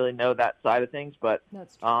I don't really know that side of things. But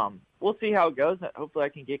we'll see how it goes. Hopefully I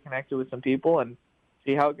can get connected with some people and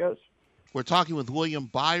see how it goes. We're talking with William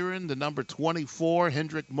Byron, the number 24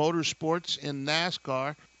 Hendrick Motorsports in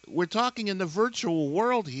NASCAR. We're talking in the virtual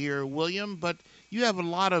world here, William, but you have a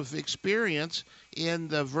lot of experience in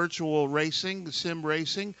the virtual racing, the sim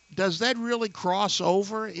racing. Does that really cross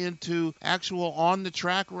over into actual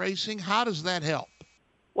on-the-track racing? How does that help?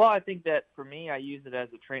 Well, I think that for me, I use it as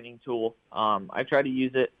a training tool. I try to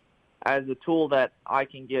use it as a tool that I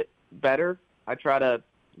can get better. I try to,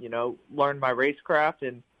 learn my racecraft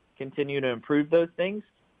and continue to improve those things.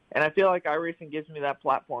 And I feel like iRacing gives me that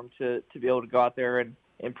platform to be able to go out there and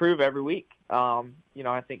improve every week. I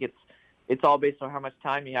think it's all based on how much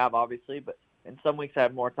time you have, obviously, but in some weeks I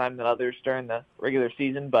have more time than others during the regular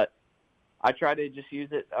season, but I try to just use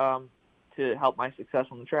it to help my success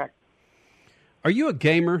on the track. Are you a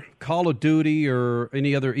gamer, Call of Duty or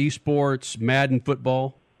any other esports, Madden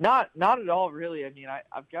football? Not at all, really. I mean,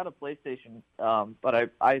 I've got a PlayStation, but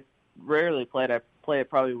I rarely play it. I play it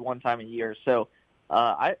probably one time a year. So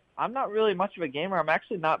I'm not really much of a gamer. I'm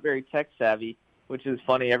actually not very tech savvy, which is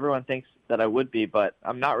funny. Everyone thinks that I would be, but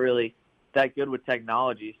I'm not really that good with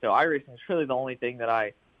technology. So iRacing is really the only thing that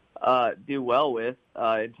I do well with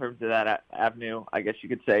in terms of that avenue, I guess you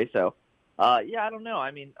could say. So, I don't know.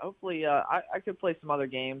 I mean, hopefully I could play some other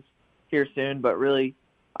games here soon, but really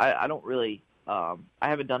I don't really I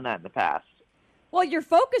haven't done that in the past. Well, your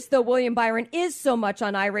focus, though, William Byron, is so much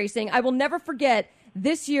on iRacing. I will never forget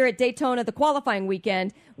this year at Daytona, the qualifying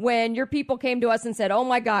weekend, when your people came to us and said, oh,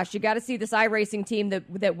 my gosh, you got to see this iRacing team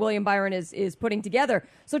that William Byron is putting together.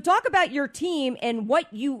 So talk about your team and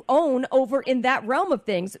what you own over in that realm of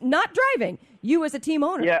things, not driving, you as a team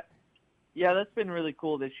owner. Yeah, that's been really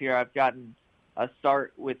cool this year. I've gotten a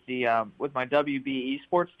start with the with my WB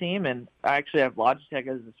Esports team, and I actually have Logitech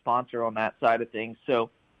as a sponsor on that side of things. So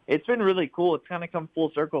it's been really cool. It's kind of come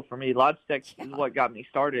full circle for me. Logitech is what got me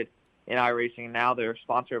started in iRacing, and now they're a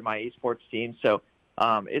sponsor of my esports team. So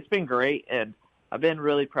it's been great, and I've been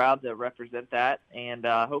really proud to represent that. And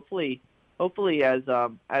hopefully,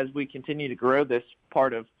 as we continue to grow this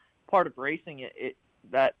part of racing,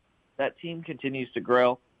 that team continues to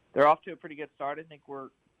grow. They're off to a pretty good start. I think we're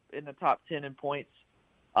in the top 10 in points.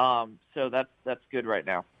 So that's good right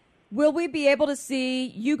now. Will we be able to see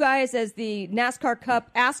you guys as the NASCAR Cup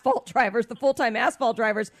asphalt drivers, the full-time asphalt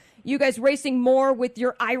drivers, you guys racing more with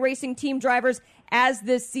your iRacing team drivers as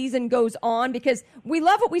this season goes on? Because we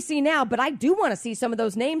love what we see now, but I do want to see some of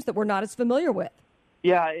those names that we're not as familiar with.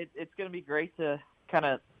 Yeah, it's going to be great to kind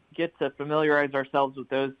of get to familiarize ourselves with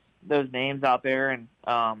those names out there. And,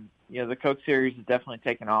 the Coke Series is definitely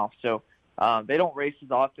taken off. So they don't race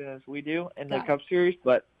as often as we do in the Cup Series,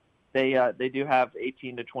 but they do have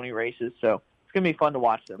 18 to 20 races, so it's going to be fun to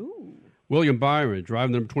watch them. Ooh. William Byron,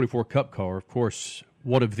 driving the number 24 Cup car, of course,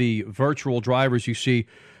 one of the virtual drivers you see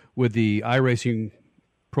with the iRacing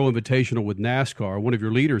Pro Invitational with NASCAR, one of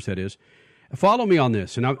your leaders, that is. Follow me on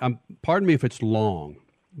this, and I'm pardon me if it's long,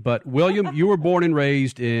 but William, you were born and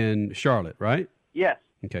raised in Charlotte, right? Yes.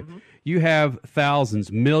 Okay. You have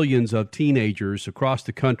thousands, millions of teenagers across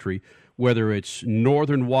the country, whether it's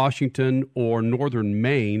northern Washington or northern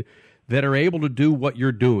Maine, that are able to do what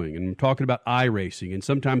you're doing. And I'm talking about iRacing and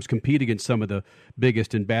sometimes compete against some of the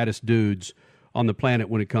biggest and baddest dudes on the planet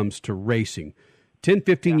when it comes to racing. 10,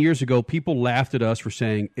 15 years ago, people laughed at us for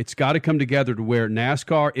saying it's got to come together to where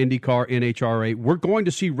NASCAR, IndyCar, NHRA, we're going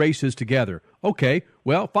to see races together. Okay,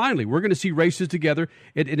 well, finally, we're going to see races together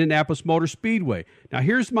at Indianapolis Motor Speedway. Now,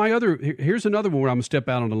 here's another one where I'm going to step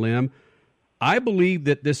out on a limb. I believe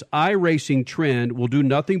that this iRacing trend will do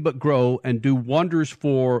nothing but grow and do wonders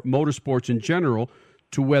for motorsports in general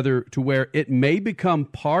to where it may become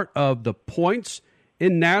part of the points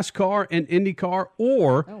in NASCAR and IndyCar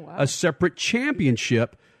or a separate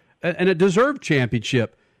championship and a deserved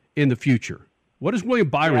championship in the future. What does William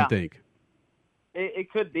Byron think?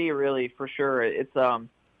 It could be, really, for sure. It's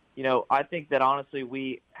I think that honestly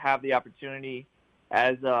we have the opportunity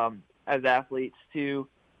as athletes to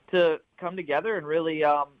come together and really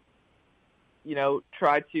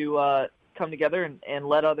try to come together and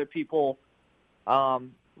let other people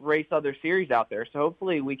race other series out there. So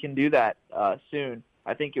hopefully we can do that soon.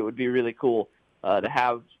 I think it would be really cool to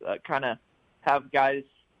have have guys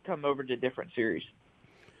come over to different series.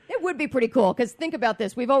 It would be pretty cool because think about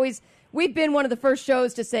this: we've been one of the first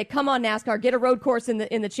shows to say, "Come on, NASCAR, get a road course in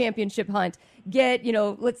the championship hunt.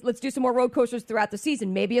 Let's do some more road courses throughout the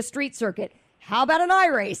season. Maybe a street circuit. How about an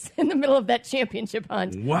iRace in the middle of that championship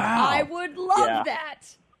hunt?" Wow, I would love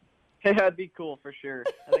that. That'd be cool for sure.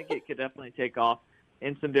 I think it could definitely take off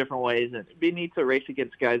in some different ways, and it'd be neat to race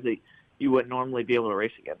against guys that you wouldn't normally be able to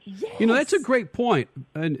race against. Yes. That's a great point.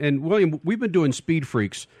 And William, we've been doing Speed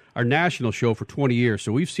Freaks, our national show, for 20 years,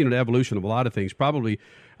 so we've seen an evolution of a lot of things. Probably,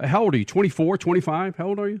 how old are you, 24, 25? How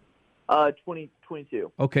old are you?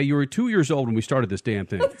 22. Okay, you were 2 years old when we started this damn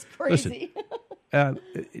thing. That's crazy. Listen,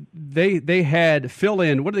 they had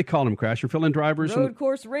fill-in, what do they call them, Crasher? Fill-in drivers? Road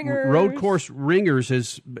course ringers. Road course ringers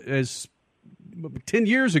as 10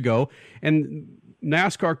 years ago, and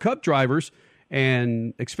NASCAR Cup drivers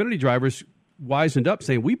and Xfinity drivers wisened up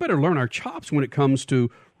saying, we better learn our chops when it comes to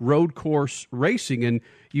road course racing. And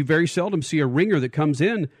you very seldom see a ringer that comes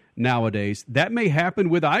in nowadays. That may happen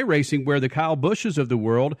with iRacing, where the Kyle Bushes of the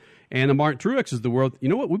world and the Martin Truexes of the world, you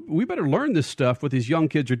know what, we better learn this stuff what these young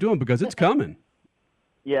kids are doing because it's coming.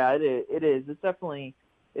 Yeah, it is. It's definitely,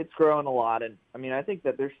 it's growing a lot. And, I mean, I think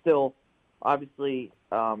that there's still obviously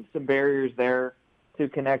some barriers there to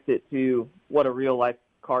connect it to what a real-life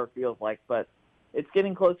car feels like. But it's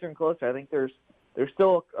getting closer and closer. I think there's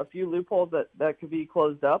still a few loopholes that could be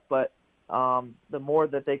closed up, but the more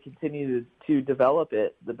that they continue to develop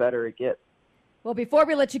it, the better it gets. Well, before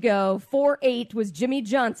we let you go, 4/8 was Jimmy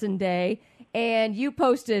Johnson Day, and you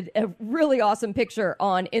posted a really awesome picture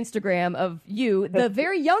on Instagram of you, the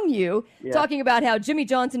very young you, talking about how Jimmy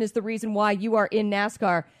Johnson is the reason why you are in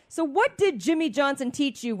NASCAR. So what did Jimmy Johnson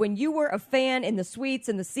teach you when you were a fan in the suites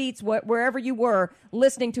and the seats, wherever you were,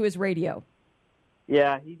 listening to his radio?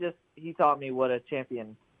 Yeah, he taught me what a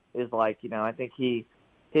champion is like. I think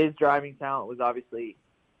his driving talent was obviously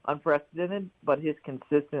unprecedented, but his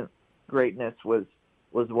consistent greatness was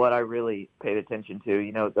what I really paid attention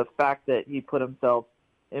to. The fact that he put himself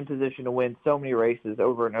in position to win so many races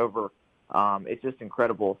over and over, it's just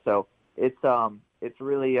incredible. So it's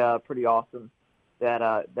really pretty awesome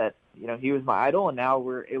that he was my idol, and now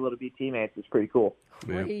we're able to be teammates. It's pretty cool.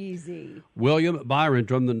 Crazy. Yeah. William Byron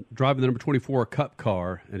driving the number 24 Cup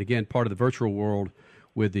car, and again, part of the virtual world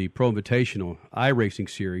with the Pro Invitational iRacing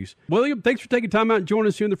Series. William, thanks for taking time out and joining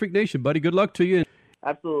us here in the Freak Nation, buddy. Good luck to you.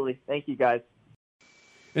 Absolutely. Thank you, guys.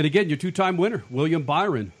 And again, your two-time winner, William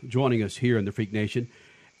Byron, joining us here in the Freak Nation.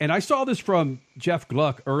 And I saw this from Jeff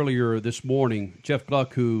Gluck earlier this morning. Jeff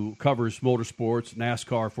Gluck, who covers motorsports,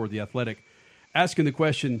 NASCAR for The Athletic, asking the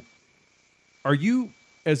question, are you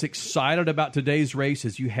as excited about today's race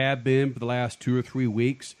as you have been for the last 2 or 3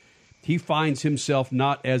 weeks? He finds himself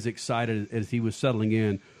not as excited as he was settling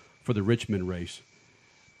in for the Richmond race.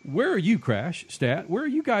 Where are you, Crash, Stat? Where are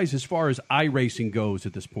you guys as far as iRacing goes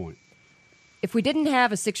at this point? If we didn't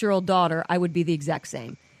have a 6-year-old daughter, I would be the exact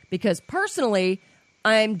same. Because personally,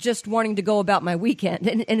 I'm just wanting to go about my weekend.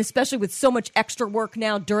 And especially with so much extra work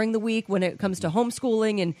now during the week when it comes to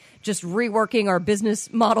homeschooling and just reworking our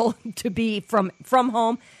business model to be from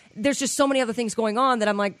home. There's just so many other things going on that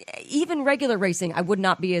I'm like, even regular racing, I would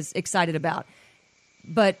not be as excited about.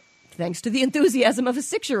 But thanks to the enthusiasm of a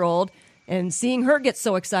 6-year-old and seeing her get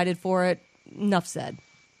so excited for it, enough said.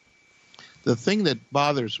 The thing that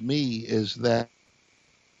bothers me is that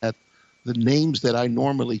the names that I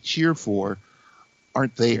normally cheer for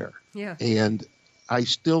aren't there. Yeah. And I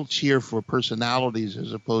still cheer for personalities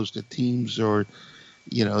as opposed to teams or,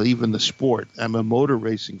 even the sport. I'm a motor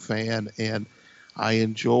racing fan, and I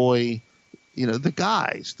enjoy, the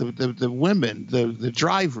guys, the women, the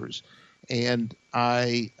drivers, and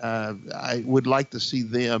I would like to see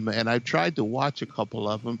them. And I've tried to watch a couple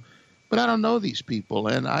of them, but I don't know these people,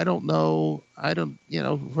 and I don't know.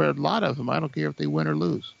 For a lot of them, I don't care if they win or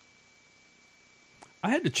lose. I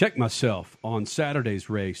had to check myself on Saturday's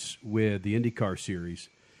race with the IndyCar series.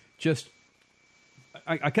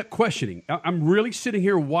 I kept questioning. I'm really sitting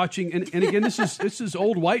here watching, and again, this is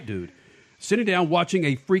old white dude sitting down watching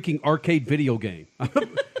a freaking arcade video game.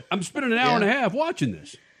 I'm spending an hour and a half watching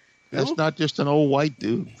this. That's not just an old white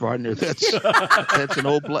dude, partner. That's an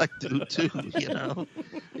old black dude too.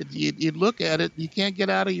 You look at it, you can't get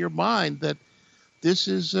out of your mind that this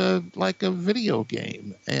is like a video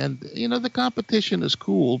game, and the competition is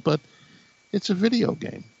cool, but it's a video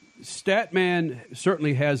game. Statman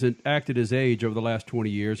certainly hasn't acted his age over the last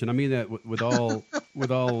 20 years, and I mean that with all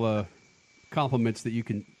compliments that you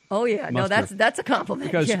can. Oh yeah, muster. No, that's a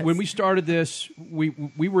compliment. Because yes. when we started this,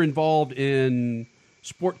 we were involved in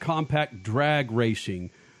sport compact drag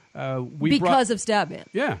racing. Because of Statman.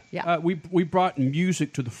 Yeah. We brought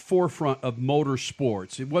music to the forefront of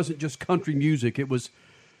motorsports. It wasn't just country music. It was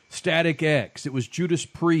Static X. It was Judas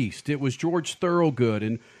Priest. It was George Thorogood.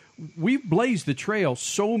 And we've blazed the trail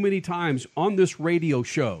so many times on this radio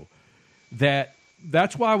show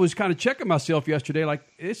that's why I was kind of checking myself yesterday. Like,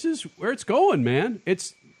 this is where it's going, man.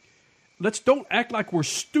 Let's don't act like we're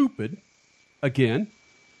stupid again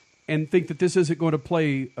and think that this isn't going to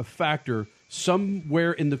play a factor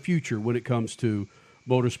somewhere in the future when it comes to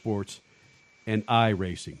motorsports and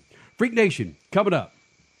iRacing. Freak Nation, coming up.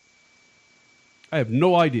 I have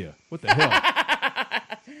no idea. What the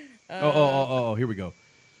hell? Here we go.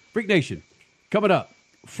 Freak Nation, coming up.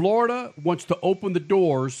 Florida wants to open the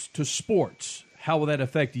doors to sports. How will that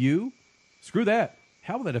affect you? Screw that.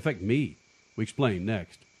 How will that affect me? We explain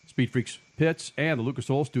next. Speed Freaks Pits and the Lucas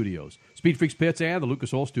Oil Studios. Speed Freaks Pits and the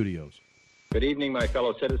Lucas Oil Studios. Good evening, my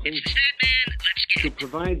fellow citizens. To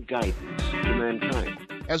provide guidance to mankind.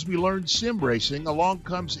 As we learn sim racing, along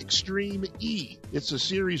comes Extreme E. It's a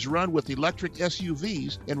series run with electric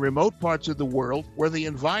SUVs in remote parts of the world where the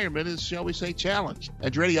environment is, shall we say, challenged.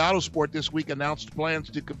 Andretti Autosport this week announced plans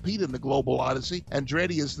to compete in the Global Odyssey.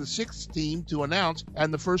 Andretti is the 6th team to announce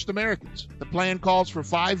and the first Americans. The plan calls for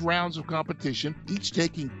 5 rounds of competition, each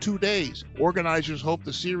taking 2 days. Organizers hope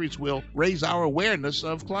the series will raise our awareness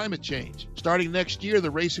of climate change. Starting next year,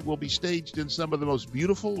 the racing will be staged in some of the most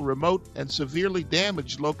beautiful, remote, and severely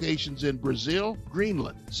damaged locations in Brazil,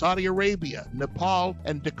 Greenland, Saudi Arabia, Nepal,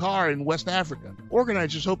 and Dakar in West Africa.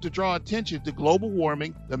 Organizers hope to draw attention to global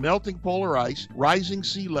warming, the melting polar ice, rising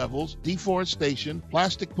sea levels, deforestation,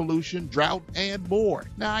 plastic pollution, drought, and more.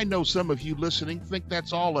 Now, I know some of you listening think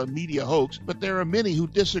that's all a media hoax, but there are many who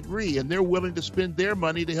disagree, and they're willing to spend their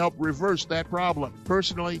money to help reverse that problem.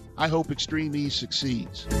 Personally, I hope Extreme E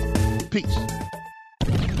succeeds. Peace.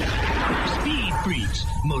 Speed Freaks,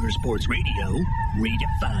 Motorsports Radio,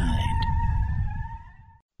 redefined.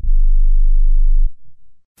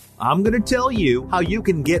 I'm going to tell you how you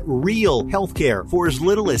can get real health care for as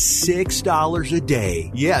little as $6 a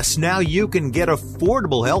day. Yes, now you can get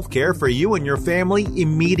affordable health care for you and your family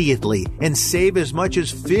immediately and save as much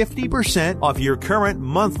as 50% off your current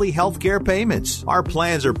monthly health care payments. Our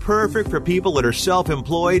plans are perfect for people that are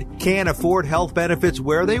self-employed, can't afford health benefits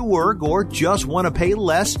where they work, or just want to pay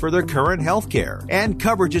less for their current health care. And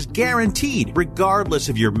coverage is guaranteed regardless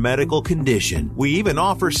of your medical condition. We even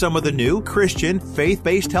offer some of the new Christian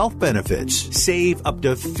faith-based health benefits. Save up to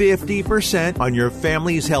 50% on your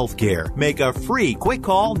family's health care. Make a free quick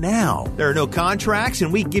call now. There are no contracts,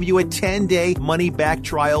 and we give you a 10-day money-back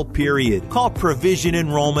trial period. Call Provision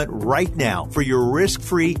Enrollment right now for your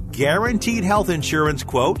risk-free, guaranteed health insurance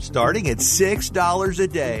quote starting at $6 a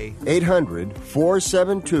day.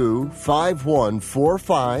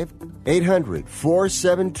 800-472-5145.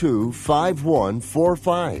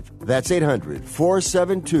 800-472-5145. That's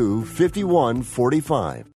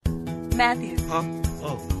 800-472-5145. Matthew. Huh?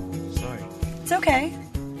 Oh, sorry. It's okay.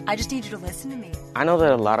 I just need you to listen to me. I know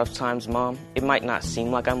that a lot of times, Mom, it might not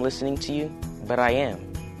seem like I'm listening to you, but I am.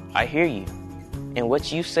 I hear you. And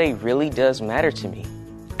what you say really does matter to me.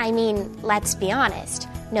 I mean, let's be honest.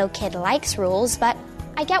 No kid likes rules, but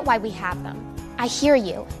I get why we have them. I hear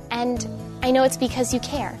you, and I know it's because you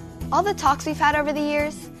care. All the talks we've had over the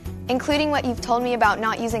years, including what you've told me about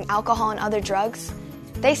not using alcohol and other drugs,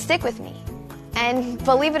 they stick with me. And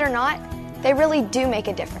believe it or not, they really do make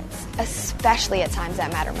a difference, especially at times that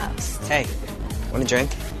matter most. Hey, want a drink?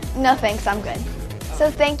 No thanks, I'm good. So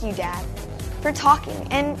thank you, Dad. for talking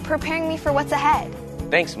and preparing me for what's ahead.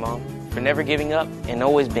 Thanks, Mom, for never giving up and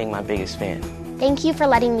always being my biggest fan. Thank you for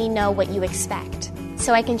letting me know what you expect,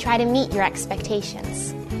 so I can try to meet your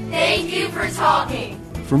expectations. Thank you for talking.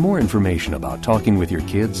 For more information about talking with your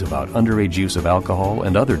kids about underage use of alcohol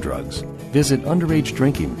and other drugs, visit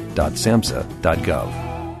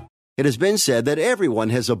underagedrinking.samhsa.gov. It has been said that everyone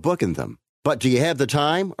has a book in them. But do you have the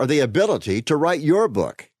time or the ability to write your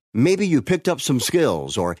book? Maybe you picked up some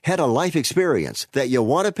skills or had a life experience that you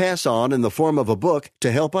want to pass on in the form of a book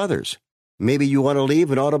to help others. Maybe you want to leave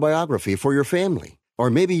an autobiography for your family. Or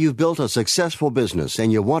maybe you've built a successful business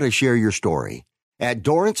and you want to share your story. At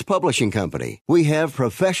Dorrance Publishing Company, we have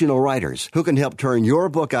professional writers who can help turn your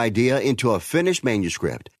book idea into a finished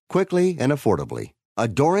manuscript quickly and affordably. A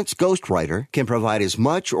Dorrance ghostwriter can provide as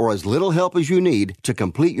much or as little help as you need to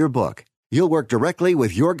complete your book. You'll work directly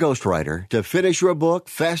with your ghostwriter to finish your book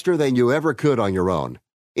faster than you ever could on your own.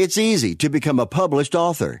 It's easy to become a published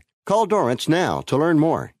author. Call Dorrance now to learn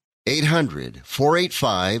more.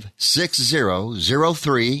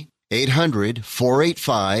 800-485-6003.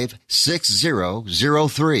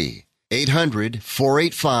 800-485-6003.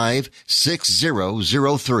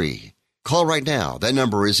 800-485-6003. Call right now. That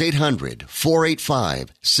number is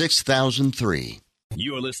 800-485-6003.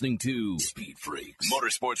 You're listening to Speed Freaks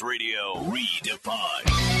Motorsports Radio Redefined.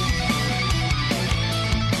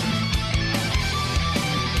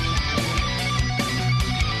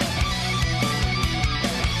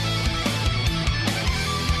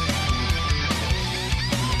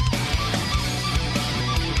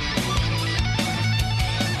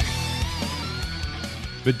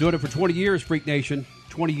 Been doing it for 20 years, Freak Nation.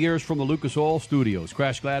 20 years from the Lucas Oil Studios.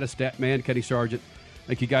 Crash Gladys, Statman, Kenny Sargent.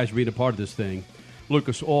 Thank you guys for being a part of this thing.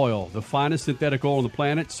 Lucas Oil, the finest synthetic oil on the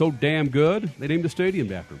planet. So damn good, they named the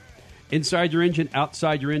stadium after them. Inside your engine,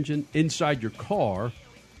 outside your engine, inside your car,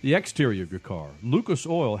 the exterior of your car. Lucas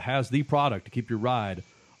Oil has the product to keep your ride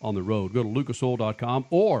on the road. Go to lucasoil.com,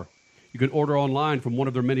 or you can order online from one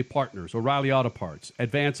of their many partners. O'Reilly Auto Parts,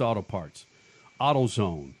 Advance Auto Parts,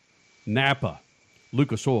 AutoZone, Napa,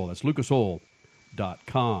 Lucas Oil. That's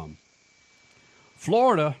lucasoil.com.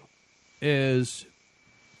 Florida is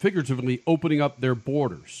figuratively opening up their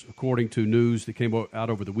borders, according to news that came out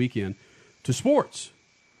over the weekend, to sports.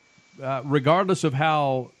 Regardless of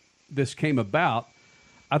how this came about,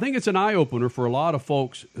 I think it's an eye-opener for a lot of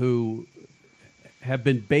folks who have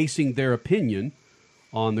been basing their opinion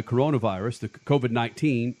on the coronavirus, the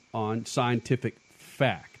COVID-19, on scientific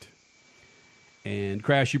fact. And,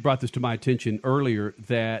 Crash, you brought this to my attention earlier,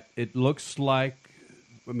 that it looks like,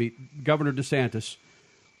 Governor DeSantis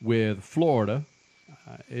with Florida,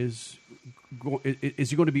 is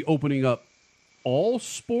he going to be opening up all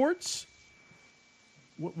sports?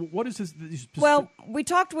 What is this? Well, we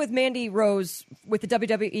talked with Mandy Rose with the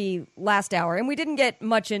WWE last hour, and we didn't get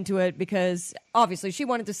much into it because obviously she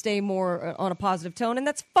wanted to stay more on a positive tone, and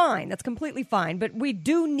that's fine. That's completely fine. But we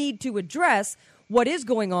do need to address what is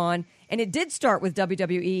going on, and it did start with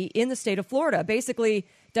WWE in the state of Florida. Basically,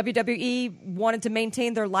 WWE wanted to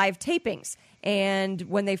maintain their live tapings, and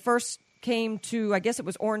when they first came to, I guess it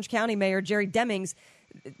was Orange County Mayor Jerry Demings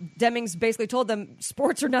basically told them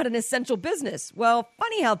sports are not an essential business. Well,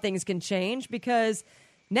 funny how things can change, because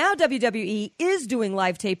now WWE is doing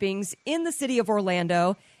live tapings in the city of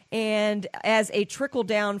Orlando, and as a trickle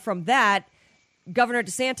down from that, Governor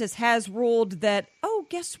DeSantis has ruled that,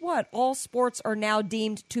 guess what? All sports are now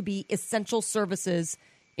deemed to be essential services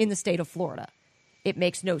in the state of Florida. It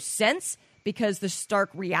makes no sense, because the stark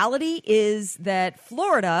reality is that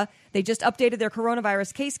Florida, they just updated their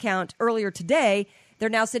coronavirus case count earlier today. They're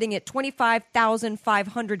now sitting at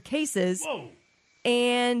 25,500 cases. Whoa.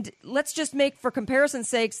 And let's just make, for comparison's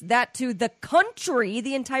sakes, that to the country,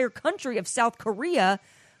 the entire country of South Korea,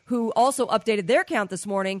 who also updated their count this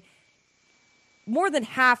morning, more than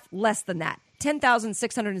half less than that,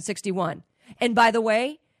 10,661. And by the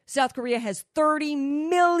way, South Korea has 30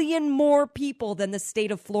 million more people than the state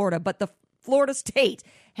of Florida, but the Florida state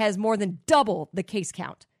has more than double the case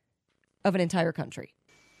count of an entire country.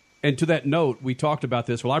 And to that note, we talked about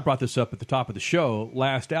this. Well, I brought this up at the top of the show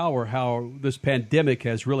last hour, how this pandemic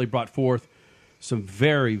has really brought forth some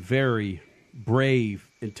very, very brave,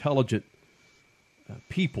 intelligent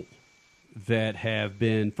people that have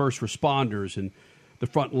been first responders and the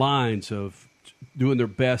front lines of doing their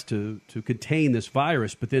best to contain this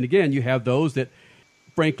virus. But then again, you have those that,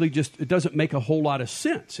 frankly, just it doesn't make a whole lot of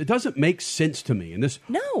sense. It doesn't make sense to me. And this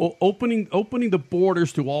opening the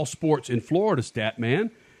borders to all sports in Florida,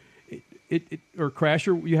 Statman, or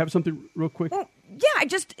Crasher, you have something real quick? Well, yeah,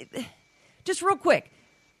 just real quick.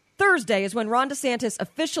 Thursday is when Ron DeSantis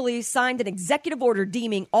officially signed an executive order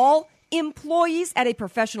deeming all employees at a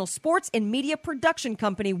professional sports and media production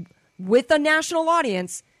company with a national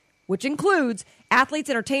audience, which includes athletes,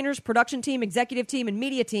 entertainers, production team, executive team, and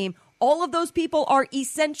media team. All of those people are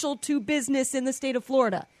essential to business in the state of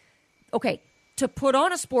Florida. Okay, to put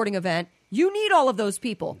on a sporting event, you need all of those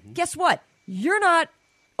people. Guess what? You're not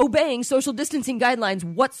obeying social distancing guidelines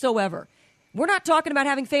whatsoever. We're not talking about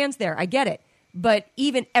having fans there. I get it. But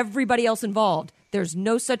even everybody else involved, there's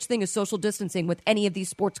no such thing as social distancing with any of these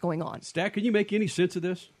sports going on. Stat, can you make any sense of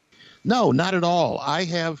this? No, not at all. I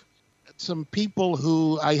have some people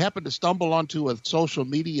who I happened to stumble onto a social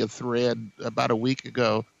media thread about a week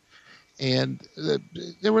ago, and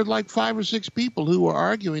there were like 5 or 6 people who were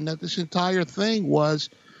arguing that this entire thing was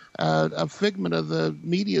a figment of the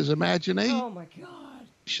media's imagination. Oh, my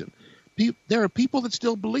God. There are people that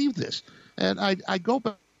still believe this. And I go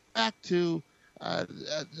back to a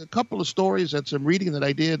couple of stories and some reading that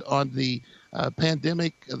I did on the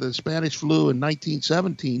pandemic of the Spanish flu in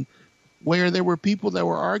 1917, where there were people that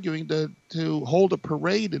were arguing to hold a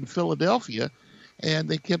parade in Philadelphia, and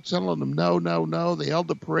they kept telling them, no, no, no. They held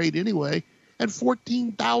the parade anyway, and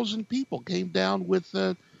 14,000 people came down with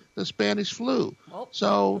the Spanish flu. Oh.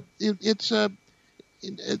 So it's the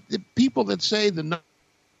people that say the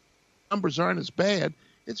numbers aren't as bad.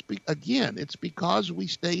 It's because we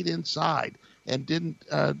stayed inside and didn't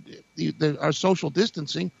our social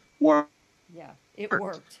distancing worked. Yeah, it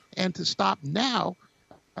worked. And to stop now,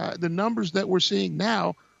 the numbers that we're seeing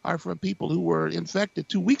now are from people who were infected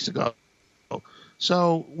 2 weeks ago.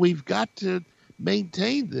 So we've got to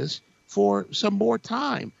maintain this for some more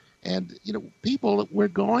time. And, people, we're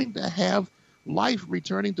going to have life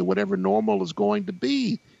returning to whatever normal is going to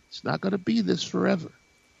be. It's not going to be this forever.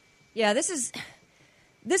 Yeah, this is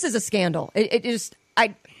a scandal. It is.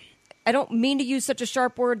 I don't mean to use such a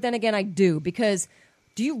sharp word. Then again, I do, because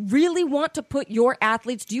do you really want to put your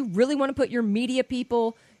athletes? Do you really want to put your media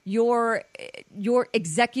people, your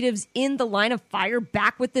executives in the line of fire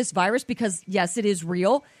back with this virus? Because yes, it is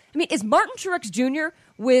real. I mean, is Martin Truex Jr.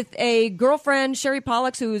 with a girlfriend, Sherry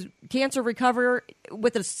Pollux, who's cancer recoverer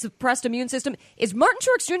with a suppressed immune system? Is Martin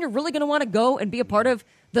Truex Jr. really going to want to go and be a part of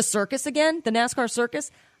the circus again, the NASCAR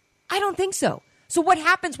circus? I don't think so. So what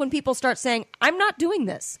happens when people start saying, I'm not doing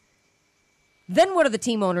this? Then what are the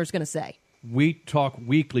team owners going to say? We talk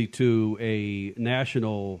weekly to a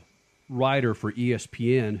national writer for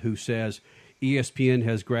ESPN who says ESPN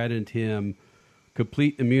has granted him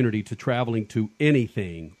complete immunity to traveling to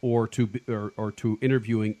anything or to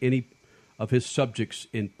interviewing any of his subjects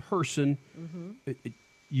in person. Mm-hmm.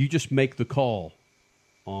 You just make the call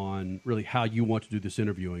on really how you want to do this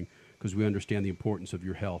interviewing, because we understand the importance of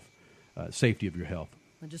your health. Safety of your health.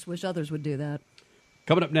 I just wish others would do that.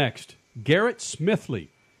 Coming up next, Garrett Smithley.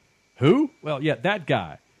 Who? Well, yeah, that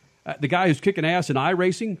guy. The guy who's kicking ass in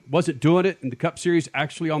iRacing, wasn't doing it in the Cup Series,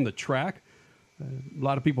 actually on the track. A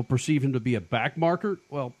lot of people perceive him to be a backmarker.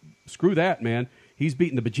 Well, screw that, man. He's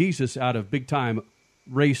beating the bejesus out of big-time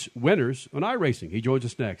race winners on iRacing. He joins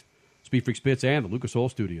us next. Speed Freaks Pits and the Lucas Oil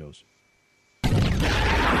Studios.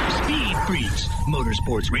 Speed Freaks,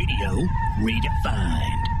 Motorsports Radio,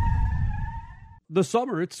 redefined. The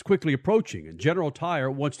summer, it's quickly approaching, and General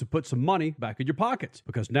Tire wants to put some money back in your pockets,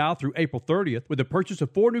 because now through April 30th, with the purchase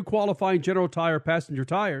of 4 new qualifying General Tire passenger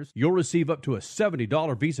tires, you'll receive up to a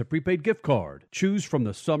 $70 Visa prepaid gift card. Choose from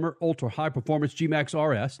the Summer Ultra High Performance G-Max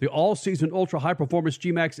RS, the All-Season Ultra High Performance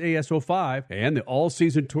G-Max AS05, and the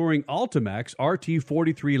All-Season Touring Ultimax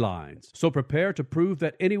RT43 lines. So prepare to prove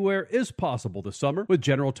that anywhere is possible this summer with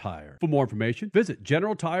General Tire. For more information, visit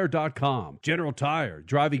GeneralTire.com. General Tire,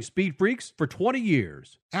 driving speed freaks for 20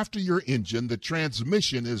 years. After your engine, the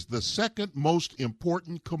transmission is the second most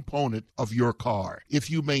important component of your car. If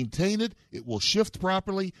you maintain it, it will shift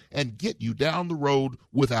properly and get you down the road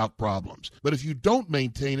without problems. But if you don't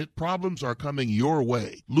maintain it, problems are coming your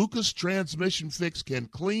way. Lucas Transmission Fix can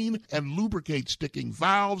clean and lubricate sticking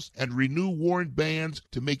valves and renew worn bands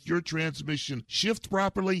to make your transmission shift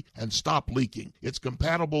properly and stop leaking. It's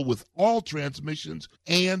compatible with all transmissions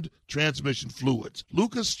and transmission fluids.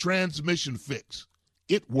 Lucas Transmission Fix.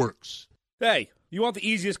 It works. Hey, you want the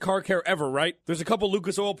easiest car care ever, right? There's a couple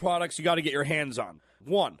Lucas Oil products you got to get your hands on.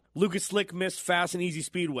 1, Lucas Slick Mist Fast and Easy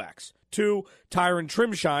Speed Wax. 2, Tire and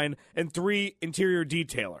Trim Shine. And 3, Interior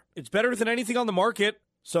Detailer. It's better than anything on the market,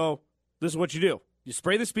 so this is what you do. You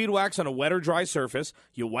spray the Speed Wax on a wet or dry surface,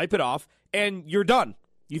 you wipe it off, and you're done.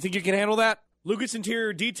 You think you can handle that? Lucas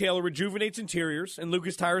Interior Detailer rejuvenates interiors, and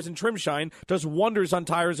Lucas Tires and Trim Shine does wonders on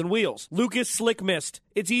tires and wheels. Lucas Slick Mist.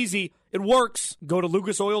 It's easy. It works. Go to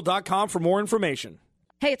lucasoil.com for more information.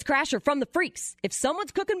 Hey, it's Crasher from the Freaks. If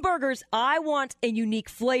someone's cooking burgers, I want a unique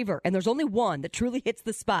flavor, and there's only one that truly hits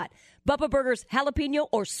the spot. Bubba Burgers jalapeno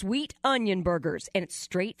or sweet onion burgers, and it's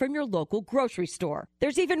straight from your local grocery store.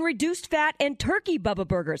 There's even reduced fat and turkey Bubba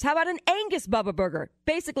Burgers. How about an Angus Bubba Burger?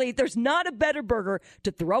 Basically, there's not a better burger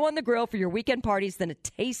to throw on the grill for your weekend parties than a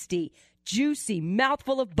tasty, juicy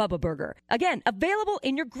mouthful of Bubba Burger. Again, available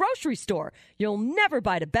in your grocery store. You'll never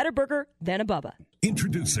bite a better burger than a Bubba.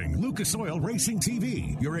 Introducing Lucas Oil Racing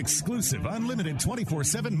TV, your exclusive unlimited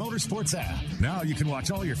 24/7 motorsports app. Now you can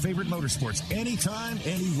watch all your favorite motorsports anytime,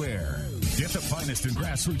 anywhere. Get the finest in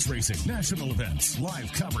grassroots racing, national events,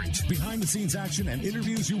 live coverage, behind-the-scenes action, and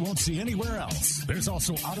interviews you won't see anywhere else. There's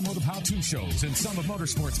also automotive how-to shows and some of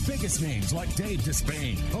motorsports' biggest names like Dave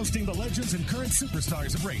Despain, hosting the legends and current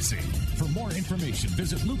superstars of racing. For more information,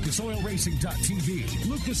 visit lucasoilracing.tv.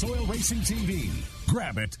 Lucas Oil Racing TV.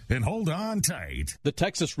 Grab it and hold on tight. The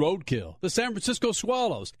Texas Roadkill, the San Francisco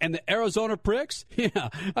Swallows, and the Arizona Pricks? Yeah,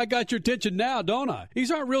 I got your attention now, don't I?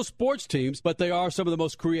 These aren't real sports teams, but they are some of the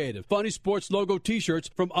most creative, funny sports logo t-shirts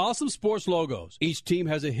from Awesome Sports Logos. Each team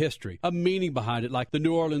has a history, a meaning behind it, like the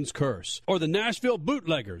New Orleans Curse or the Nashville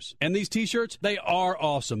Bootleggers. And these t-shirts, they are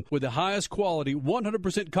awesome, with the highest quality,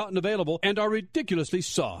 100% cotton available, and are ridiculously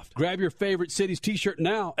soft. Grab your favorite city's t-shirt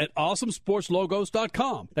now at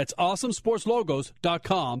awesomesportslogos.com. That's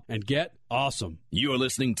awesomesportslogos.com and get awesome. You're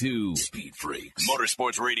listening to Speed Freaks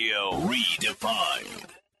Motorsports Radio Redefined.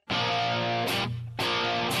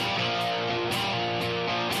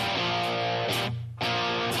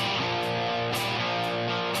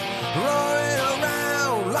 Rolling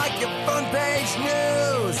around like your front page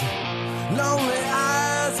news. Lonely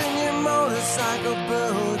eyes in your motorcycle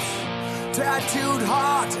boots. Tattooed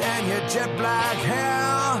heart and your jet black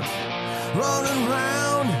hair. Rolling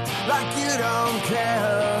around like you don't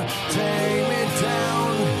care. Take me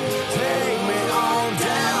down, take me on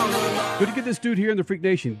down. Good to get this dude here in the Freak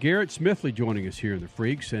Nation. Garrett Smithley joining us here in the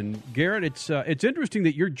Freaks. And Garrett, it's interesting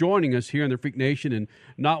that you're joining us here in the Freak Nation and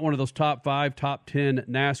not one of those top 5, top 10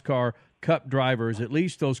 NASCAR Cup drivers, at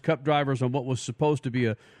least those Cup drivers on what was supposed to be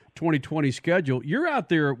a 2020 schedule. You're out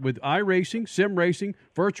there with iRacing, sim racing,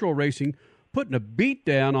 virtual racing, putting a beat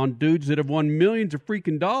down on dudes that have won millions of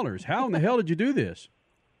freaking dollars. How in the hell did you do this?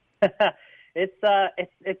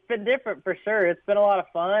 It's been different for sure. It's been a lot of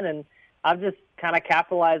fun, and I've just kind of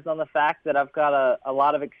capitalized on the fact that I've got a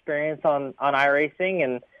lot of experience on iRacing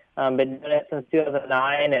and been doing it since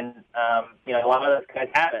 2009, and a lot of those guys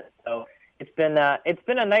haven't. So it's been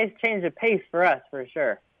a nice change of pace for us for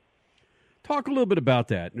sure. Talk a little bit about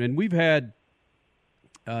that. And we've had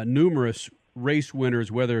numerous race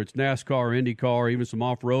winners, whether it's NASCAR or IndyCar or even some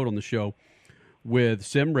off-road on the show with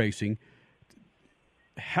sim racing.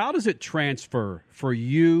 How does it transfer for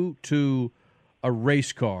you to a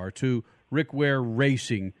race car, to Rick Ware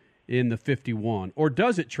Racing in the 51, or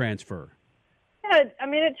does it transfer? Yeah, I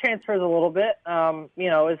mean, it transfers a little bit.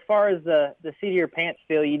 As far as the seat of your pants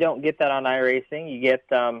feel, you don't get that on iRacing. You get,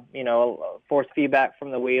 force feedback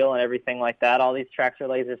from the wheel and everything like that. All these tracks are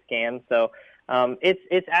laser scanned, so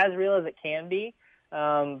it's as real as it can be.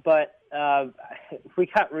 But we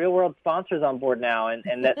got real world sponsors on board now, and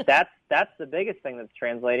that's the biggest thing that's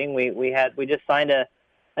translating. We just signed a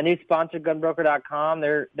new sponsor, Gunbroker.com.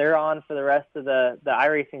 They're on for the rest of the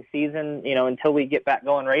iRacing season, until we get back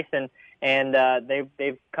going racing. And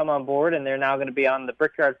they've come on board, and they're now going to be on the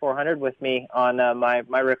Brickyard 400 with me on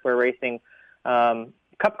my Rick Ware Racing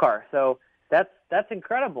Cup car. So that's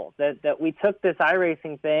incredible that we took this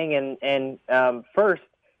iRacing thing and first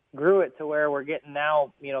grew it to where we're getting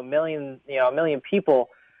now a million people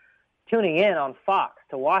tuning in on Fox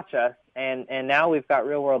to watch us, and now we've got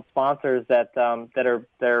real world sponsors that are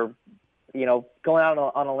going out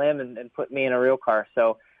on a limb and putting me in a real car.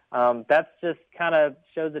 So that's just kind of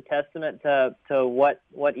shows a testament to what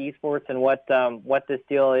esports and what this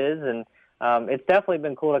deal is, and it's definitely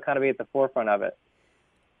been cool to kind of be at the forefront of it.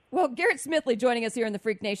 Well, Garrett Smithley joining us here in the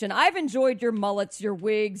Freak Nation. I've enjoyed your mullets, your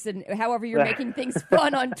wigs, and however you're making things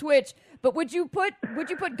fun on Twitch. But would you put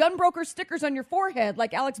Gunbroker stickers on your forehead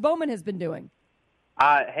like Alex Bowman has been doing?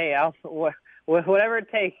 Hey, whatever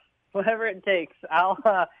it takes. Whatever it takes.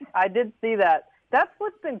 I did see that. That's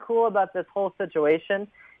what's been cool about this whole situation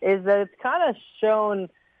is that it's kind of shown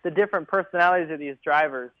the different personalities of these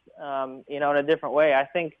drivers, in a different way. I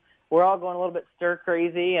think we're all going a little bit stir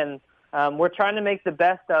crazy, and we're trying to make the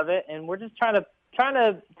best of it, and we're just trying to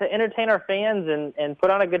entertain our fans and put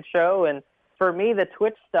on a good show. And for me, the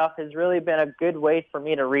Twitch stuff has really been a good way for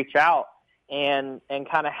me to reach out and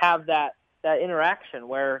kind of have that interaction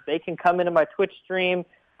where they can come into my Twitch stream.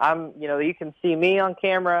 You can see me on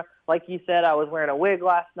camera. like you said, I was wearing a wig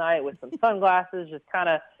last night with some sunglasses, just kind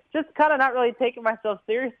of not really taking myself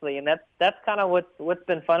seriously. And that's kind of what's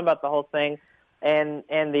been fun about the whole thing. And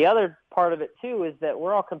the other part of it too is that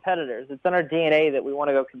we're all competitors. It's in our DNA that we want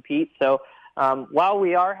to go compete. So while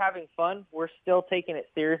we are having fun, we're still taking it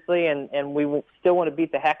seriously, and we still want to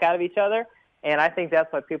beat the heck out of each other. And I think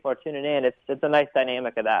that's why people are tuning in. It's a nice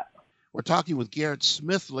dynamic of that. We're talking with Garrett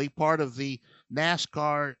Smithley, part of the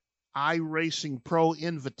NASCAR iRacing Pro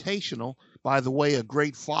Invitational. By the way, a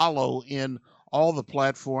great follow in all the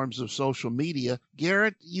platforms of social media.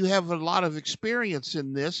 Garrett, you have a lot of experience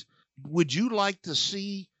in this. Would you like to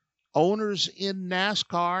see owners in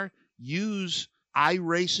NASCAR use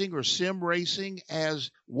iRacing or sim racing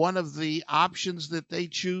as one of the options that they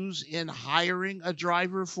choose in hiring a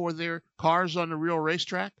driver for their cars on the real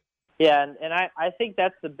racetrack? Yeah, and I think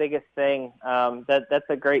that's the biggest thing. That's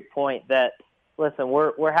a great point. That listen,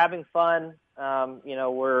 we're having fun.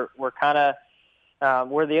 We're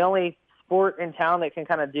the only sport in town that can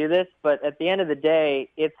kind of do this. But at the end of the day,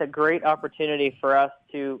 it's a great opportunity for us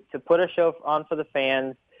to put a show on for the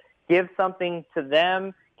fans, give something to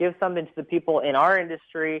them, give something to the people in our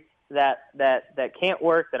industry that can't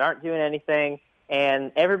work, that aren't doing anything,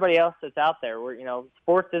 and everybody else that's out there.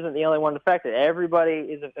 Sports isn't the only one affected. Everybody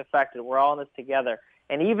is affected. We're all in this together.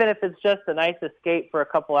 And even if it's just a nice escape for a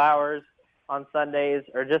couple hours on Sundays,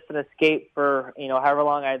 or just an escape for however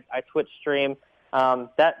long I Twitch stream,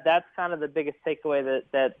 that's kind of the biggest takeaway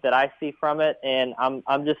that I see from it. And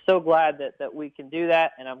I'm just so glad that we can do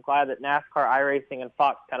that, and I'm glad that NASCAR, iRacing, and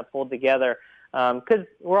Fox kind of pulled together. Because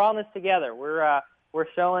we're all in this together. We're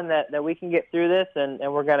showing that we can get through this, and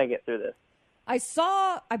we're going to get through this.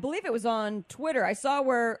 I believe it was on Twitter, I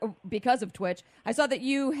saw because of Twitch, I saw that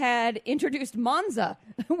you had introduced Monza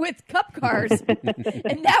with cup cars,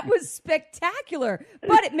 and that was spectacular.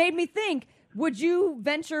 But it made me think, would you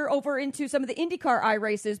venture over into some of the IndyCar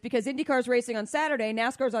iRaces, because IndyCar's racing on Saturday,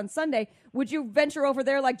 NASCAR's on Sunday? Would you venture over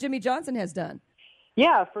there like Jimmy Johnson has done?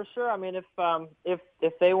 Yeah, for sure. I mean,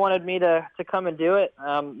 if they wanted me to come and do it,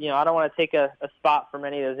 I don't want to take a spot from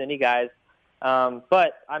any of those Indy guys.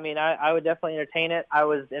 But I mean, I would definitely entertain it. I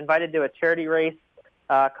was invited to a charity race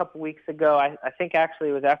a couple weeks ago. I think actually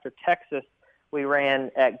it was after Texas. We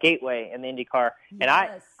ran at Gateway in the IndyCar, and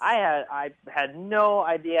yes. I had no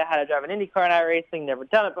idea how to drive an IndyCar in iRacing. Never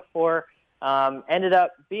done it before. Ended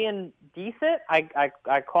up being decent.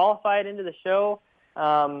 I qualified into the show.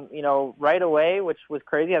 Right away, which was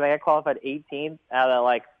crazy. I think I qualified 18th out of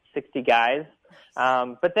like 60 guys.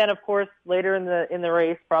 But then, of course, later in the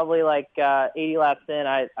race, probably like 80 laps in,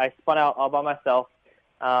 I spun out all by myself.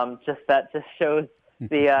 That just shows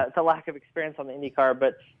the lack of experience on the IndyCar.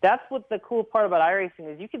 But that's what the cool part about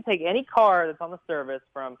iRacing is. You can take any car that's on the service,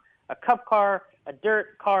 from a cup car, a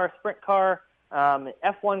dirt car, a sprint car, an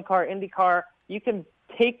F1 car, Indy car. You can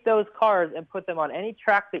take those cars and put them on any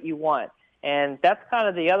track that you want. And that's kind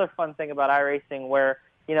of the other fun thing about iRacing, where,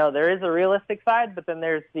 there is a realistic side, but then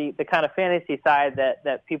there's the kind of fantasy side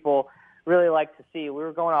that people really like to see. We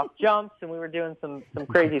were going off jumps, and we were doing some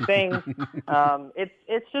crazy things.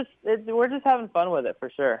 We're just having fun with it, for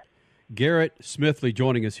sure. Garrett Smithley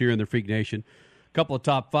joining us here in the Freak Nation. A couple of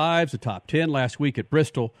top fives, a top 10 last week at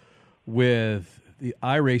Bristol with the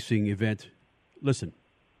iRacing event. Listen,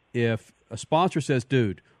 if a sponsor says,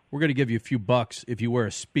 dude, we're going to give you a few bucks if you wear a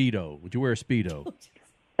Speedo, would you wear a Speedo?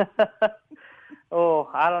 Oh,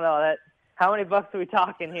 I don't know. How many bucks are we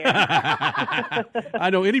talking here? I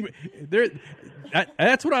know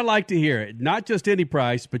that's what I like to hear. Not just any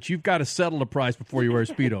price, but you've got to settle the price before you wear a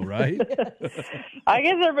Speedo, right? I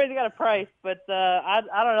guess everybody's got a price, but I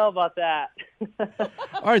don't know about that.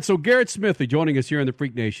 All right, so Garrett Smithley joining us here in the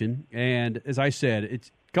Freak Nation. And as I said, it's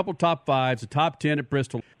a couple top fives, a top 10 at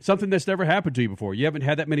Bristol. Something that's never happened to you before. You haven't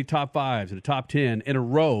had that many top fives and a top 10 in a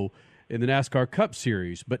row in the NASCAR Cup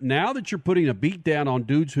Series. But now that you're putting a beat down on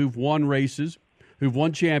dudes who've won races, who've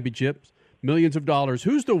won championships, millions of dollars,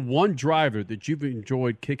 who's the one driver that you've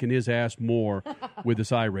enjoyed kicking his ass more with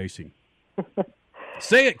this iRacing?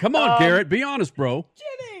 Say it. Come on, Garrett. Be honest, bro.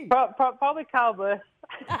 Jimmy! Probably Kyle Busch.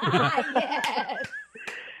 Yes.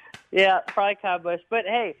 Yeah, probably Kyle Busch. But,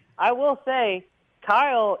 hey, I will say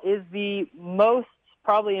Kyle is the most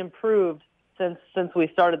probably improved since we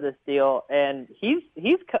started this deal, and he's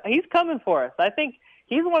coming for us. I think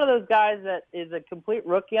he's one of those guys that is a complete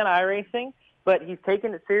rookie on iRacing, but he's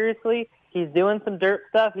taking it seriously. He's doing some dirt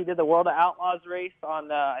stuff. He did the World of Outlaws race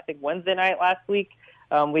on I think Wednesday night last week.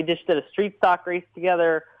 We just did a street stock race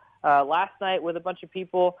together last night with a bunch of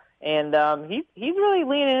people, and he's really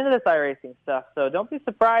leaning into this iRacing stuff. So don't be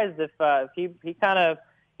surprised if he kind of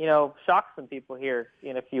shock some people here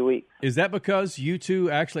in a few weeks. Is that because you two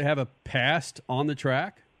actually have a past on the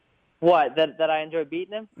track? What, that I enjoy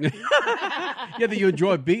beating him? Yeah, that you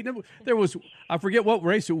enjoy beating him? There was, I forget what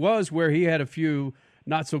race it was, where he had a few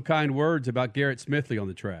not so kind words about Garrett Smithley on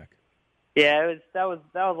the track. Yeah, that was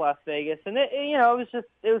Las Vegas, and it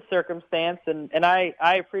was circumstance, and I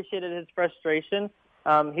appreciated his frustration.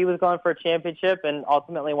 He was going for a championship and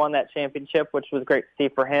ultimately won that championship, which was great to see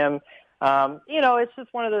for him. It's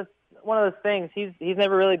just one of those things. He's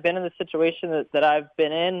never really been in the situation that I've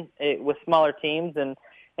been in with smaller teams and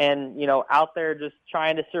out there just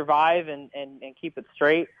trying to survive and keep it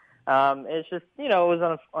straight. It's just, it was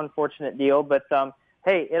an unfortunate deal, but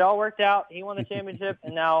hey, it all worked out. He won the championship,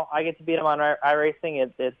 and now I get to beat him on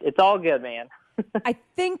iRacing. It's all good, man. I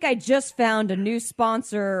think I just found a new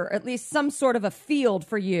sponsor, or at least some sort of a field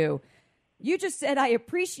for you. You just said I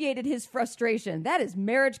appreciated his frustration. That is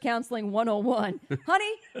marriage counseling 101.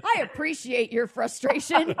 Honey, I appreciate your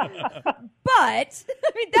frustration. But,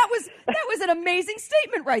 I mean, that was an amazing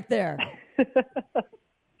statement right there.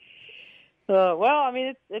 Well, I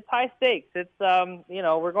mean, it's high stakes. It's,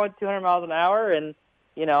 we're going 200 miles an hour, and,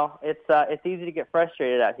 it's easy to get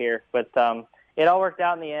frustrated out here. But it all worked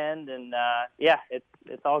out in the end, and,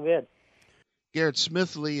 it's all good. Garrett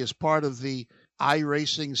Smithley is part of the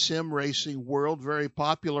iRacing, sim racing world, very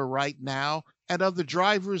popular right now. And of the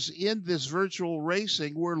drivers in this virtual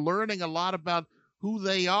racing, we're learning a lot about who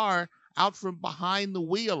they are out from behind the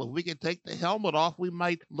wheel. If we can take the helmet off, we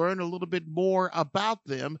might learn a little bit more about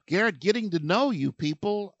them. Garrett, getting to know you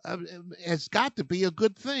people has got to be a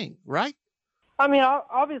good thing, right? I mean,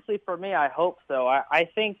 obviously for me, I hope so. I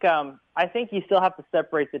think you still have to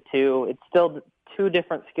separate the two. It's still two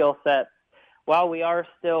different skill sets. While we are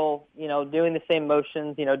still, doing the same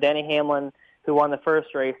motions, Denny Hamlin, who won the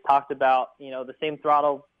first race, talked about, the same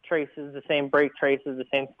throttle traces, the same brake traces, the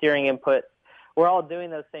same steering input. We're all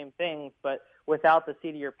doing those same things, but without the seat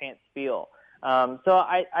of your pants feel. So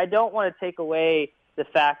I don't want to take away the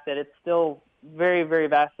fact that it's still very, very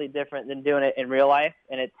vastly different than doing it in real life,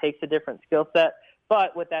 and it takes a different skill set.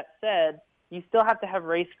 But with that said, you still have to have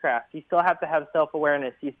racecraft. You still have to have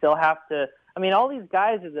self-awareness. You still have to. I mean, all these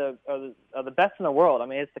guys are the best in the world. I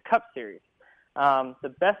mean, it's the Cup Series,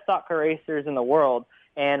 the best soccer racers in the world,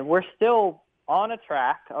 and we're still on a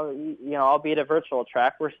track. Albeit a virtual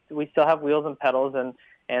track, we still have wheels and pedals,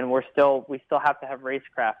 and we still have to have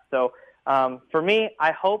racecraft. So for me,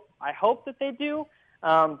 I hope that they do.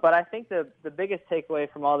 But I think the biggest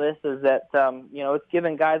takeaway from all this is that it's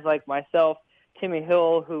given guys like myself, Timmy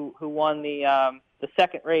Hill, who won the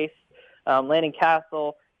second race, Landon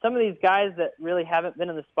Castle. Some of these guys that really haven't been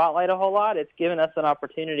in the spotlight a whole lot, it's given us an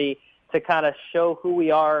opportunity to kind of show who we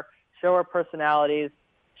are, show our personalities,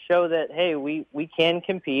 show that, hey, we can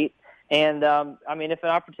compete. And, if an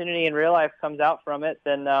opportunity in real life comes out from it,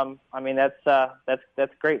 then, that's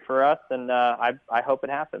great for us, and I hope it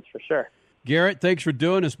happens for sure. Garrett, thanks for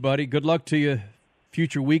doing this, buddy. Good luck to you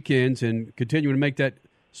future weekends, and continuing to make that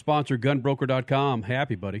sponsor, gunbroker.com,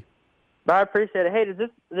 happy, buddy. I appreciate it. Hey, does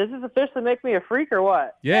this officially make me a freak or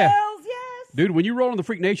what? Yeah. Hells yes. Dude, when you roll on the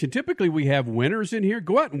Freak Nation, typically we have winners in here.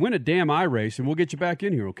 Go out and win a damn iRace, and we'll get you back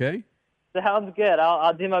in here, okay? Sounds good.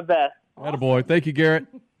 I'll do my best. Attaboy. Thank you, Garrett.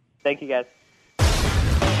 Thank you, guys.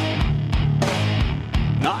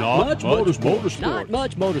 Not much motorsport. Not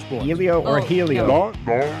much motorsport. Helio or Helio?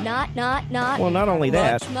 Not. Well, not only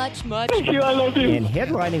that. Much. Thank you, I love you. And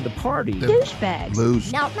headlining the party. Douchebags.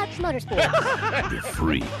 Lose. Not much motorsport. The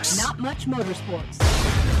Freaks. Not much motorsports.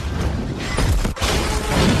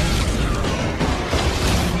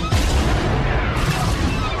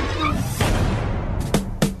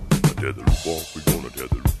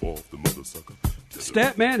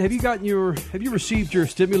 Statman, have you received your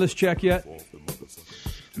stimulus check yet?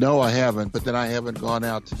 No, I haven't, but then I haven't gone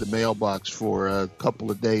out to the mailbox for a couple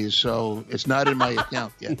of days, so it's not in my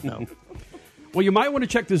account yet, no. Well, you might want to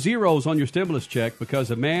check the zeros on your stimulus check, because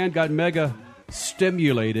a man got mega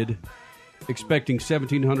stimulated expecting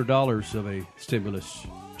 $1,700 of a stimulus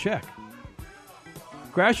check.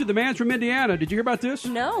 Crasher, the man's from Indiana. Did you hear about this?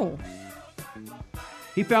 No.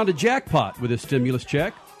 He found a jackpot with his stimulus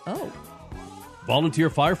check. Oh. Volunteer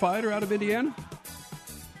firefighter out of Indiana.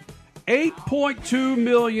 $8.2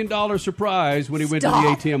 million surprise when he went to the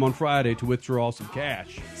ATM on Friday to withdraw some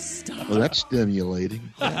cash. Stop. Well, that's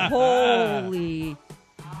stimulating. Holy.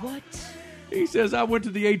 What? He says, I went to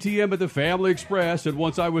the ATM at the Family Express, and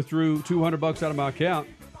once I withdrew $200 out of my account,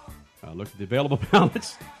 I looked at the available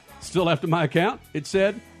balance. Still after my account, it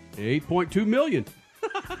said $8.2 million.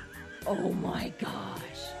 Oh, my gosh.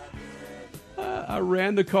 I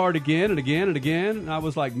ran the card again and again and again, and I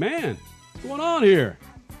was like, man, what's going on here?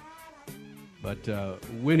 But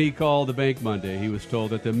when he called the bank Monday, he was told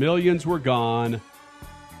that the millions were gone,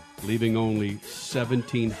 leaving only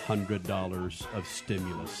 $1,700 of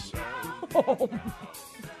stimulus. Oh.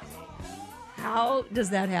 How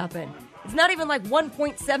does that happen? It's not even like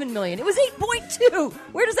 1.7 million. It was 8.2.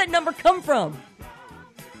 Where does that number come from?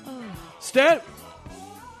 Stat.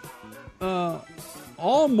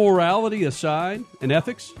 All morality aside and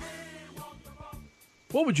ethics,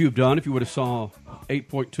 what would you have done if you would have saw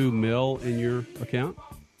 8.2 mil in your account?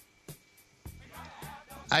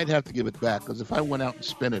 I'd have to give it back, because if I went out and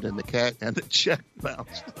spent it and the check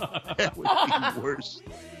bounced, that would be worse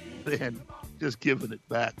than just giving it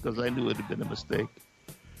back, because I knew it had been a mistake.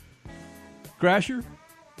 Crasher,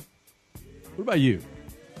 what about you?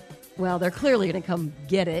 Well, they're clearly going to come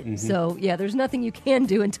get it. Mm-hmm. So, yeah, there's nothing you can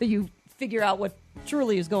do until you figure out what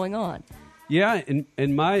truly is going on. Yeah,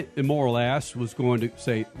 and my immoral ass was going to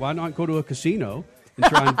say, why not go to a casino and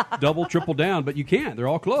try and double, triple down? But you can't. They're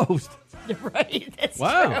all closed. Right. That's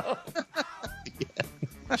wow.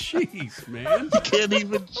 true. Jeez, man. You can't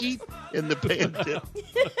even cheat in the pandemic.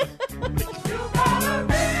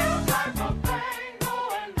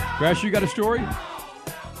 Crash, you got a story?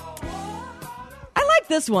 I like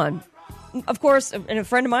this one. Of course, and a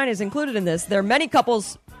friend of mine is included in this. There are many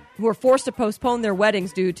couples who are forced to postpone their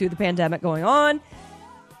weddings due to the pandemic going on.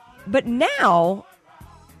 But now,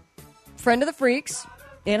 friend of the freaks,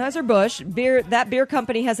 Anheuser-Busch, that beer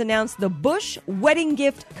company has announced the Busch Wedding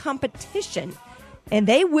Gift Competition. And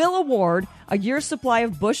they will award a year's supply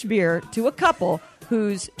of Busch beer to a couple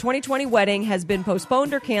whose 2020 wedding has been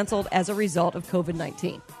postponed or canceled as a result of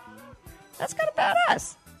COVID-19. That's kind of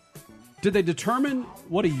badass. Did they determine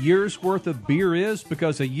what a year's worth of beer is?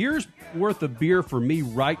 Because a year's worth of beer for me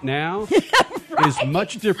right now is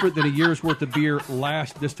much different than a year's worth of beer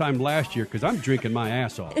this time last year, because I'm drinking my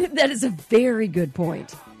ass off. That is a very good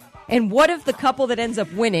point. And what if the couple that ends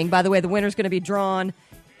up winning, by the way, the winner's going to be drawn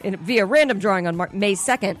via random drawing on May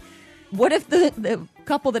 2nd. What if the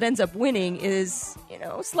couple that ends up winning is,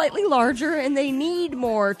 slightly larger and they need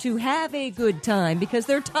more to have a good time because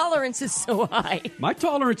their tolerance is so high? My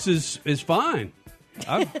tolerance is fine.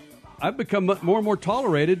 I've become more and more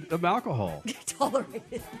tolerated of alcohol.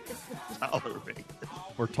 Tolerated.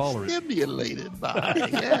 Or tolerant. Stimulated by.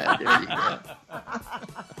 Yeah, there you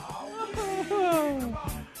go.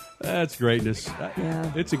 That's greatness.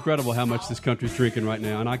 Yeah. It's incredible how much this country's drinking right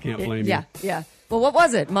now, and I can't blame you. Yeah. Well, what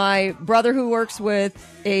was it? My brother, who works with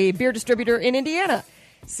a beer distributor in Indiana,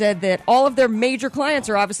 said that all of their major clients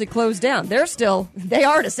are obviously closed down. They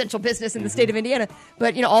are an essential business in the state of Indiana,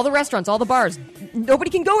 but all the restaurants, all the bars,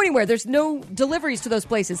 nobody can go anywhere. There's no deliveries to those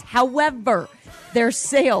places. However, their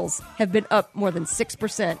sales have been up more than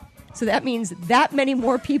 6%. So that means that many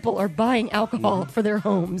more people are buying alcohol for their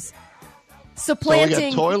homes. Supplanting. So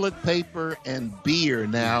we got toilet paper and beer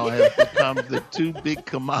now have become the two big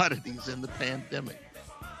commodities in the pandemic.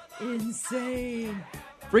 Insane.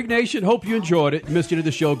 Freak Nation, hope you enjoyed it. Missed you to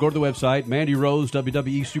the show, go to the website. Mandy Rose,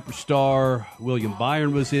 WWE Superstar. William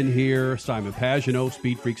Byron was in here. Simon Pagino,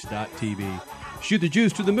 SpeedFreaks.tv. Shoot the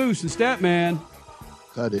juice to the moose and Statman.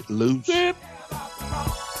 Cut it loose. Zip.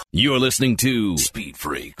 You're listening to Speed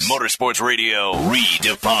Freaks Motorsports Radio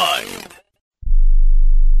Redefined.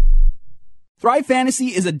 Thrive Fantasy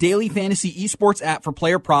is a daily fantasy esports app for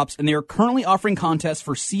player props, and they are currently offering contests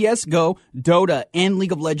for CSGO, Dota, and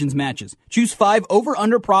League of Legends matches. Choose 5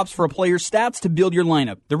 over-under props for a player's stats to build your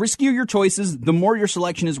lineup. The riskier your choices, the more your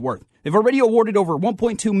selection is worth. They've already awarded over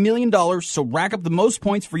 $1.2 million, so rack up the most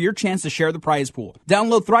points for your chance to share the prize pool.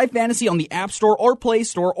 Download Thrive Fantasy on the App Store or Play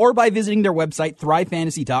Store, or by visiting their website,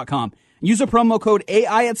 thrivefantasy.com. Use a promo code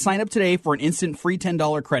AI at sign up today for an instant free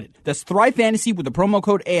 $10 credit. That's Thrive Fantasy with the promo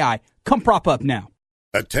code AI. Come prop up now.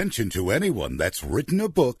 Attention to anyone that's written a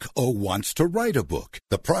book or wants to write a book.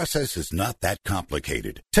 The process is not that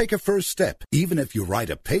complicated. Take a first step. Even if you write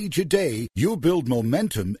a page a day, you'll build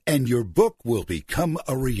momentum and your book will become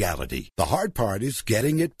a reality. The hard part is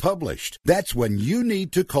getting it published. That's when you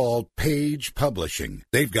need to call Page Publishing.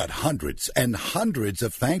 They've got hundreds and hundreds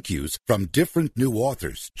of thank yous from different new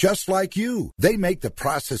authors, just like you. They make the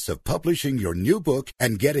process of publishing your new book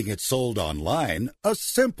and getting it sold online a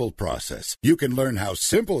simple process. You can learn how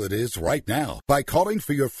simple it is right now by calling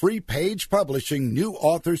for your free Page Publishing New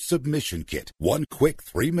Author Submission Kit. One quick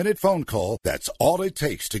 3-minute phone call, that's all it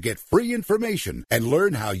takes to get free information and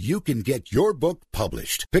learn how you can get your book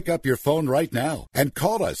published. Pick up your phone right now and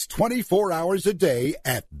call us 24 hours a day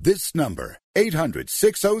at this number.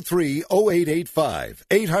 800-603-0885.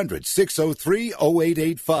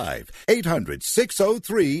 800-603-0885.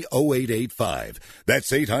 800-603-0885.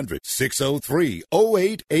 That's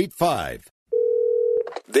 800-603-0885.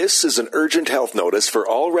 This is an urgent health notice for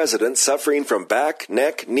all residents suffering from back,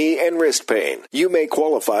 neck, knee, and wrist pain. You may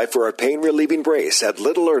qualify for a pain-relieving brace at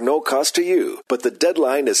little or no cost to you, but the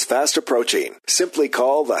deadline is fast approaching. Simply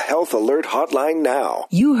call the Health Alert Hotline now.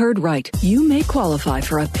 You heard right. You may qualify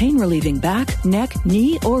for a pain-relieving back, neck,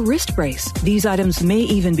 knee, or wrist brace. These items may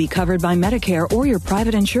even be covered by Medicare or your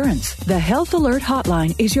private insurance. The Health Alert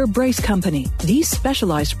Hotline is your brace company. These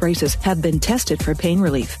specialized braces have been tested for pain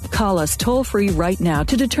relief. Call us toll-free right now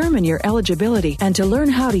to determine your eligibility and to learn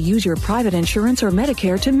how to use your private insurance or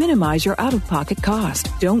Medicare to minimize your out-of-pocket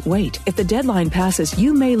cost. Don't wait. If the deadline passes,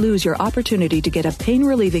 you may lose your opportunity to get a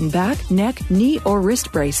pain-relieving back, neck, knee, or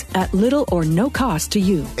wrist brace at little or no cost to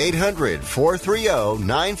you.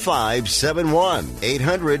 800-430-9571.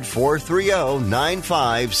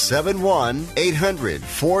 800-430-9571.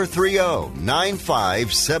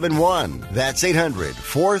 800-430-9571. That's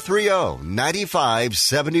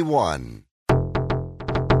 800-430-9571.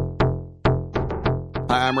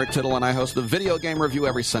 Hi, I'm Rick Tittle, and I host the Video Game Review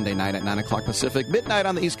every Sunday night at 9 o'clock Pacific, midnight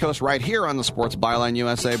on the East Coast, right here on the Sports Byline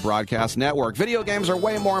USA Broadcast Network. Video games are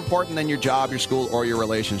way more important than your job, your school, or your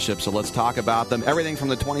relationship, so let's talk about them. Everything from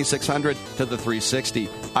the 2600 to the 360.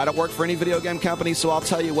 I don't work for any video game company, so I'll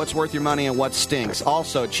tell you what's worth your money and what stinks.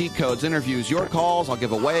 Also, cheat codes, interviews, your calls. I'll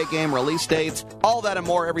give away a game, release dates, all that and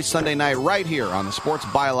more every Sunday night right here on the Sports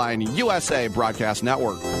Byline USA Broadcast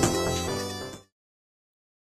Network.